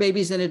make more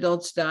babies than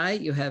adults die,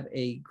 you have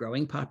a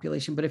growing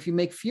population. But if you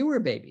make fewer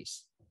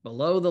babies,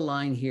 below the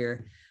line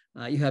here,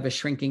 you have a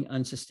shrinking,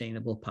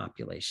 unsustainable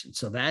population.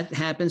 So that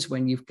happens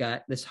when you've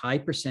got this high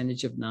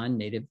percentage of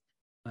non-native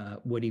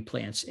woody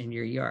plants in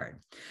your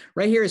yard.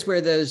 Right here is where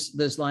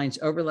those lines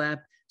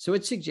overlap. So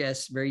it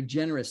suggests very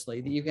generously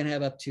that you can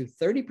have up to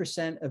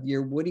 30% of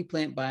your woody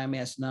plant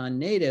biomass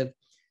non-native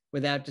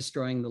without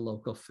destroying the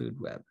local food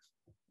web.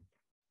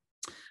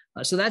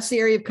 So that's the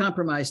area of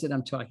compromise that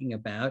I'm talking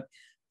about.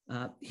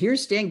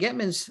 Here's Dan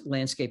Getman's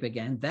landscape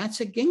again.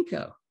 That's a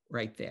ginkgo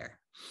right there.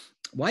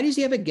 Why does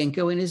he have a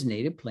ginkgo in his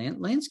native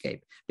plant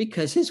landscape?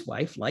 Because his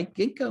wife liked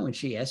ginkgo and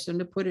she asked him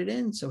to put it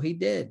in, so he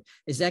did.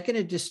 Is that going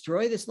to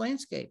destroy this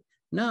landscape?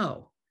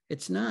 No,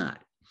 it's not.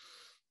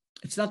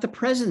 It's not the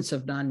presence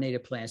of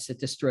non-native plants that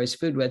destroys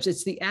food webs.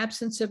 It's the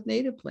absence of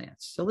native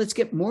plants. So let's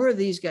get more of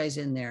these guys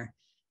in there.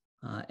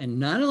 And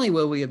not only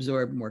will we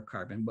absorb more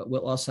carbon, but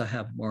we'll also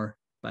have more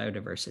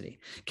biodiversity.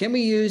 Can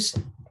we use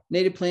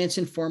native plants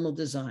in formal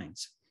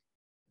designs?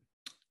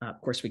 Of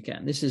course we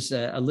can. This is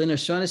a Lynn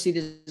O'Shaughnessy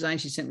design.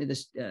 She sent me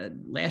this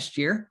last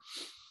year.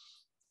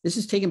 This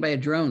is taken by a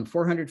drone,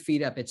 400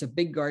 feet up. It's a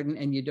big garden,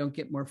 and you don't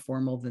get more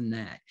formal than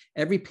that.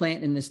 Every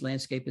plant in this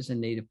landscape is a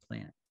native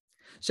plant.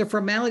 So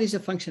formality is a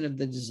function of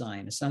the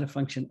design. It's not a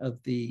function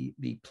of the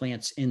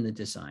plants in the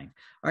design.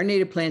 Our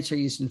native plants are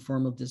used in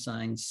formal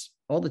designs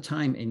all the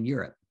time in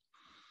Europe.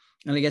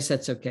 And I guess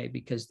that's okay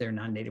because they're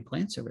non-native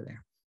plants over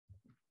there.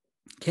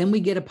 Can we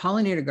get a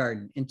pollinator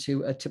garden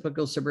into a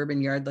typical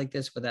suburban yard like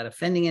this without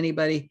offending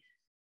anybody?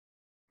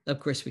 Of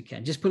course we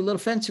can. Just put a little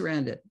fence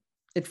around it.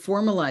 It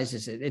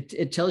formalizes it.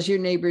 It tells your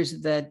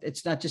neighbors that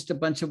it's not just a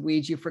bunch of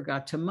weeds you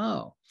forgot to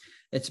mow.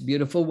 It's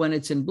beautiful when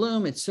it's in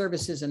bloom. It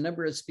services a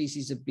number of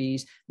species of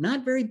bees,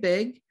 not very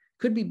big,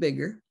 could be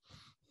bigger.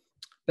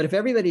 But if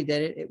everybody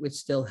did it, it would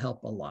still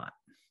help a lot.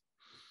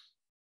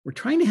 We're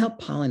trying to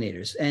help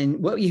pollinators. And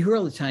what you hear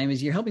all the time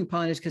is you're helping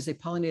pollinators because they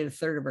pollinate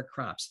 1/3 of our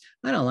crops.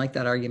 I don't like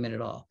that argument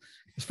at all.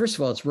 Because first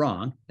of all, it's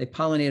wrong. They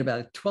pollinate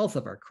about 1/12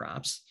 of our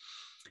crops.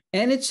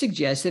 And it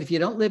suggests that if you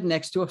don't live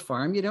next to a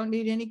farm, you don't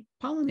need any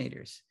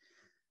pollinators.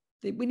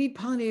 We need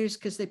pollinators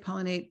because they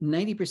pollinate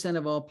 90%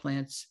 of all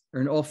plants,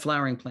 or in all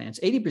flowering plants,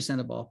 80%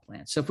 of all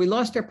plants. So if we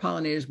lost our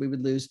pollinators, we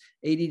would lose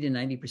 80 to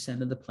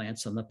 90% of the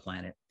plants on the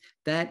planet.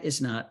 That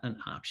is not an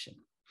option.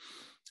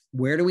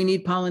 Where do we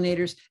need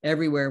pollinators?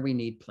 Everywhere we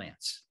need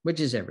plants,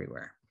 which is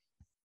everywhere.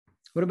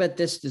 What about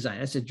this design?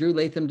 That's a Drew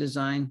Latham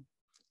design.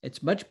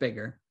 It's much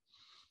bigger.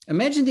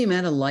 Imagine the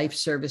amount of life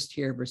serviced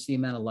here versus the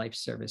amount of life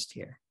serviced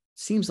here.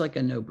 Seems like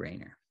a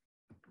no-brainer.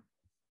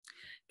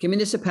 Can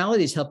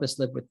municipalities help us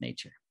live with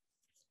nature?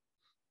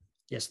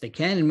 Yes, they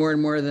can, and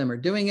more of them are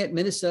doing it.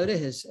 Minnesota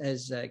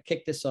has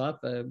kicked this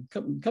off a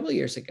couple of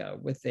years ago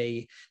with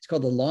it's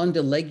called the Lawn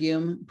to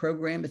Legume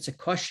program. It's a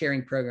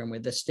cost-sharing program where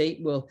the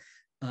state will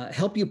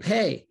help you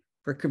pay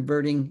for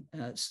converting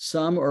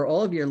some or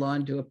all of your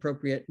lawn to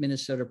appropriate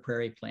Minnesota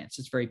prairie plants.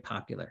 It's very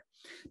popular.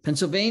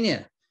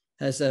 Pennsylvania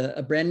has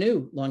a brand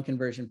new lawn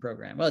conversion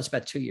program. Well, it's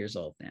about 2 years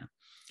old now.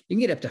 You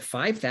can get up to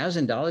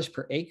 $5,000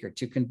 per acre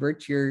to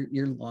convert your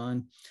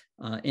lawn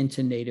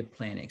into native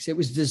plantings. It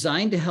was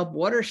designed to help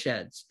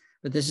watersheds,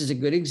 but this is a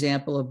good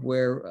example of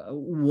where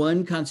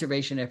one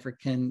conservation effort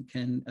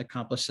can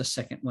accomplish a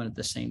second one at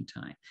the same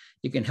time.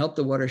 You can help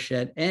the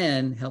watershed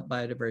and help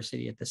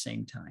biodiversity at the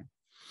same time.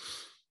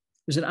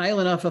 There's an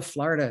island off of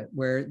Florida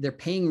where they're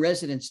paying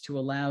residents to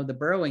allow the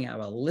burrowing out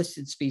of a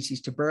listed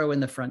species to burrow in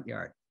the front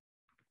yard.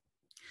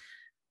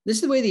 This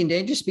is the way the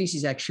Endangered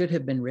Species Act should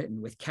have been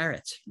written, with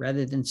carrots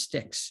rather than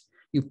sticks.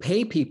 You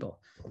pay people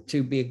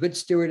to be a good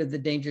steward of the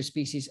endangered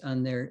species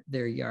on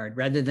their yard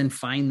rather than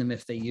fine them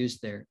if they use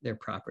their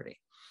property.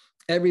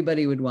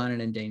 Everybody would want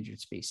an endangered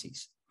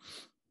species.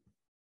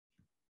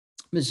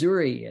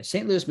 Missouri,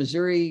 St. Louis,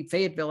 Missouri,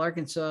 Fayetteville,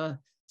 Arkansas,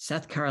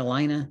 South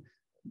Carolina,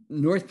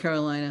 North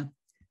Carolina,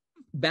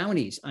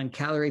 bounties on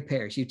calorie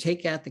pairs. You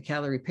take out the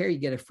calorie pair, you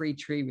get a free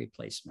tree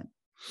replacement.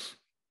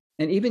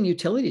 And even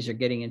utilities are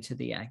getting into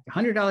the act.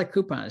 $100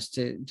 coupons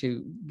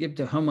to give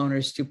to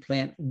homeowners to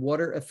plant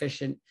water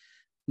efficient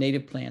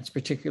native plants,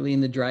 particularly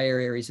in the drier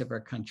areas of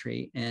our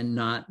country and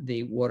not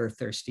the water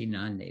thirsty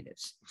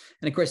non-natives.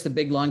 And of course, the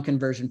big lawn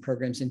conversion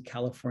programs in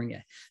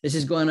California. This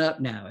is going up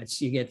now.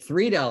 You get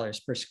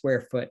 $3 per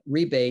square foot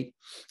rebate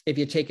if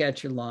you take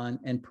out your lawn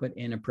and put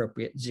in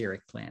appropriate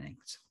xeric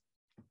plantings.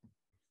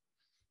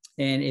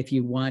 And if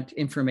you want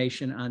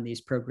information on these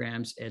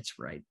programs, it's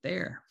right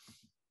there.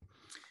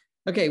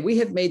 Okay, we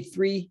have made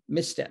 3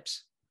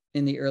 missteps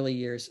in the early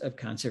years of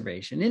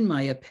conservation, in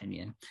my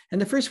opinion. And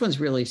the first one's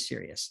really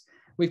serious.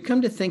 We've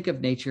come to think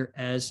of nature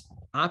as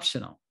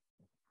optional,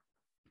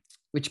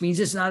 which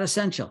means it's not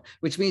essential,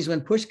 which means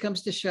when push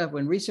comes to shove,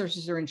 when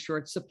resources are in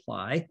short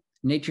supply,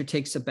 nature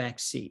takes a back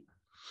seat.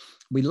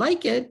 We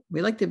like it,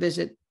 we like to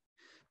visit,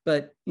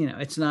 but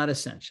it's not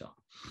essential.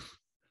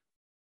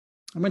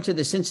 I went to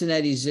the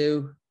Cincinnati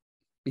Zoo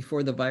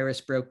before the virus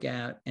broke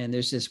out, and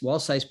there's this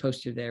wall-sized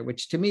poster there,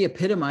 which to me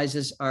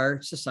epitomizes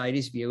our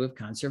society's view of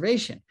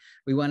conservation.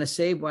 We want to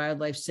save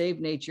wildlife, save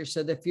nature,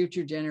 so that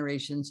future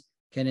generations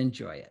can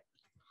enjoy it.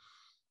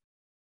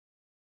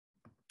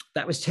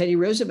 That was Teddy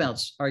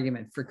Roosevelt's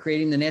argument for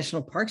creating the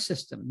national park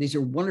system. These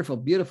are wonderful,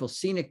 beautiful,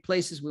 scenic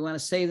places. We want to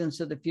save them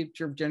so the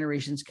future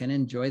generations can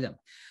enjoy them.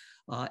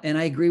 And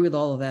I agree with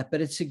all of that,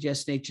 but it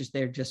suggests nature's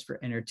there just for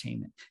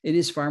entertainment. It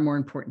is far more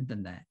important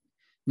than that.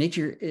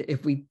 Nature,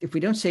 if we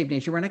don't save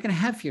nature, we're not going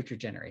to have future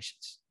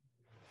generations.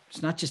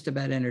 It's not just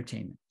about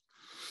entertainment.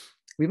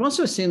 We've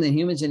also assumed that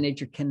humans and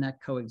nature cannot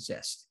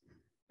coexist.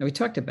 Now, we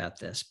talked about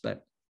this,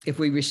 but if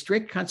we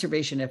restrict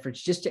conservation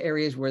efforts just to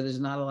areas where there's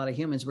not a lot of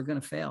humans, we're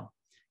going to fail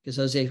because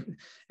those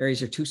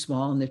areas are too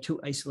small and they're too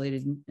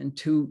isolated and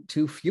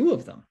too few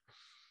of them.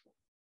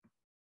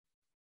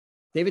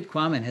 David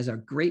Quammen has a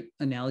great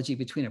analogy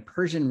between a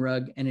Persian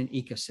rug and an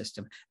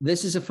ecosystem.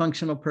 This is a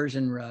functional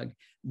Persian rug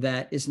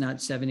that is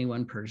not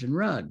 71 Persian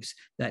rugs.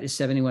 That is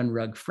 71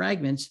 rug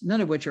fragments,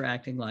 none of which are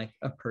acting like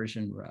a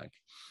Persian rug.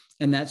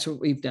 And that's what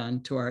we've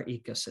done to our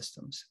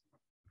ecosystems.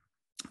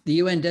 The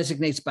UN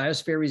designates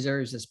biosphere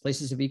reserves as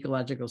places of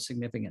ecological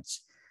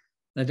significance.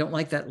 I don't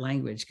like that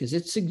language because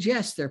it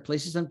suggests there are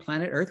places on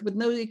planet Earth with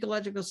no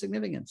ecological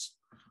significance.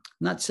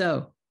 Not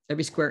so.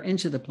 Every square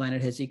inch of the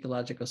planet has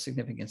ecological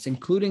significance,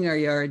 including our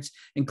yards,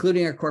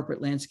 including our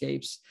corporate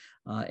landscapes,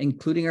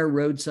 including our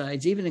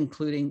roadsides, even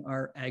including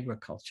our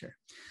agriculture.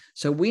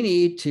 So we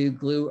need to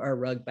glue our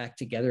rug back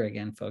together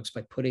again, folks,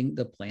 by putting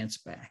the plants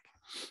back.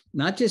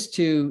 Not just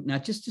to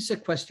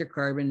sequester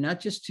carbon, not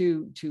just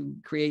to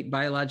create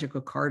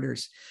biological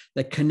corridors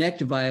that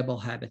connect viable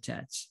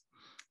habitats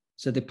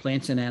so that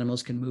plants and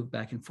animals can move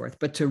back and forth,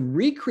 but to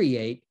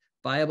recreate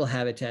viable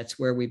habitats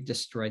where we've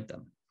destroyed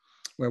them,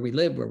 where we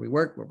live, where we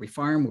work, where we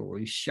farm, where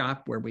we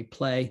shop, where we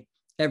play,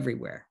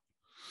 everywhere.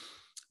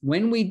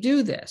 When we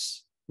do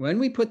this, when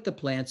we put the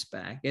plants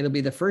back, it'll be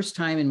the first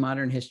time in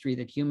modern history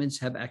that humans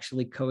have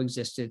actually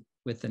coexisted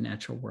with the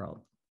natural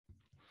world.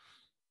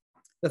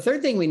 The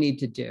third thing we need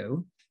to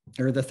do,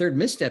 or the third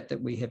misstep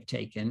that we have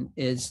taken,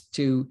 is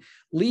to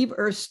leave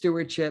Earth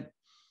stewardship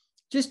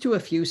just to a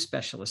few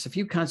specialists, a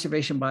few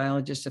conservation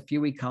biologists, a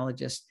few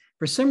ecologists.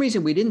 For some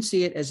reason, we didn't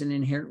see it as an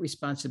inherent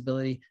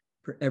responsibility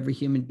for every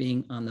human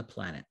being on the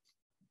planet.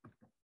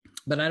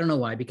 But I don't know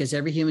why, because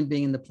every human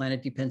being on the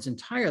planet depends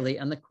entirely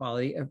on the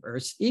quality of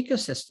Earth's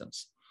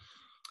ecosystems.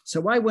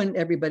 So why wouldn't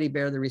everybody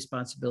bear the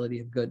responsibility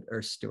of good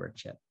Earth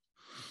stewardship?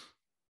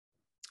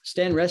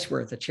 Stan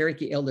Resworth, a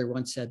Cherokee elder,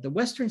 once said, the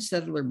Western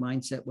settler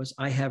mindset was,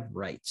 I have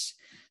rights.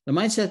 The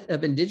mindset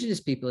of indigenous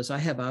people is, I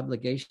have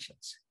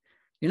obligations.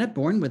 You're not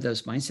born with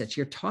those mindsets,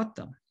 you're taught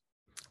them.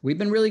 We've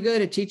been really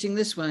good at teaching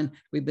this one.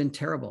 We've been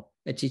terrible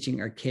at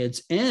teaching our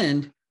kids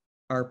and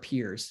our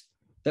peers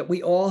that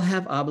we all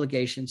have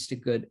obligations to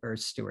good Earth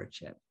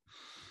stewardship.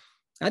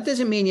 That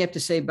doesn't mean you have to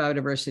save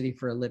biodiversity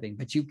for a living,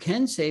 but you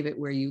can save it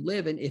where you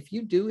live. And if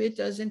you do, it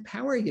does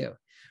empower you.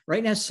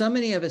 Right now, so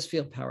many of us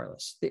feel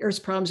powerless. The Earth's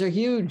problems are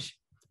huge.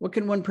 What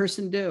can one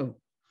person do?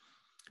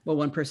 Well,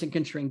 one person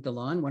can shrink the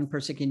lawn. One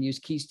person can use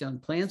keystone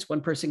plants.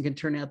 One person can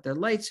turn out their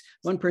lights.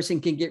 One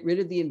person can get rid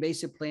of the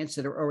invasive plants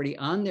that are already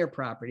on their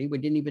property. We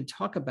didn't even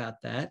talk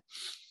about that.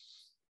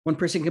 One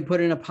person can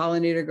put in a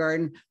pollinator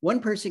garden.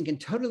 One person can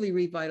totally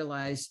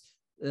revitalize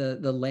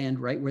the land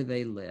right where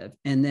they live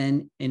and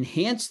then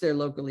enhance their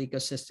local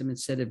ecosystem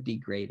instead of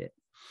degrade it.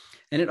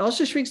 And it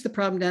also shrinks the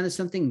problem down to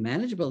something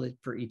manageable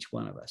for each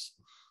one of us.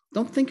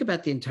 Don't think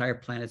about the entire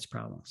planet's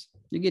problems.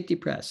 You get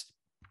depressed.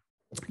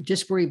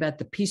 Just worry about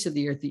the piece of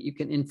the earth that you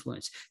can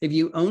influence. If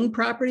you own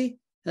property,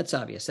 that's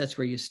obvious. That's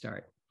where you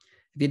start.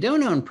 If you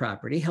don't own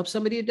property, help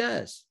somebody who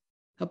does.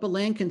 Help a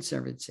land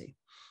conservancy.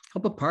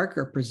 Help a park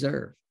or a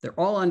preserve. They're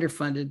all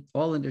underfunded,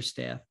 all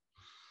understaffed.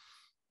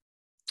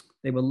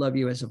 They will love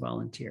you as a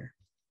volunteer.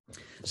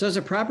 So as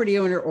a property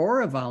owner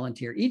or a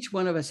volunteer, each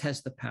one of us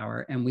has the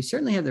power, and we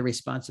certainly have the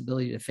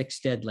responsibility to fix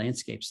dead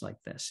landscapes like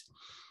this.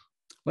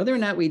 Whether or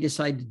not we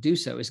decide to do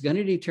so is going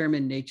to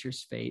determine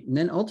nature's fate and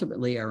then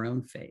ultimately our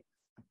own fate.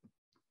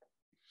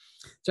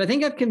 So I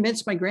think I've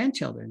convinced my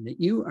grandchildren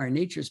that you are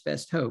nature's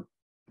best hope.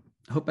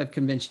 I hope I've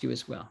convinced you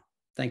as well.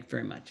 Thank you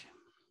very much.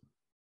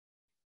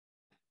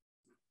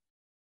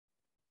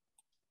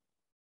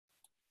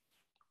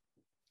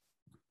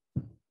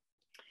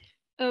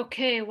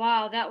 Okay,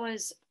 wow, that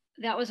was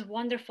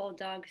wonderful,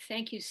 Doug.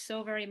 Thank you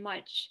so very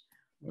much.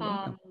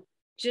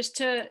 Just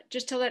to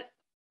let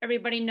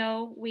everybody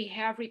know, we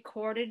have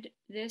recorded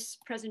this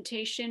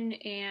presentation,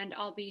 and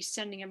I'll be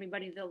sending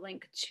everybody the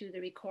link to the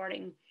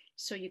recording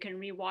so you can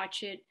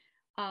rewatch it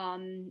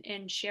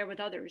and share with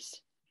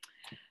others.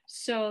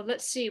 So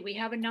let's see, we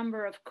have a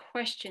number of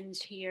questions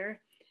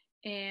here,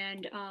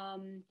 and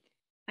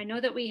I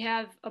know that we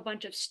have a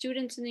bunch of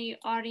students in the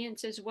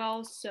audience as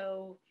well,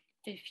 so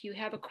if you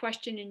have a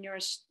question and you're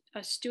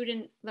a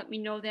student, let me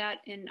know that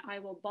and I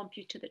will bump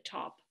you to the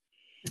top.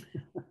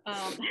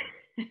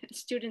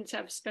 Students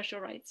have special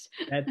rights.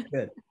 That's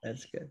good.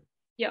 That's good.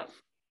 Yeah.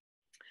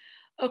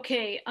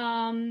 Okay.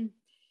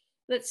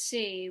 Let's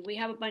see. We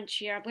have a bunch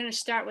here. I'm going to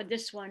start with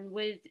this one.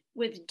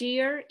 With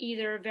deer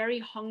either very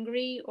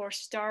hungry or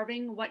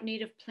starving, what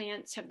native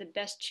plants have the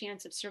best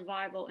chance of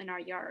survival in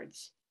our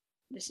yards?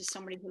 This is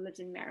somebody who lives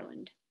in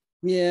Maryland.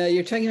 Yeah,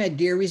 you're talking about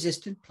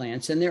deer-resistant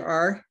plants, and there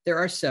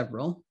are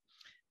several.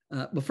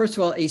 Well, first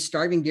of all, a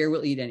starving deer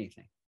will eat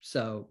anything.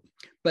 So,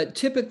 but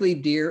typically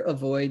deer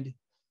avoid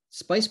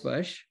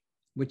spicebush,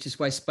 which is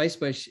why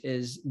spicebush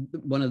is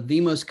one of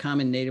the most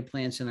common native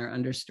plants in our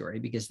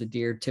understory because the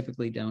deer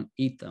typically don't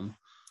eat them.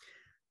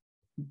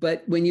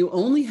 But when you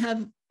only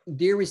have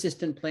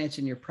deer-resistant plants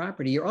in your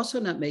property, you're also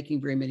not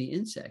making very many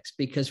insects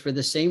because for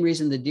the same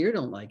reason the deer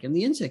don't like them,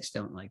 the insects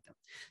don't like them.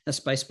 Now,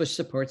 spicebush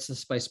supports the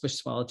spicebush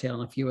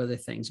swallowtail and a few other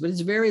things, but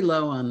it's very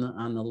low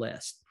on the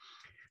list.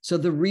 So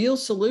the real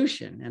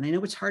solution, and I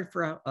know it's hard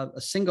for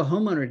a single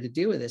homeowner to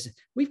deal with this,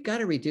 we've got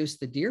to reduce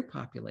the deer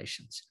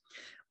populations.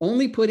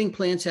 Only putting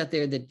plants out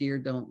there that deer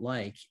don't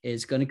like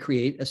is going to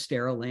create a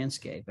sterile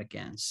landscape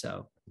again.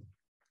 So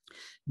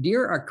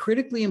deer are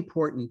critically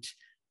important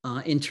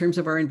in terms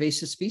of our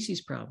invasive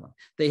species problem.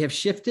 They have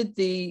shifted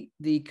the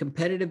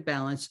competitive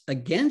balance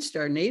against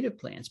our native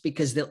plants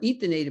because they'll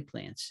eat the native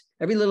plants.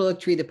 Every little oak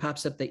tree that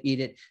pops up, they eat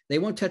it. They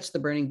won't touch the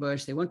burning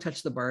bush. They won't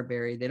touch the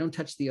barberry. They don't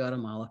touch the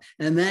autumnala.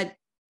 And that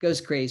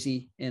goes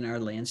crazy in our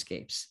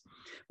landscapes.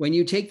 When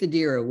you take the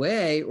deer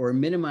away or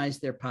minimize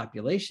their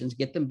populations,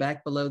 get them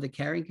back below the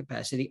carrying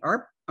capacity,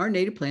 our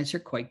native plants are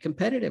quite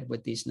competitive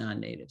with these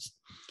non-natives.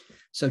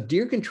 So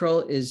deer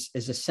control is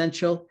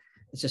essential.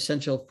 It's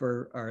essential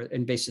for our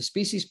invasive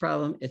species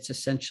problem. It's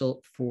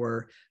essential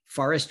for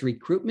forest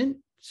recruitment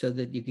so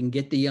that you can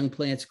get the young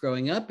plants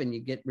growing up and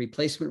you get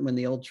replacement when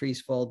the old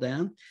trees fall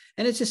down.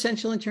 And it's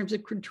essential in terms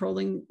of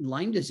controlling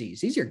Lyme disease.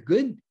 These are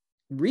good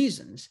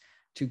reasons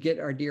to get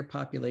our deer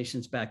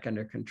populations back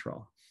under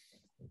control.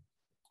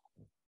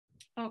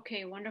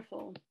 Okay,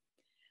 wonderful.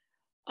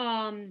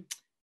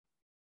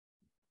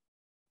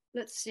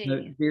 Let's see.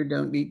 No, deer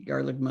don't eat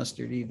garlic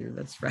mustard either.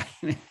 That's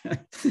right.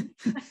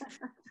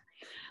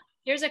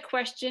 Here's a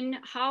question.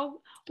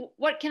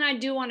 What can I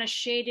do on a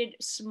shaded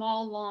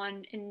small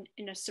lawn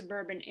in a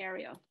suburban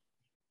area?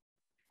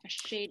 A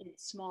shaded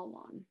small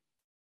lawn.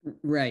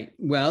 Right.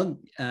 Well,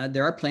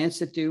 there are plants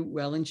that do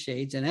well in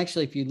shades. And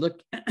actually, if you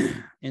look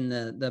in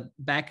the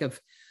back of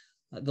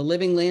The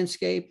Living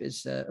Landscape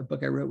is a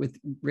book I wrote with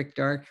Rick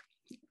Dark.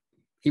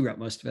 He wrote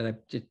most of it. I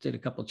just did a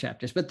couple of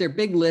chapters, but there are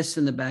big lists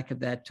in the back of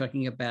that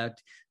talking about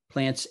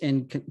plants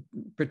in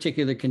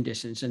particular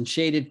conditions, and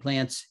shaded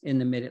plants in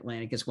the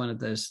Mid-Atlantic is one of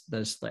those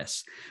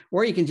lists.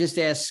 Or you can just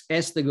ask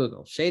the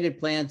Google, shaded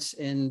plants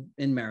in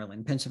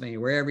Maryland, Pennsylvania,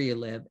 wherever you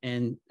live,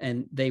 and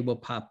they will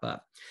pop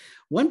up.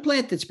 One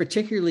plant that's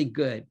particularly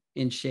good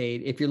in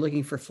shade, if you're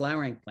looking for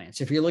flowering plants,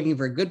 if you're looking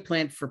for a good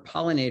plant for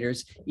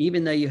pollinators,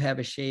 even though you have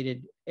a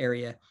shaded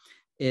area,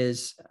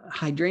 is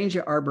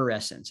Hydrangea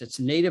arborescens. It's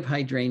native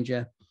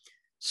hydrangea,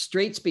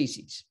 straight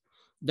species.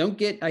 Don't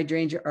get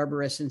Hydrangea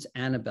arborescens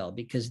Annabelle,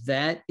 because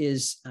that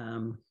is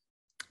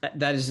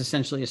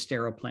essentially a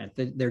sterile plant.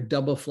 They're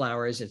double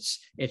flowers. It's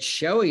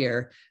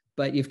showier,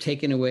 but you've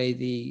taken away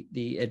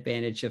the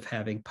advantage of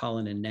having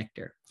pollen and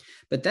nectar.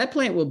 But that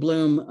plant will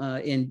bloom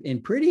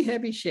in pretty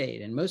heavy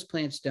shade, and most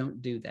plants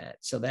don't do that.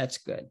 So that's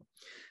good.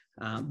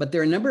 But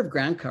there are a number of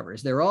ground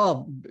covers. They're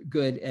all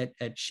good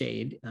at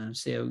shade.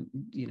 So,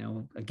 you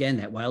know, again,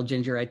 that wild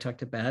ginger I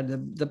talked about,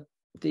 the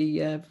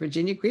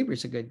Virginia creeper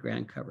is a good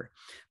ground cover.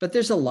 But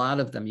there's a lot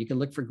of them. You can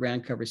look for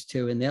ground covers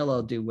too, and they'll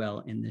all do well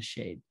in the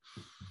shade.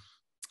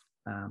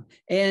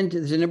 And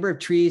there's a number of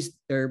trees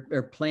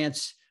or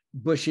plants,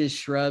 bushes,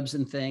 shrubs,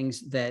 and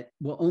things that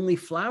will only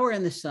flower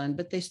in the sun,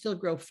 but they still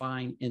grow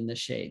fine in the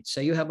shade. So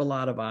you have a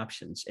lot of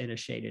options in a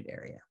shaded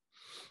area.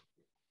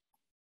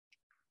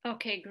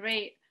 Okay,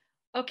 great.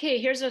 Okay,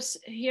 here's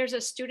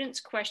a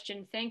student's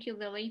question. Thank you,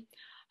 Lily.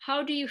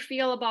 How do you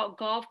feel about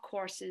golf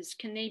courses?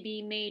 Can they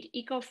be made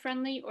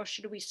eco-friendly, or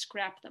should we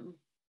scrap them?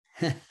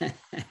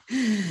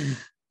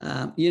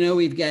 You know,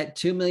 we've got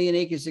 2 million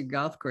acres of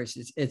golf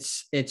courses.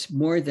 It's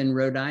more than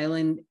Rhode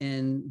Island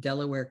and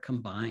Delaware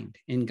combined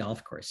in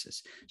golf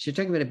courses. So you're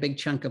talking about a big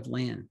chunk of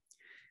land.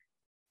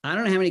 I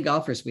don't know how many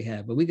golfers we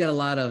have, but we got a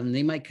lot of them.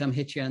 They might come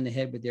hit you on the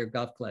head with their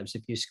golf clubs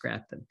if you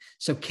scrap them.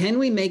 So can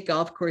we make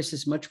golf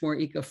courses much more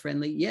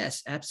eco-friendly?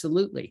 Yes,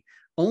 absolutely.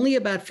 Only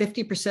about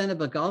 50%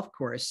 of a golf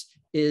course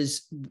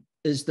is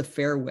the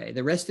fairway.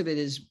 The rest of it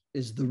is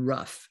the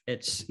rough.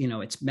 It's, you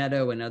know, it's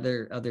meadow and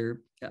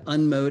other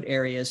unmowed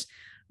areas.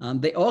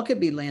 They all could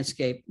be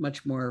landscaped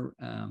much more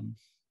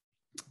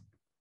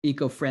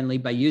eco-friendly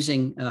by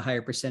using a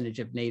higher percentage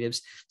of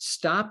natives.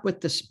 Stop with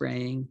the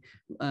spraying.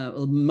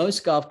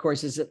 Most golf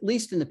courses, at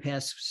least in the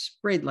past,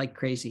 sprayed like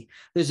crazy.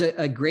 There's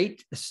a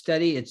great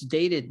study, it's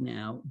dated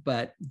now,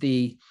 but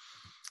the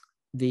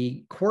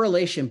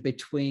correlation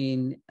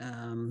between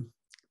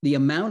the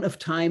amount of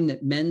time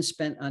that men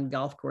spent on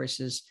golf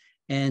courses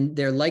and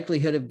their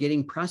likelihood of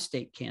getting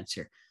prostate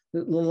cancer,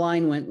 the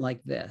line went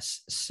like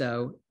this.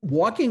 So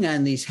walking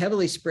on these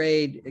heavily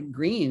sprayed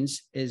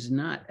greens is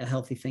not a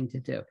healthy thing to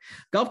do.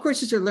 Golf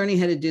courses are learning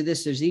how to do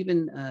this. There's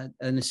even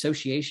an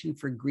association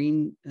for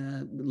green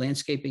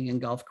landscaping and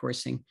golf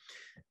courses.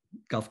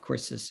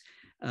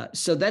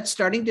 So that's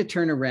starting to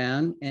turn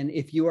around. And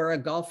if you are a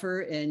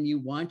golfer and you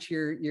want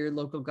your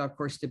local golf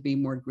course to be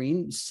more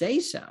green, say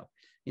so.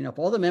 You know, if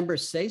all the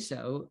members say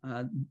so,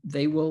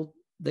 they will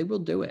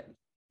do it.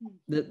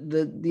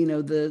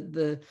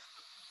 The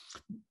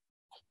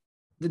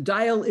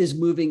dial is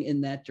moving in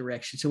that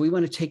direction. So we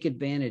want to take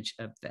advantage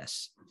of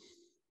this.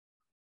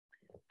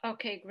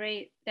 Okay,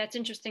 great. That's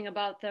interesting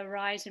about the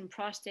rise in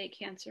prostate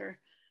cancer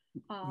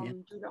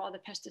due to all the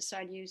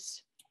pesticide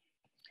use.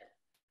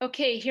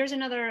 Okay, here's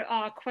another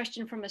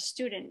question from a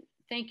student.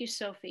 Thank you,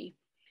 Sophie.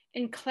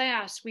 In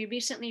class, we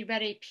recently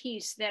read a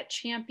piece that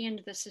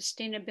championed the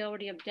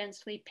sustainability of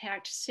densely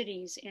packed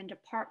cities and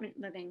apartment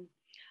living.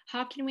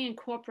 How can we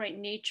incorporate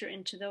nature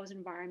into those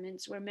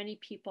environments where many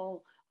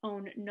people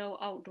own no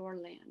outdoor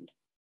land?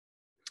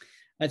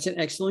 That's an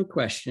excellent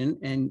question.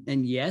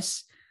 And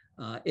yes,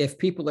 if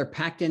people are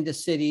packed into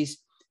cities,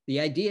 the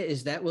idea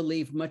is that will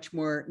leave much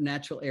more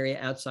natural area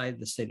outside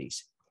the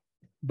cities.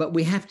 But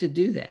we have to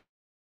do that.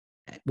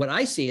 What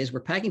I see is we're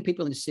packing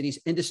people into cities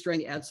and destroying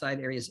the outside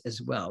areas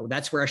as well.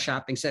 That's where our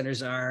shopping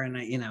centers are. And,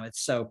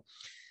 it's so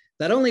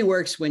that only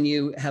works when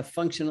you have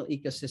functional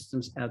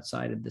ecosystems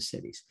outside of the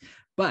cities.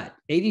 But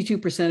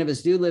 82% of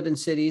us do live in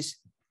cities.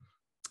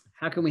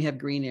 How can we have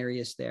green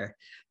areas there?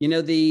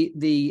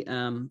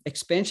 The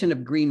expansion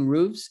of green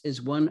roofs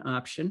is one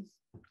option.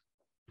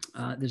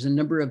 There's a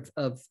number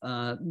of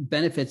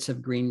benefits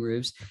of green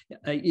roofs.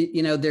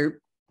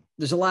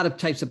 There's a lot of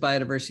types of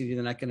biodiversity.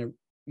 They're not going to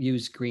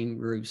use green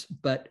roofs,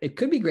 but it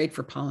could be great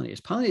for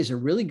pollinators. Pollinators are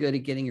really good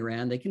at getting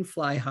around. They can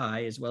fly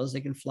high as well as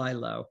they can fly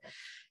low.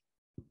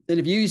 And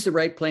if you use the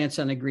right plants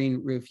on a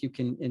green roof, you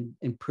can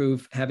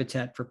improve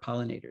habitat for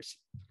pollinators.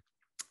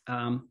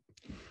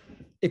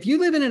 If you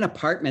live in an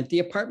apartment, the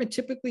apartment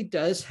typically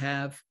does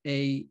have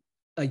a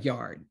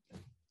yard.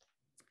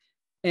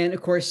 And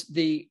of course,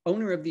 the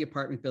owner of the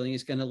apartment building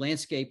is going to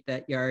landscape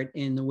that yard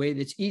in the way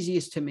that's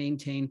easiest to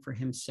maintain for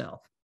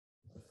himself.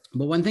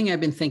 But one thing I've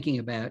been thinking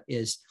about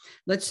is,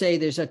 let's say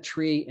there's a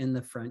tree in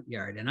the front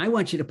yard and I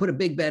want you to put a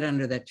big bed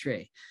under that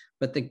tree.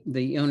 But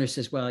the owner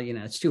says, well,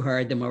 it's too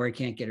hard. The mower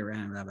can't get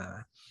around, blah, blah,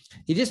 blah.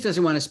 He just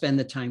doesn't want to spend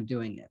the time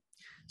doing it.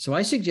 So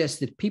I suggest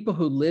that people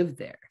who live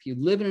there, if you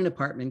live in an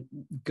apartment,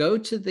 go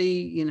to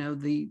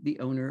the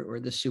owner or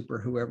the super,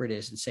 whoever it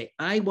is, and say,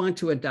 I want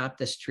to adopt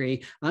this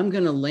tree. I'm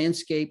going to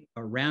landscape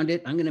around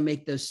it. I'm going to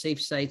make those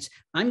safe sites.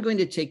 I'm going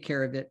to take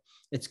care of it.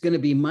 It's going to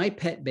be my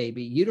pet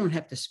baby. You don't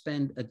have to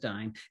spend a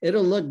dime.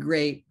 It'll look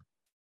great.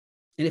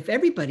 And if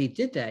everybody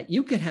did that,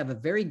 you could have a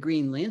very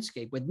green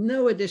landscape with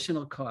no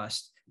additional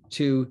cost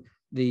to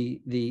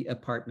the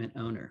apartment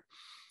owner.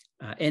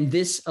 And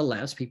this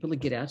allows people to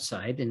get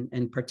outside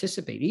and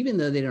participate, even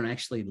though they don't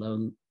actually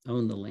own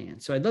the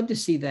land. So I'd love to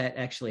see that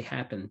actually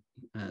happen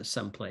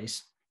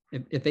someplace.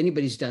 If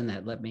anybody's done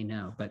that, let me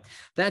know. But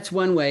that's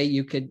one way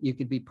you could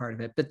be part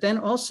of it. But then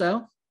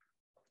also,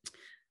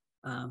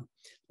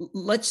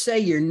 let's say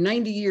you're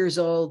 90 years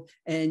old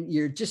and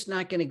you're just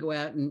not going to go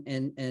out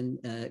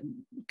and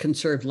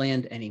conserve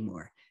land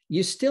anymore.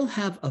 You still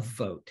have a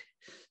vote.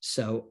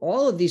 So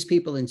all of these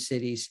people in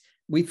cities,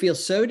 we feel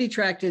so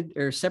detracted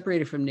or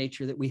separated from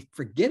nature that we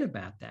forget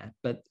about that.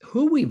 But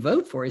who we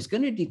vote for is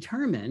going to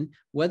determine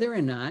whether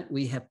or not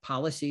we have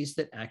policies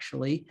that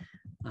actually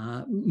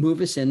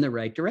move us in the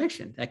right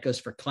direction. That goes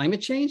for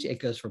climate change. It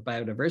goes for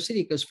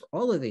biodiversity. It goes for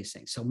all of these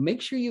things. So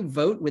make sure you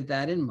vote with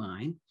that in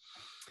mind.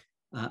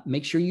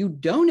 Make sure you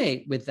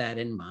donate with that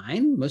in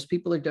mind. Most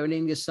people are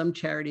donating to some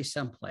charity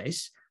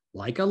someplace,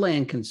 like a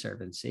land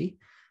conservancy,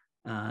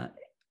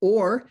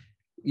 or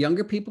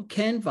younger people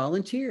can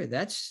volunteer.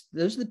 Those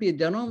are the people.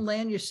 Don't own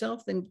land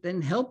yourself,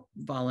 then help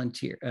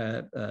volunteer.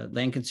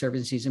 Land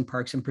conservancies and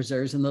parks and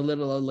preserves, and the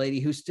little old lady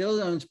who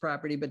still owns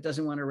property but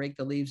doesn't want to rake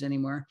the leaves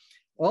anymore.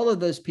 All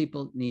of those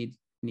people need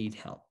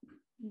help.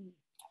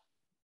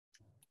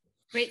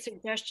 Great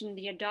suggestion.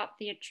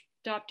 Adopt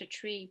a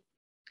tree.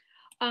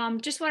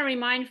 Just want to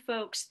remind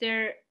folks,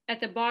 there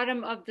at the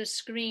bottom of the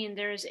screen,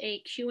 there's a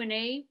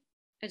Q&A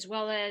as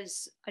well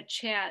as a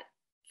chat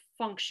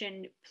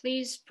function.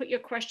 Please put your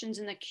questions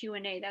in the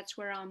Q&A. That's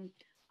where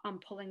I'm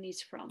pulling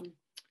these from.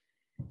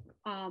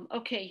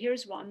 Okay,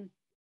 here's one.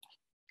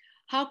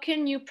 How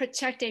can you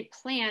protect a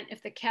plant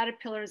if the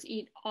caterpillars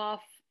eat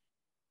off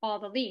all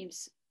the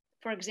leaves?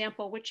 For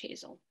example, witch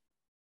hazel.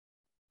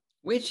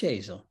 Witch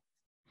hazel.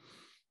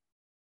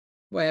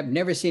 Boy, I've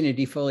never seen a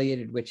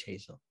defoliated witch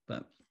hazel,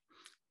 but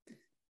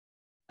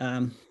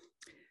the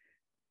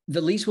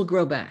leaves will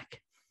grow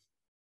back.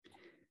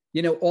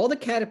 All the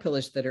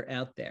caterpillars that are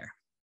out there,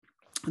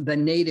 the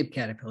native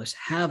caterpillars,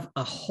 have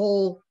a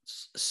whole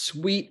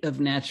suite of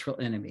natural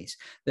enemies.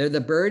 They're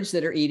the birds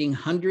that are eating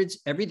hundreds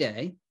every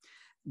day.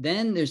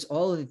 Then there's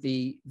all of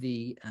the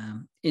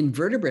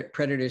invertebrate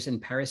predators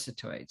and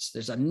parasitoids.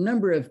 There's a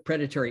number of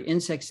predatory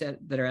insects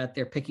that are out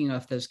there picking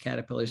off those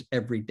caterpillars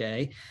every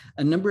day.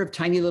 A number of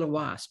tiny little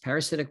wasps,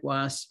 parasitic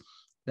wasps,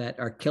 that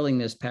are killing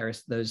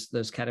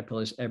those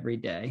caterpillars every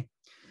day.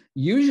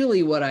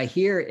 Usually what I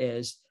hear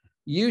is,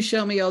 you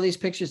show me all these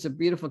pictures of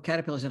beautiful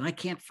caterpillars and I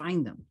can't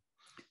find them.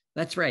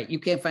 That's right. You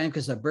can't find them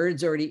because a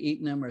bird's already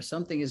eaten them or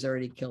something has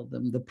already killed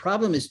them. The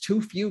problem is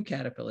too few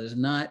caterpillars,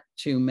 not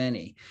too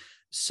many.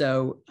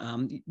 So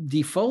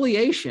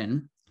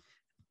defoliation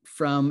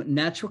from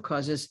natural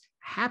causes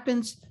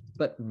happens,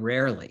 but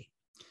rarely.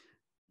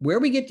 Where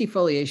we get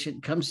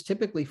defoliation comes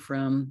typically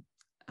from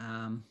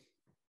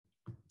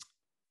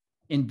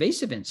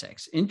invasive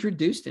insects,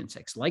 introduced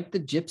insects like the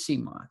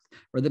gypsy moth,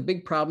 or the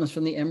big problems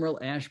from the emerald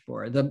ash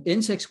borer, the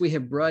insects we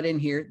have brought in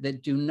here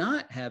that do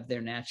not have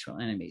their natural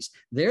enemies.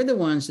 They're the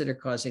ones that are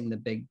causing the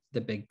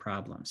big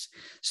problems.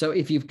 So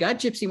if you've got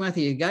gypsy moth,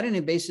 you've got an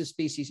invasive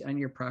species on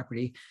your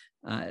property,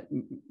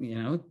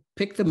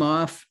 pick them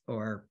off.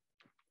 Or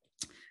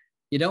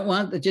you don't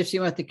want the gypsy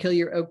moth to kill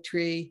your oak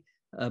tree.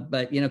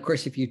 But, of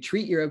course, if you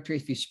treat your oak tree,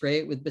 if you spray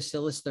it with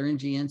Bacillus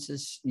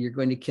thuringiensis, you're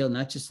going to kill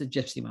not just the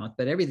gypsy moth,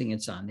 but everything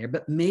that's on there.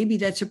 But maybe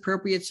that's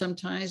appropriate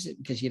sometimes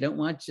because you don't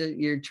want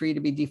your tree to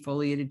be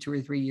defoliated 2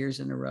 or 3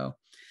 years in a row.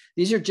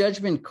 These are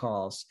judgment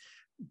calls.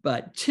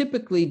 But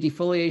typically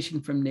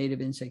defoliation from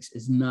native insects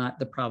is not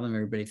the problem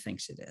everybody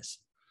thinks it is.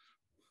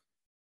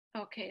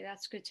 Okay,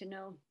 that's good to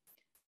know.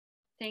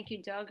 Thank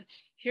you, Doug.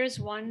 Here's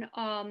one.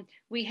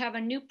 We have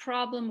a new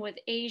problem with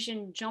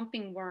Asian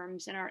jumping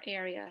worms in our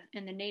area,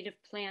 and the native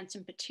plants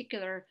in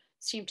particular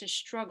seem to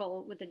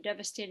struggle with the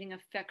devastating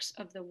effects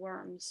of the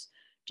worms.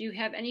 Do you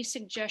have any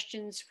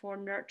suggestions for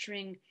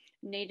nurturing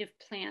native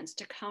plants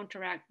to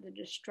counteract the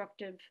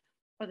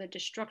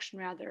destruction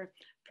rather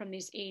from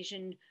these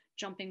Asian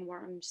jumping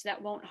worms that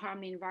won't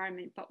harm the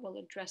environment but will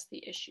address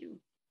the issue?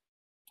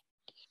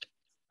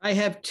 I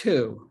have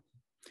two.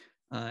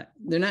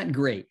 They're not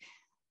great.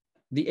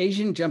 The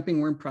Asian jumping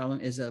worm problem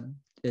is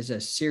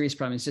a serious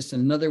problem. It's just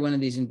another one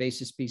of these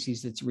invasive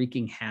species that's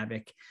wreaking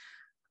havoc.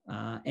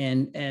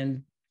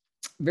 And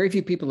very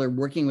few people are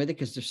working with it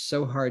because they're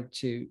so hard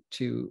to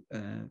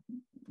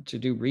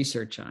do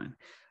research on.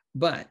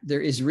 But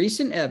there is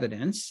recent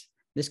evidence,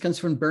 this comes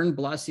from Bernd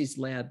Blossie's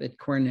lab at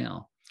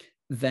Cornell,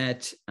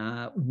 that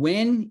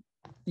when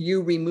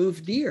you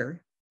remove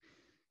deer,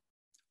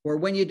 or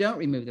when you don't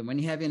remove them, when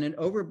you have an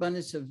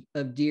overabundance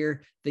of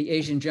deer, the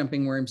Asian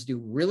jumping worms do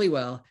really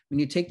well. When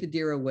you take the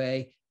deer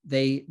away,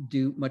 they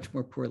do much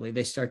more poorly.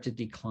 They start to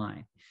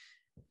decline.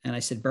 And I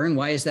said, Bernd,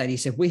 why is that? He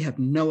said, we have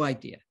no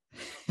idea.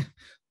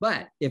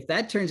 But if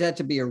that turns out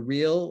to be a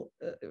real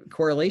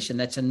correlation,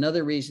 that's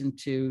another reason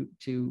to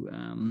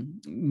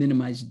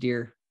minimize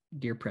deer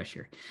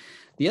pressure.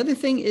 The other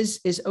thing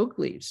is oak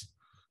leaves.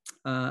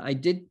 I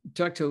did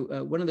talk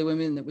to one of the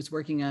women that was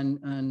working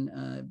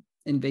on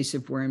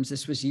invasive worms.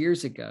 This was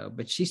years ago,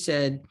 but she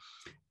said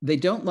they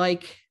don't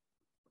like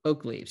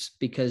oak leaves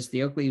because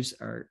the oak leaves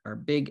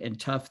are big and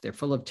tough. They're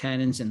full of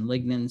tannins and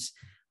lignans,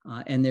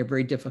 and they're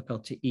very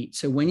difficult to eat.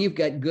 So when you've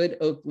got good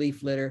oak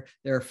leaf litter,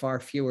 there are far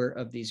fewer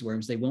of these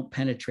worms. They won't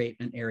penetrate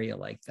an area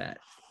like that.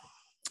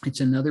 It's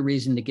another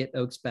reason to get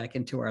oaks back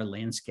into our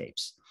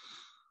landscapes.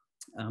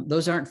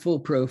 Those aren't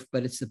foolproof,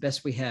 but it's the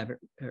best we have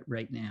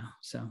right now.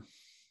 So.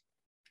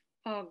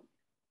 Oh,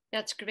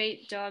 that's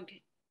great, Doug.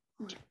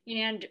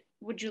 And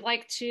would you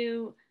like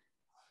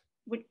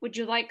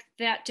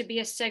that to be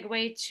a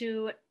segue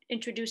to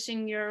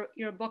introducing your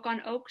book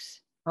on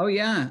oaks? Oh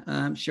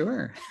yeah,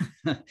 sure.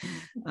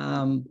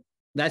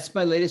 That's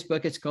my latest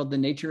book. It's called The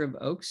Nature of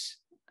Oaks.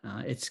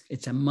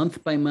 It's a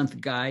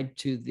month-by-month guide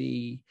to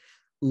the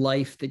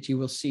life that you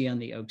will see on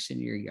the oaks in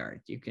your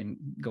yard. You can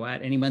go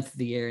out any month of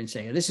the year and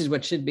say, this is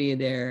what should be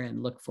there,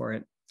 and look for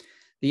it.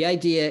 The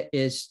idea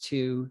is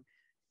to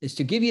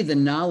give you the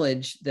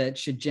knowledge that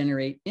should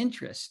generate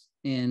interest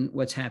in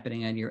what's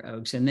happening on your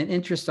oaks. And then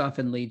interest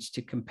often leads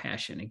to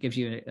compassion. It gives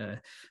you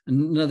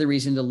another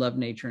reason to love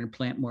nature and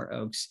plant more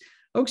oaks.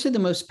 Oaks are the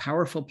most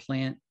powerful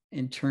plant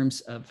in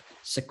terms of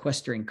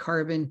sequestering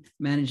carbon,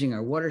 managing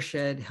our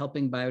watershed,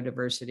 helping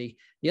biodiversity.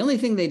 The only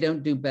thing they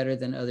don't do better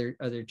than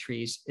other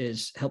trees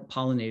is help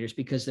pollinators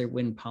because they're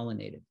wind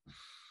pollinated.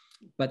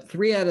 But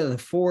 3 out of the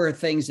 4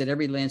 things that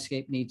every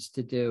landscape needs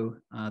to do,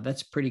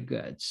 that's pretty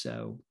good.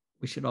 So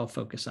we should all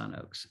focus on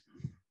oaks.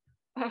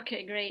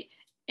 Okay, great.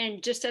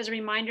 And just as a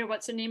reminder,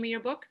 what's the name of your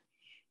book?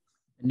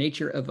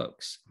 Nature of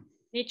Oaks.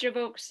 Nature of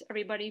Oaks,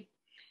 everybody.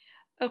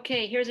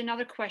 Okay, here's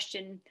another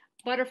question.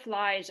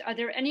 Butterflies. Are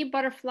there any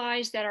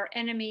butterflies that are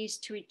enemies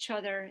to each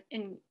other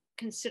in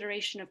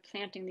consideration of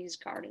planting these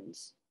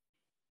gardens?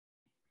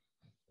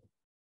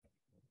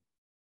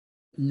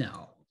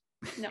 No.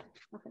 No.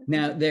 Okay.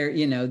 Now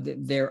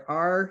there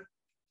are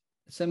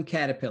some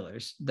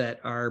caterpillars that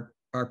are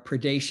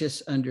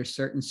predaceous under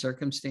certain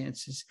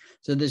circumstances.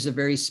 So there's a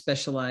very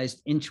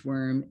specialized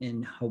inchworm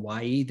in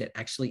Hawaii that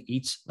actually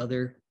eats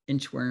other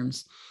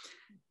inchworms.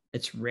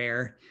 It's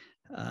rare.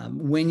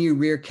 When you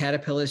rear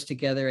caterpillars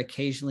together,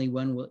 occasionally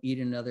one will eat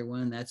another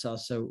one. That's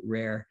also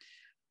rare.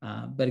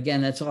 But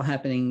again, that's all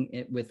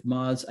happening with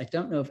moths. I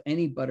don't know of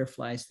any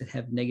butterflies that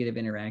have negative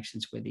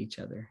interactions with each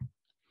other.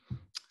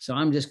 So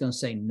I'm just going to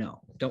say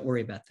no. Don't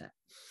worry about that.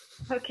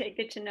 Okay,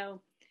 good to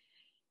know.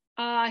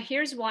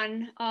 Here's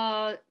one.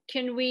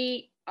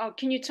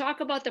 Can you talk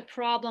about the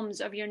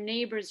problems of your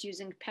neighbors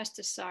using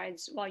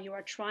pesticides while you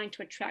are trying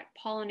to attract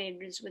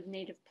pollinators with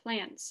native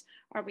plants?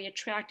 Are we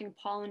attracting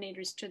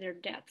pollinators to their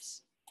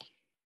deaths?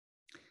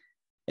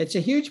 It's a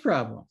huge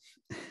problem.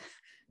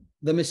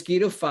 The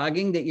mosquito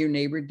fogging that your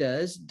neighbor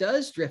does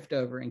drift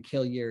over and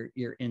kill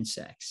your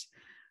insects.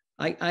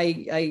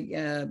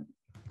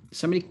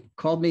 Somebody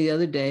called me the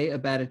other day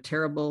about a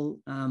terrible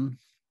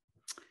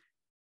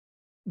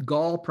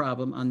gall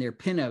problem on their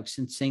pin oaks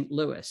in St.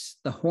 Louis,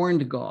 the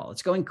horned gall.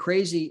 It's going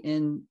crazy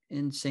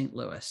in St.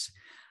 Louis.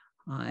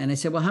 And I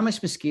said, well, how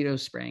much mosquito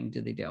spraying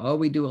do they do? Oh,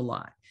 we do a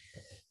lot.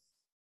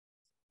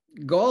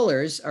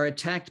 Gallers are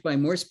attacked by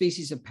more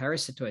species of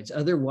parasitoids,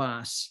 other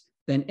wasps,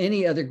 than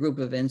any other group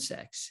of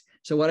insects.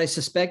 So what I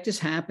suspect is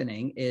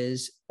happening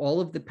is all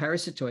of the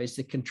parasitoids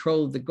that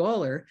control the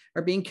galler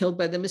are being killed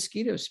by the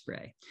mosquito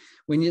spray.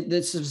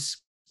 This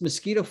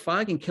mosquito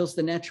fogging kills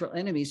the natural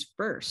enemies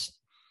first,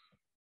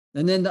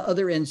 and then the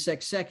other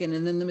insects second,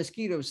 and then the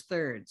mosquitoes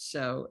third.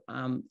 So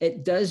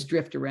it does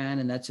drift around,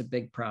 and that's a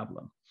big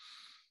problem.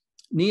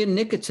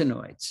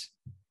 Neonicotinoids,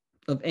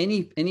 of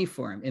any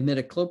form,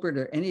 imidacloprid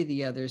or any of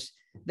the others,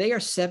 they are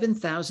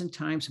 7,000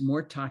 times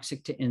more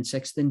toxic to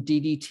insects than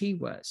DDT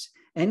was.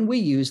 And we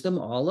use them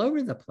all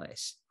over the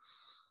place.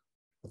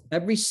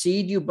 Every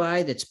seed you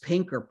buy that's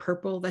pink or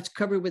purple, that's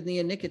covered with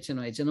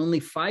neonicotinoids, and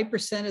only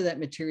 5% of that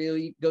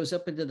material goes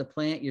up into the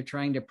plant you're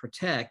trying to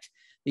protect.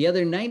 The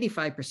other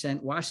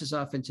 95% washes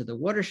off into the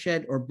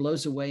watershed or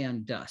blows away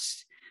on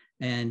dust.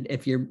 And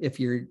if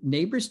your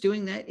neighbor's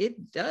doing that,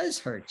 it does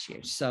hurt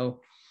you. So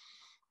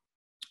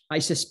I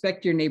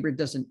suspect your neighbor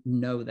doesn't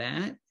know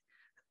that.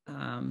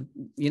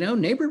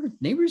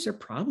 Neighbors are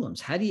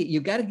problems. How do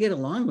you got to get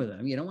along with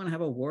them? You don't want to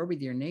have a war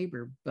with your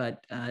neighbor,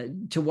 but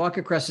to walk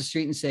across the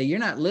street and say, you're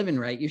not living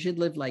right, you should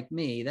live like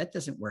me, that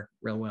doesn't work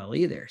real well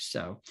either.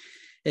 So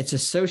it's a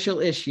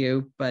social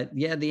issue, but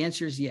yeah, the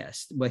answer is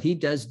yes. What he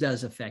does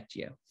affect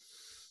you.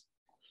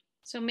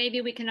 So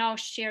maybe we can all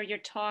share your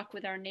talk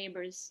with our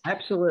neighbors.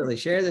 Absolutely.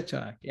 Share the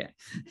talk. Yeah.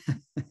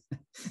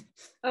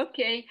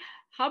 Okay.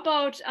 How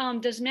about,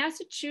 does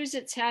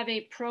Massachusetts have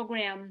a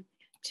program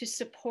to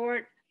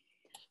support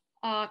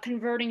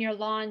converting your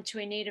lawn to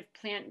a native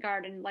plant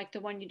garden like the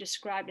one you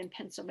described in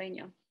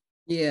Pennsylvania?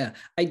 Yeah,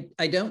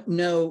 I don't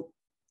know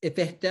if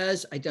it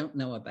does. I don't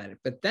know about it,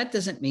 but that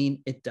doesn't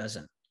mean it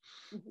doesn't.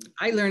 Mm-hmm.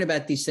 I learn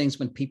about these things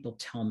when people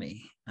tell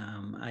me.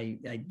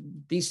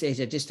 These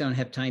days, I just don't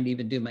have time to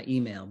even do my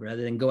email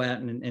rather than go out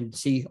and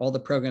see all the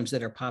programs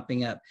that are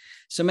popping up.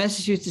 So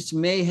Massachusetts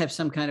may have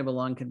some kind of a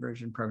lawn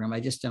conversion program. I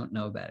just don't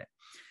know about it.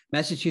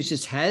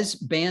 Massachusetts has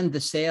banned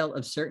the sale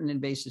of certain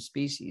invasive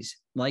species,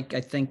 like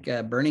I think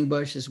burning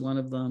bush is one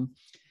of them.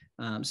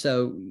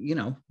 So,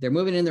 they're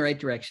moving in the right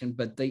direction,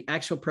 but the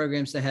actual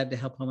programs they have to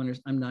help homeowners,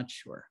 I'm not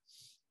sure.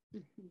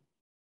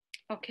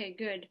 Mm-hmm. Okay,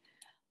 good.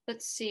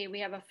 Let's see,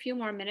 we have a few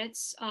more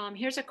minutes.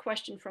 Here's a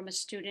question from a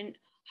student.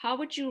 How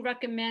would you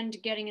recommend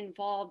getting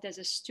involved as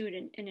a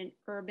student in an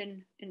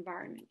urban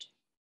environment?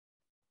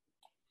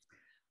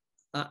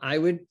 I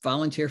would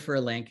volunteer for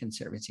a land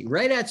conservancy.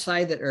 Right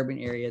outside that urban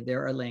area,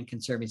 there are land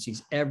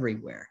conservancies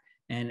everywhere.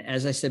 And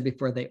as I said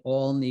before, they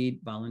all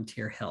need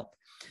volunteer help.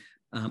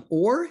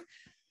 Or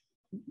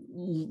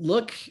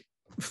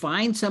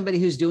find somebody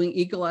who's doing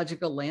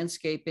ecological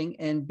landscaping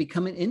and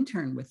become an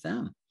intern with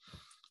them.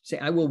 Say,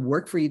 I will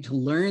work for you to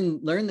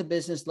learn the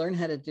business, learn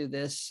how to do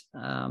this.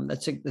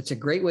 That's a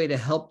great way to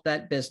help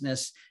that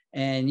business.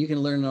 And you can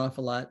learn an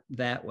awful lot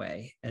that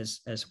way as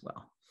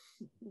well.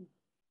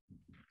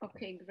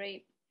 Okay,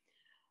 great.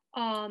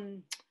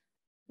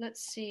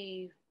 Let's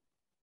see.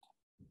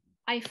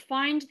 I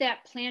find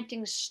that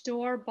planting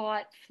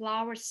store-bought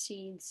flower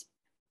seeds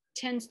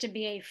tends to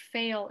be a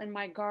fail in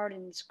my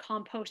gardens,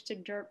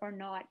 composted dirt or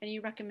not. Any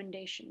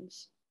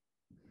recommendations?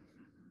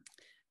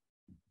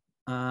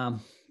 You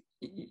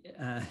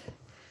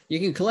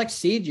can collect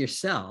seed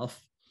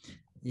yourself.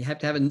 You have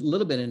to have a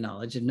little bit of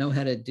knowledge and know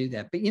how to do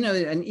that. But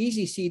an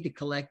easy seed to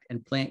collect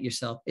and plant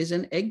yourself is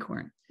an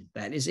acorn.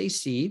 That is a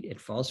seed. It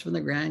falls from the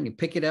ground. You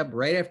pick it up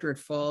right after it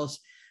falls.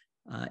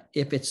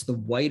 If it's the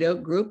white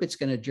oak group, it's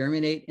going to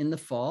germinate in the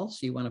fall.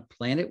 So you want to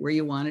plant it where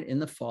you want it in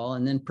the fall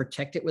and then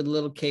protect it with a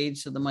little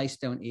cage so the mice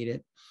don't eat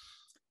it.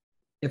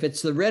 If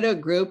it's the red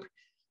oak group,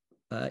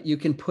 you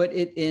can put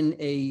it in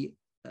a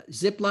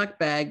Ziploc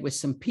bag with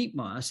some peat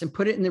moss and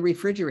put it in the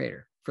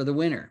refrigerator for the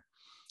winter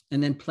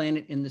and then plant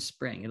it in the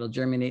spring. It'll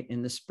germinate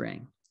in the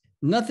spring.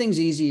 Nothing's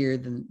easier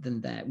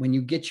than that when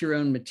you get your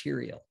own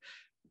material.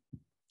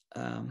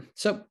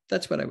 So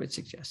that's what I would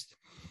suggest.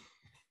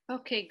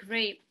 Okay,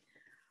 great.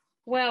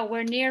 Well,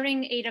 we're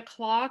nearing 8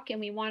 o'clock and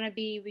we want to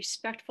be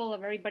respectful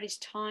of everybody's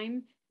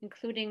time,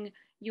 including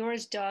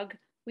yours, Doug.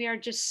 We are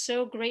just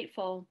so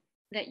grateful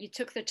that you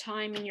took the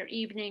time in your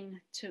evening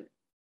to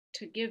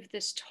give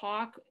this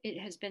talk. It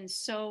has been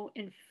so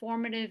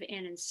informative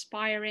and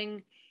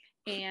inspiring.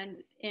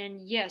 And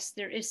yes,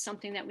 there is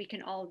something that we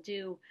can all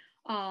do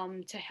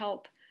to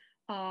help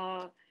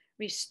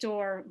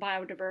restore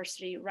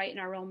biodiversity right in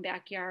our own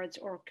backyards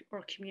or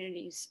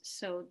communities.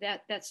 So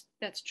that's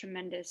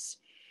tremendous.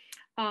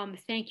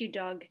 Thank you,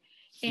 Doug.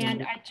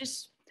 And I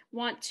just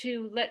want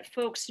to let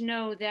folks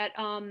know that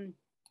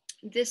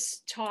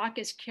this talk,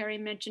 as Carrie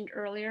mentioned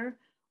earlier,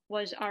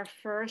 was our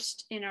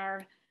first in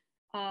our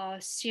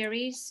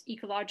series,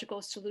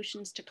 Ecological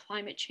Solutions to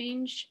Climate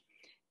Change.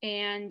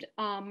 And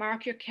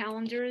mark your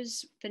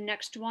calendars. The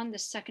next one, the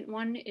second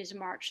one, is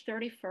March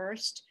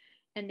 31st,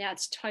 and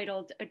that's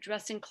titled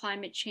Addressing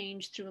Climate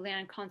Change Through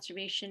Land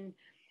Conservation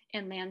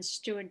and Land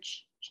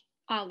Stewardship.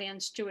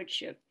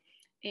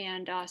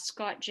 And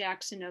Scott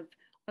Jackson of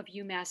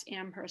UMass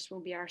Amherst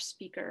will be our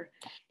speaker.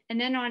 And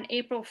then on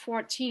April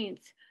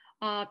 14th,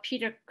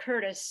 Peter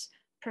Curtis,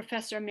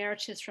 Professor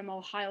Emeritus from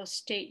Ohio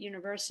State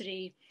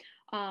University,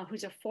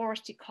 who's a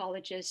forest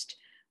ecologist,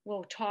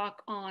 will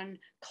talk on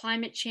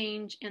climate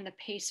change and the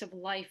pace of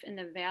life in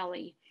the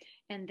valley.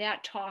 And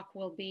that talk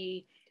will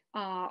be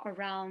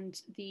around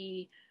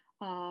the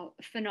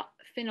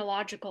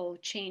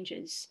phenological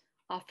changes.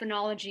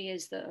 Phenology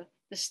is the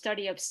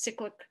study of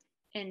cyclic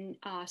and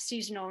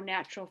seasonal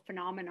natural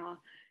phenomena,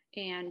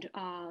 and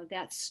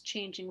that's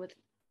changing with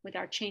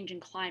our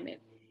changing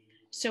climate.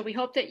 So we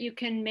hope that you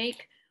can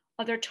make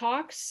other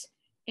talks,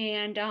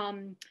 and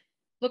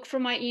look for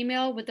my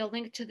email with a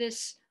link to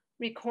this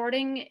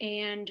recording,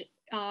 and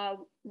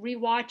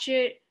rewatch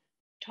it,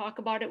 talk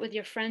about it with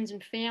your friends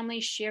and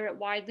family, share it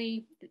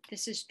widely.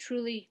 This is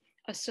truly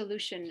a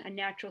solution, a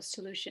natural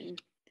solution.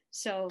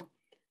 So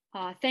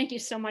thank you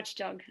so much,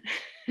 Doug.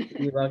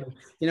 You're welcome.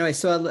 You know, I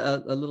saw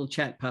a little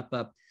chat pop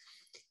up.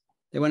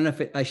 They want to know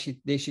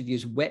if they should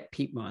use wet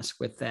peat moss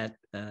with that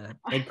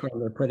egg coral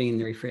they're putting in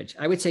the fridge.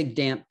 I would say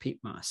damp peat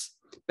moss,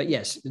 but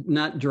yes,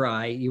 not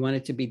dry. You want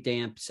it to be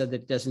damp so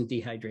that it doesn't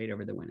dehydrate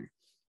over the winter.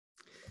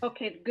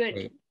 Okay, good.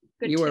 Great.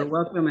 Good You tip. are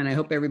welcome, and I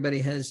hope everybody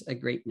has a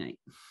great night.